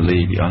ពីអូស្ត្រាលី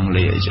ពីអង់គ្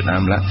លេសអីជាដើ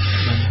មឡើយ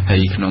ហើ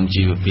យក្នុង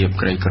ជីវភាព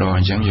ក្រីក្រអ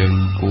ញ្ចឹងយើង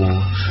គួរ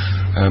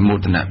មោ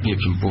ទនភាព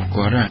ចំពោះ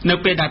គាត់នៅ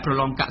ពេលដែលប្រ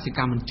ឡងកសិក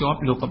ម្មបញ្ចប់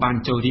លោកក៏បាន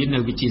ចូលរៀននៅ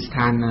វិទ្យាស្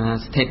ថាន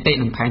ស្ថិតិ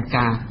និងផែន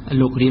ការ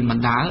លោករៀនប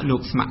ណ្ដាលលោ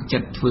កស្ម័គ្រចិ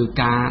ត្តធ្វើ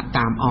ការ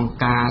តាមអង្គ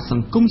ការស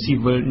ង្គមស៊ី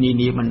វិលនា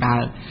នាបណ្ដា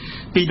ល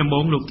ពីដំបូ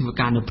ងលោកធ្វើ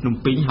ការនៅភ្នំ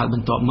ពេញហើយប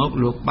ន្ទាប់មក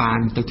លោកបាន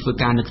ទៅធ្វើ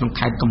ការនៅក្នុង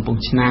ខេត្តកំពង់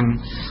ឆ្នាំង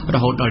រ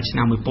ហូតដល់ឆ្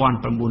នាំ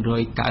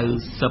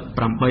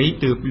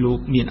1998ទើបលោក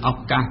មានឱ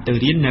កាសទៅ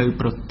រៀននៅ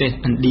ប្រទេស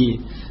ឥណ្ឌា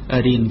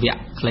រៀនវគ្គ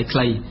ខ្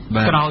លី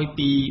ៗក្រោយ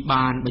ពី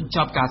បានបញ្ច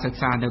ប់ការសិក្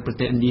សានៅប្រ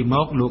ទេសឥណ្ឌាម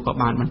កលោកក៏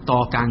បានបន្ត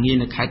ការងារ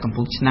នៅខេត្តកំព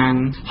ង់ឆ្នាំង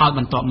ហើយប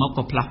ន្ទាប់មក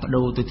ក៏ផ្លាស់ប្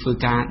ដូរទៅធ្វើ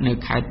ការនៅ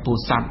ខេត្តពោ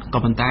ធិ៍សាត់ក៏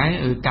ប៉ុន្តែ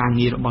ការ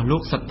ងាររបស់លោ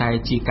កសុទ្ធតែ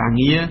ជាការ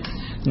ងារ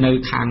នៅ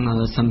ខាង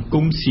សង្គ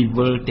មស៊ី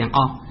វិលទាំងអ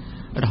ស់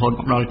រហូតម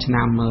កដល់ឆ្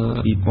នាំ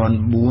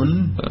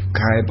2004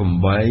ខែ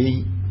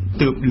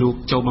8ទើបលោក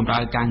ចូលបម្រើ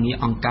ការងារ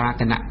អង្គការ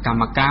គណៈកម្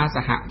មការស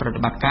ហប្រតិ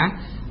បត្តិការ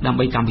ដើម្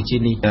បីកម្ពុជា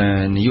នេះ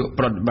នាយក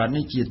ប្រតិបត្តិ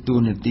នេះជាតួ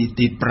នាទី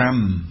ទី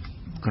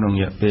5ក្នុង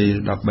រយៈពេល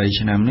13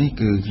ឆ្នាំនេះ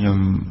គឺខ្ញុំ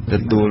ទ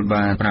ទួល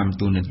បាន5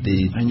តួនាទី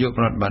នាយក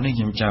ប្រតិបត្តិនេះ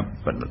ខ្ញុំចាប់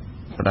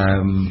ផ្ដើ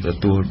មទ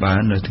ទួលបា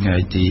ននៅថ្ងៃ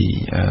ទី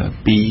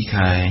2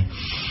ខែ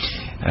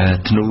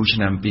ធ្នូឆ្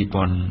នាំ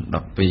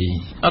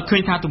2012ឃើ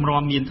ញថាទម្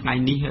រាំមានថ្ងៃ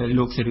នេះ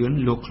លោកសេរឿន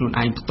លោកខ្លួន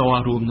ឯងផ្ទាល់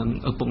រួមនឹង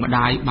ឪពុកម្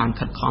ដាយបាន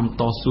ខិតខំ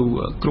តស៊ូ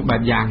គ្រប់បែ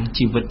បយ៉ាង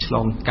ជីវិតឆ្ល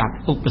ងកាត់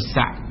ឧបស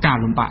គ្គការ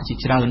លំបាកជា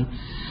ច្រើន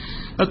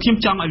ខ្ញុំ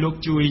ចង់ឲ្យលោក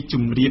ជួយជ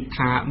ម្រាប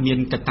ថាមាន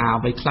កត្តា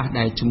អ្វីខ្លះ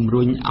ដែលជំ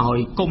រុញឲ្យ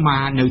កុមា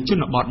រនៅជ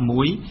នបទ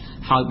មួយ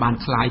ហើយបាន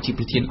ក្លាយជា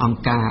ប្រធានអង្គ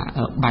ការ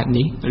បែប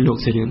នេះលោក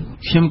សេរឿន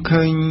ខ្ញុំ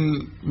ឃើញ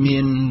មា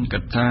នក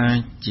ត្តា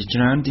ជាច្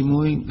រើនទី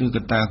1គឺក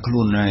ត្តាខ្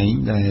លួនឯង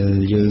ដែល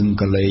យើង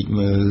ក៏លេច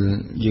មើល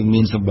យើង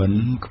មានសុបិន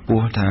ខ្ព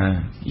ស់ថា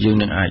យើង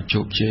នឹងអាច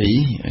ជោគជ័យ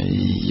ហើយ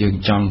យើង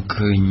ចង់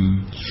ឃើញ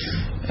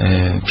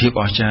ភាព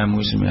អស្ចារ្យ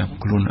មួយសម្រាប់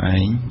ខ្លួនឯ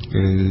ង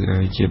គឺ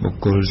ជាបុ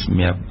គ្គលស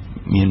ម្រាប់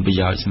មានប្រ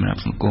យោជន៍សម្រាប់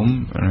សង្គម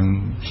និង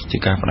ជា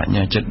ការបដិញ្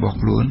ញាចិត្តរបស់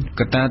ខ្លួន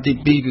កត្តាទី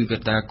2គឺក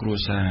ត្តាគ្រួ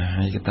សារ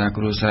ហើយកត្តា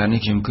គ្រួសារនេះ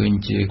ខ្ញុំឃើញ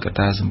ជាកត្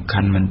តាសំខា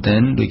ន់មែនទែ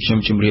នដូចខ្ញុំ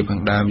ជម្រាបខា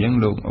ងដើមអញ្ចឹង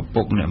លោកឪ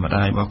ពុកអ្នកម្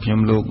ដាយរបស់ខ្ញុំ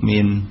លោកមា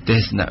នទេ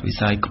សនវិ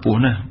ស័យខ្ពស់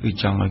ណាស់គឺ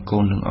ចង់ឲ្យកូ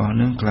នទាំងអស់ហ្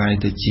នឹងក្លាយ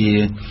ទៅជា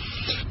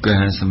កា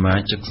រសមា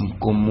ជិកសង្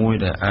គមមួយ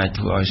ដែលអាច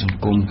ធ្វើឲ្យសង្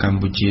គមកម្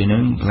ពុជាហ្នឹ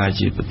ងក្លាយ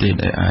ជាប្រទេស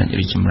ដែលអាច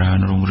រីកចម្រើន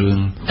រុងរឿង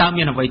តើ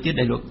មានអ្វីទៀត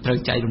ដែលលោកត្រូវ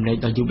ចែករំលែក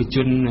ដល់យុវជ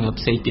ន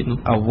ផ្សេងទៀតនោះ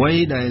អ្វី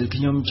ដែល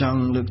ខ្ញុំចង់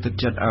លើកទឹក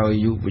ចិត្តឲ្យ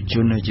យុវជ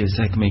នហើយជាពិ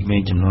សេសក្មេង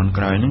ៗចំនួន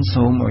ក្រោយហ្នឹង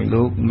សូមឲ្យ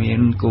លោកមា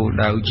នគោល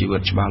ដៅជីវិ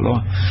តច្បាស់លា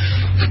ស់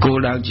គោល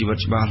ដៅជីវិត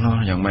ច្បាស់លាស់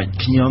យ៉ាងម៉េច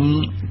ខ្ញុំ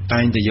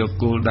តែងតែយក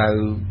គោលដៅ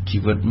ជី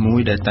វិតមួយ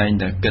ដែលតែង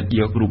តែគិត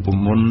យករូប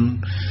មន្ត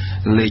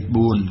លេខ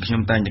4ខ្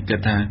ញុំតែងតែគិត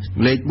ថា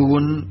លេខ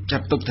4ចា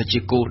ត់ទុកថាជា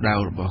គោលដៅ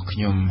របស់ខ្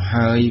ញុំ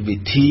ហើយវិ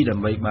ធីដើ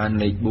ម្បីបាន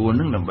លេខ4ហ្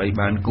នឹងដើម្បី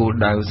បានគោល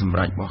ដៅសម្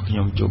រេចរបស់ខ្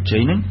ញុំជោគជ័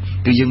យហ្នឹង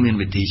គឺយើងមាន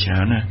វិធីច្រើ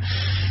នណា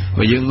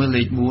បើយើងមើល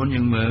លេខ4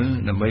យើងមើល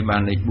ដើម្បីបា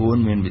នលេខ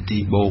4មានវិធី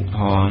បូកផ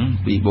ង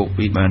2បូក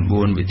2បាន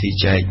4វិធី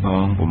ចែកផ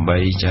ង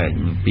8ចែក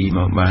2ម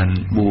កបាន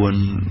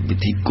4វិ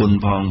ធីគុណ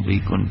ផង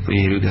2គុណ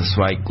2ឬក៏ស្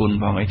វ័យគុណ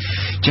ផងអីអ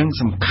ញ្ចឹង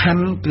សំខា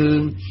ន់គឺ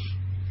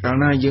កាល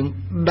ណាយើង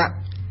ដាក់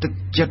ទឹក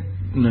ចិត្ត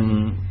នឹង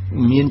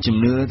មានជំ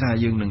នឿថា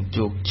យើងនឹង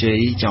ជោគជ័យ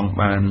ចង់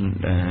បាន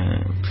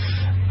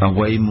អ្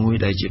វីមួយ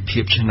ដែលជាភា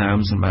ពឆ្នើម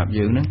សម្រាប់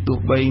យើងហ្នឹងទោះ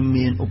បី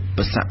មានឧប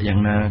សគ្គយ៉ាង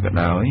ណាក៏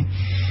ដោយ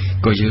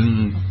ក៏យើង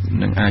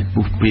នឹងអាច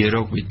ពុះពៀរ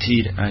កវិធី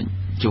ដែលអាច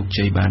ជោគ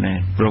ជ័យបានដែរ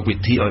រកវិ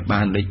ធីឲ្យ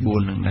បានលេខ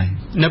4នឹងដែរ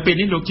នៅពេល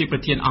នេះលោកជាប្រ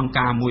ធានអង្គ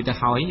ការមួយទៅ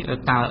ហើយ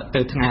តើ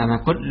ទៅថ្ងៃអនា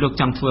គតលោក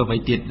ចង់ធ្វើអ្វី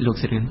ទៀតលោក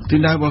សេរឿនទិស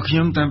ដៅរបស់ខ្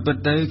ញុំតាមពិត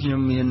ទៅខ្ញុំ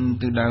មាន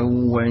ទិសដៅ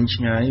វែង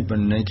ឆ្ងាយប៉ុ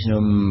ន្តែខ្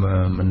ញុំ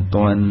មិន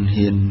ទាន់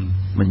ហ៊ាន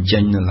បញ្ចេ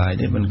ញនៅឡើយ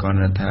ទេមិនគ្រាន់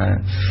តែថា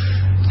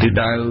ទិស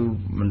ដៅ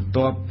បន្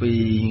ទាប់ពី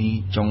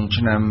ចុង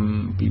ឆ្នាំ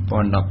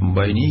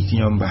2018នេះខ្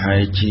ញុំប្រហែ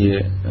លជា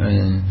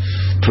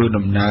ធ្វើ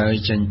ដំណើរ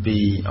ចេញពី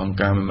អង្គ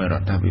ការមិនមែនរ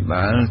ដ្ឋាភិ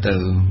បាលទៅ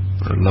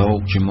ប្រឡូក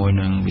ជាមួយ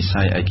នឹងវិ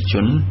ស័យឯកជ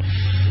ន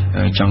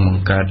ចង់ប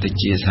ង្កើតទៅ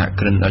ជាសហ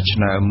គ្រិនដ៏ឆ្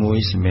នើមមួយ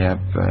សម្រា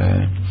ប់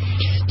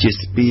ជា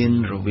ស្ពាន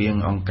រវាង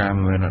អង្គការ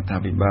មិនមែនរដ្ឋា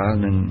ភិបាល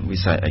និងវិ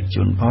ស័យឯកជ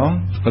នផង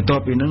បន្ទា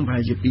ប់ពីនឹងប្រហែ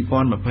លជា2023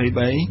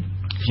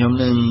 ខ្ញុំ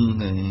នឹង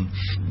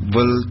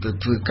វិលទៅ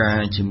ធ្វើការ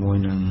ជាមួយ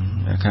នឹង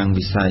ខាង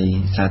វិស័យ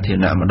សាធារ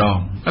ណៈម្ដង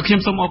ខ្ញុំ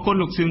សូមអរគុណ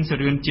លោកសឿងស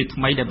រឿនជាថ្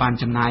មីដែលបាន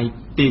ចំណាយ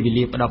ពេលវេ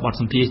លាផ្ដល់បទ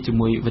សម្ភាសន៍ជា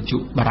មួយវិទ្យុ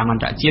បារាំងអ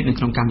ន្តរជាតិនៅ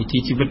ក្នុងកម្មវិធី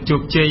ជីវិតជោ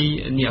គជ័យ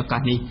នាឱកា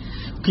សនេះ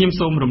ខ្ញុំ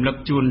សូមរំលឹក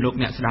ជូនលោក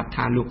អ្នកស្ដាប់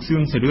ថាលោកសឿ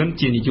ងសរឿន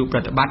ជានាយកប្រ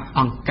តិបត្តិ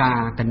អង្គការ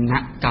គណៈ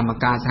កម្ម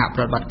ការសហប្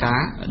រតិបត្តិការ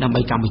ដើម្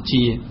បីកម្ពុ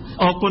ជា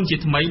អរគុណជា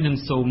ថ្មីនិង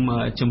សូម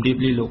ជម្រាប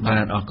លាលោកបា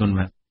ទអរគុណ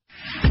បាទ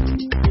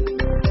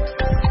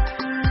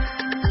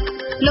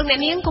លោកអ្នក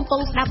នាងកំពុ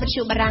ងស្ដាប់វិទ្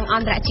យុបារាំងអ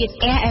ន្តរជាតិ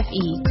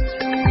RFI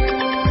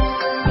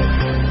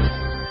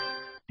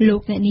លោ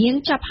កអ្នកនាង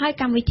ចាប់ហើយ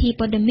កម្មវិធី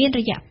ព័ត៌មាន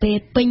រយៈពេល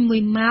ពេញ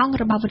1ម៉ោង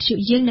របស់វិទ្យុ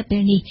យើងនៅពេ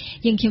លនេះ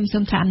យើងខ្ញុំសូ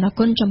មថ្លែងអំណរ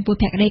គុណចំពោះ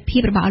ភក្ដីភា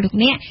ពរបស់លោក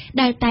អ្នក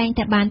ដែលតែង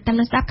តែបានតាម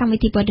ដានស្ដាប់កម្មវិ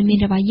ធីព័ត៌មាន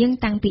របស់យើង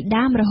តាំងពី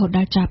ដើមរហូតដ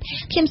ល់ចប់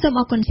ខ្ញុំសូម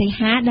អរគុណសី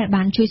ហាដែល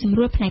បានជួយសម្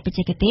រួលផ្នែកបច្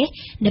ចេកទេស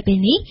នៅពេល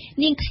នេះ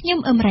នាងខ្ញុំ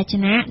អឹមរច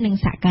នានិង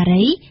សក្កា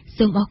រី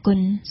សូមអរគុណ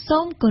សូ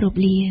មគោរព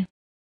លា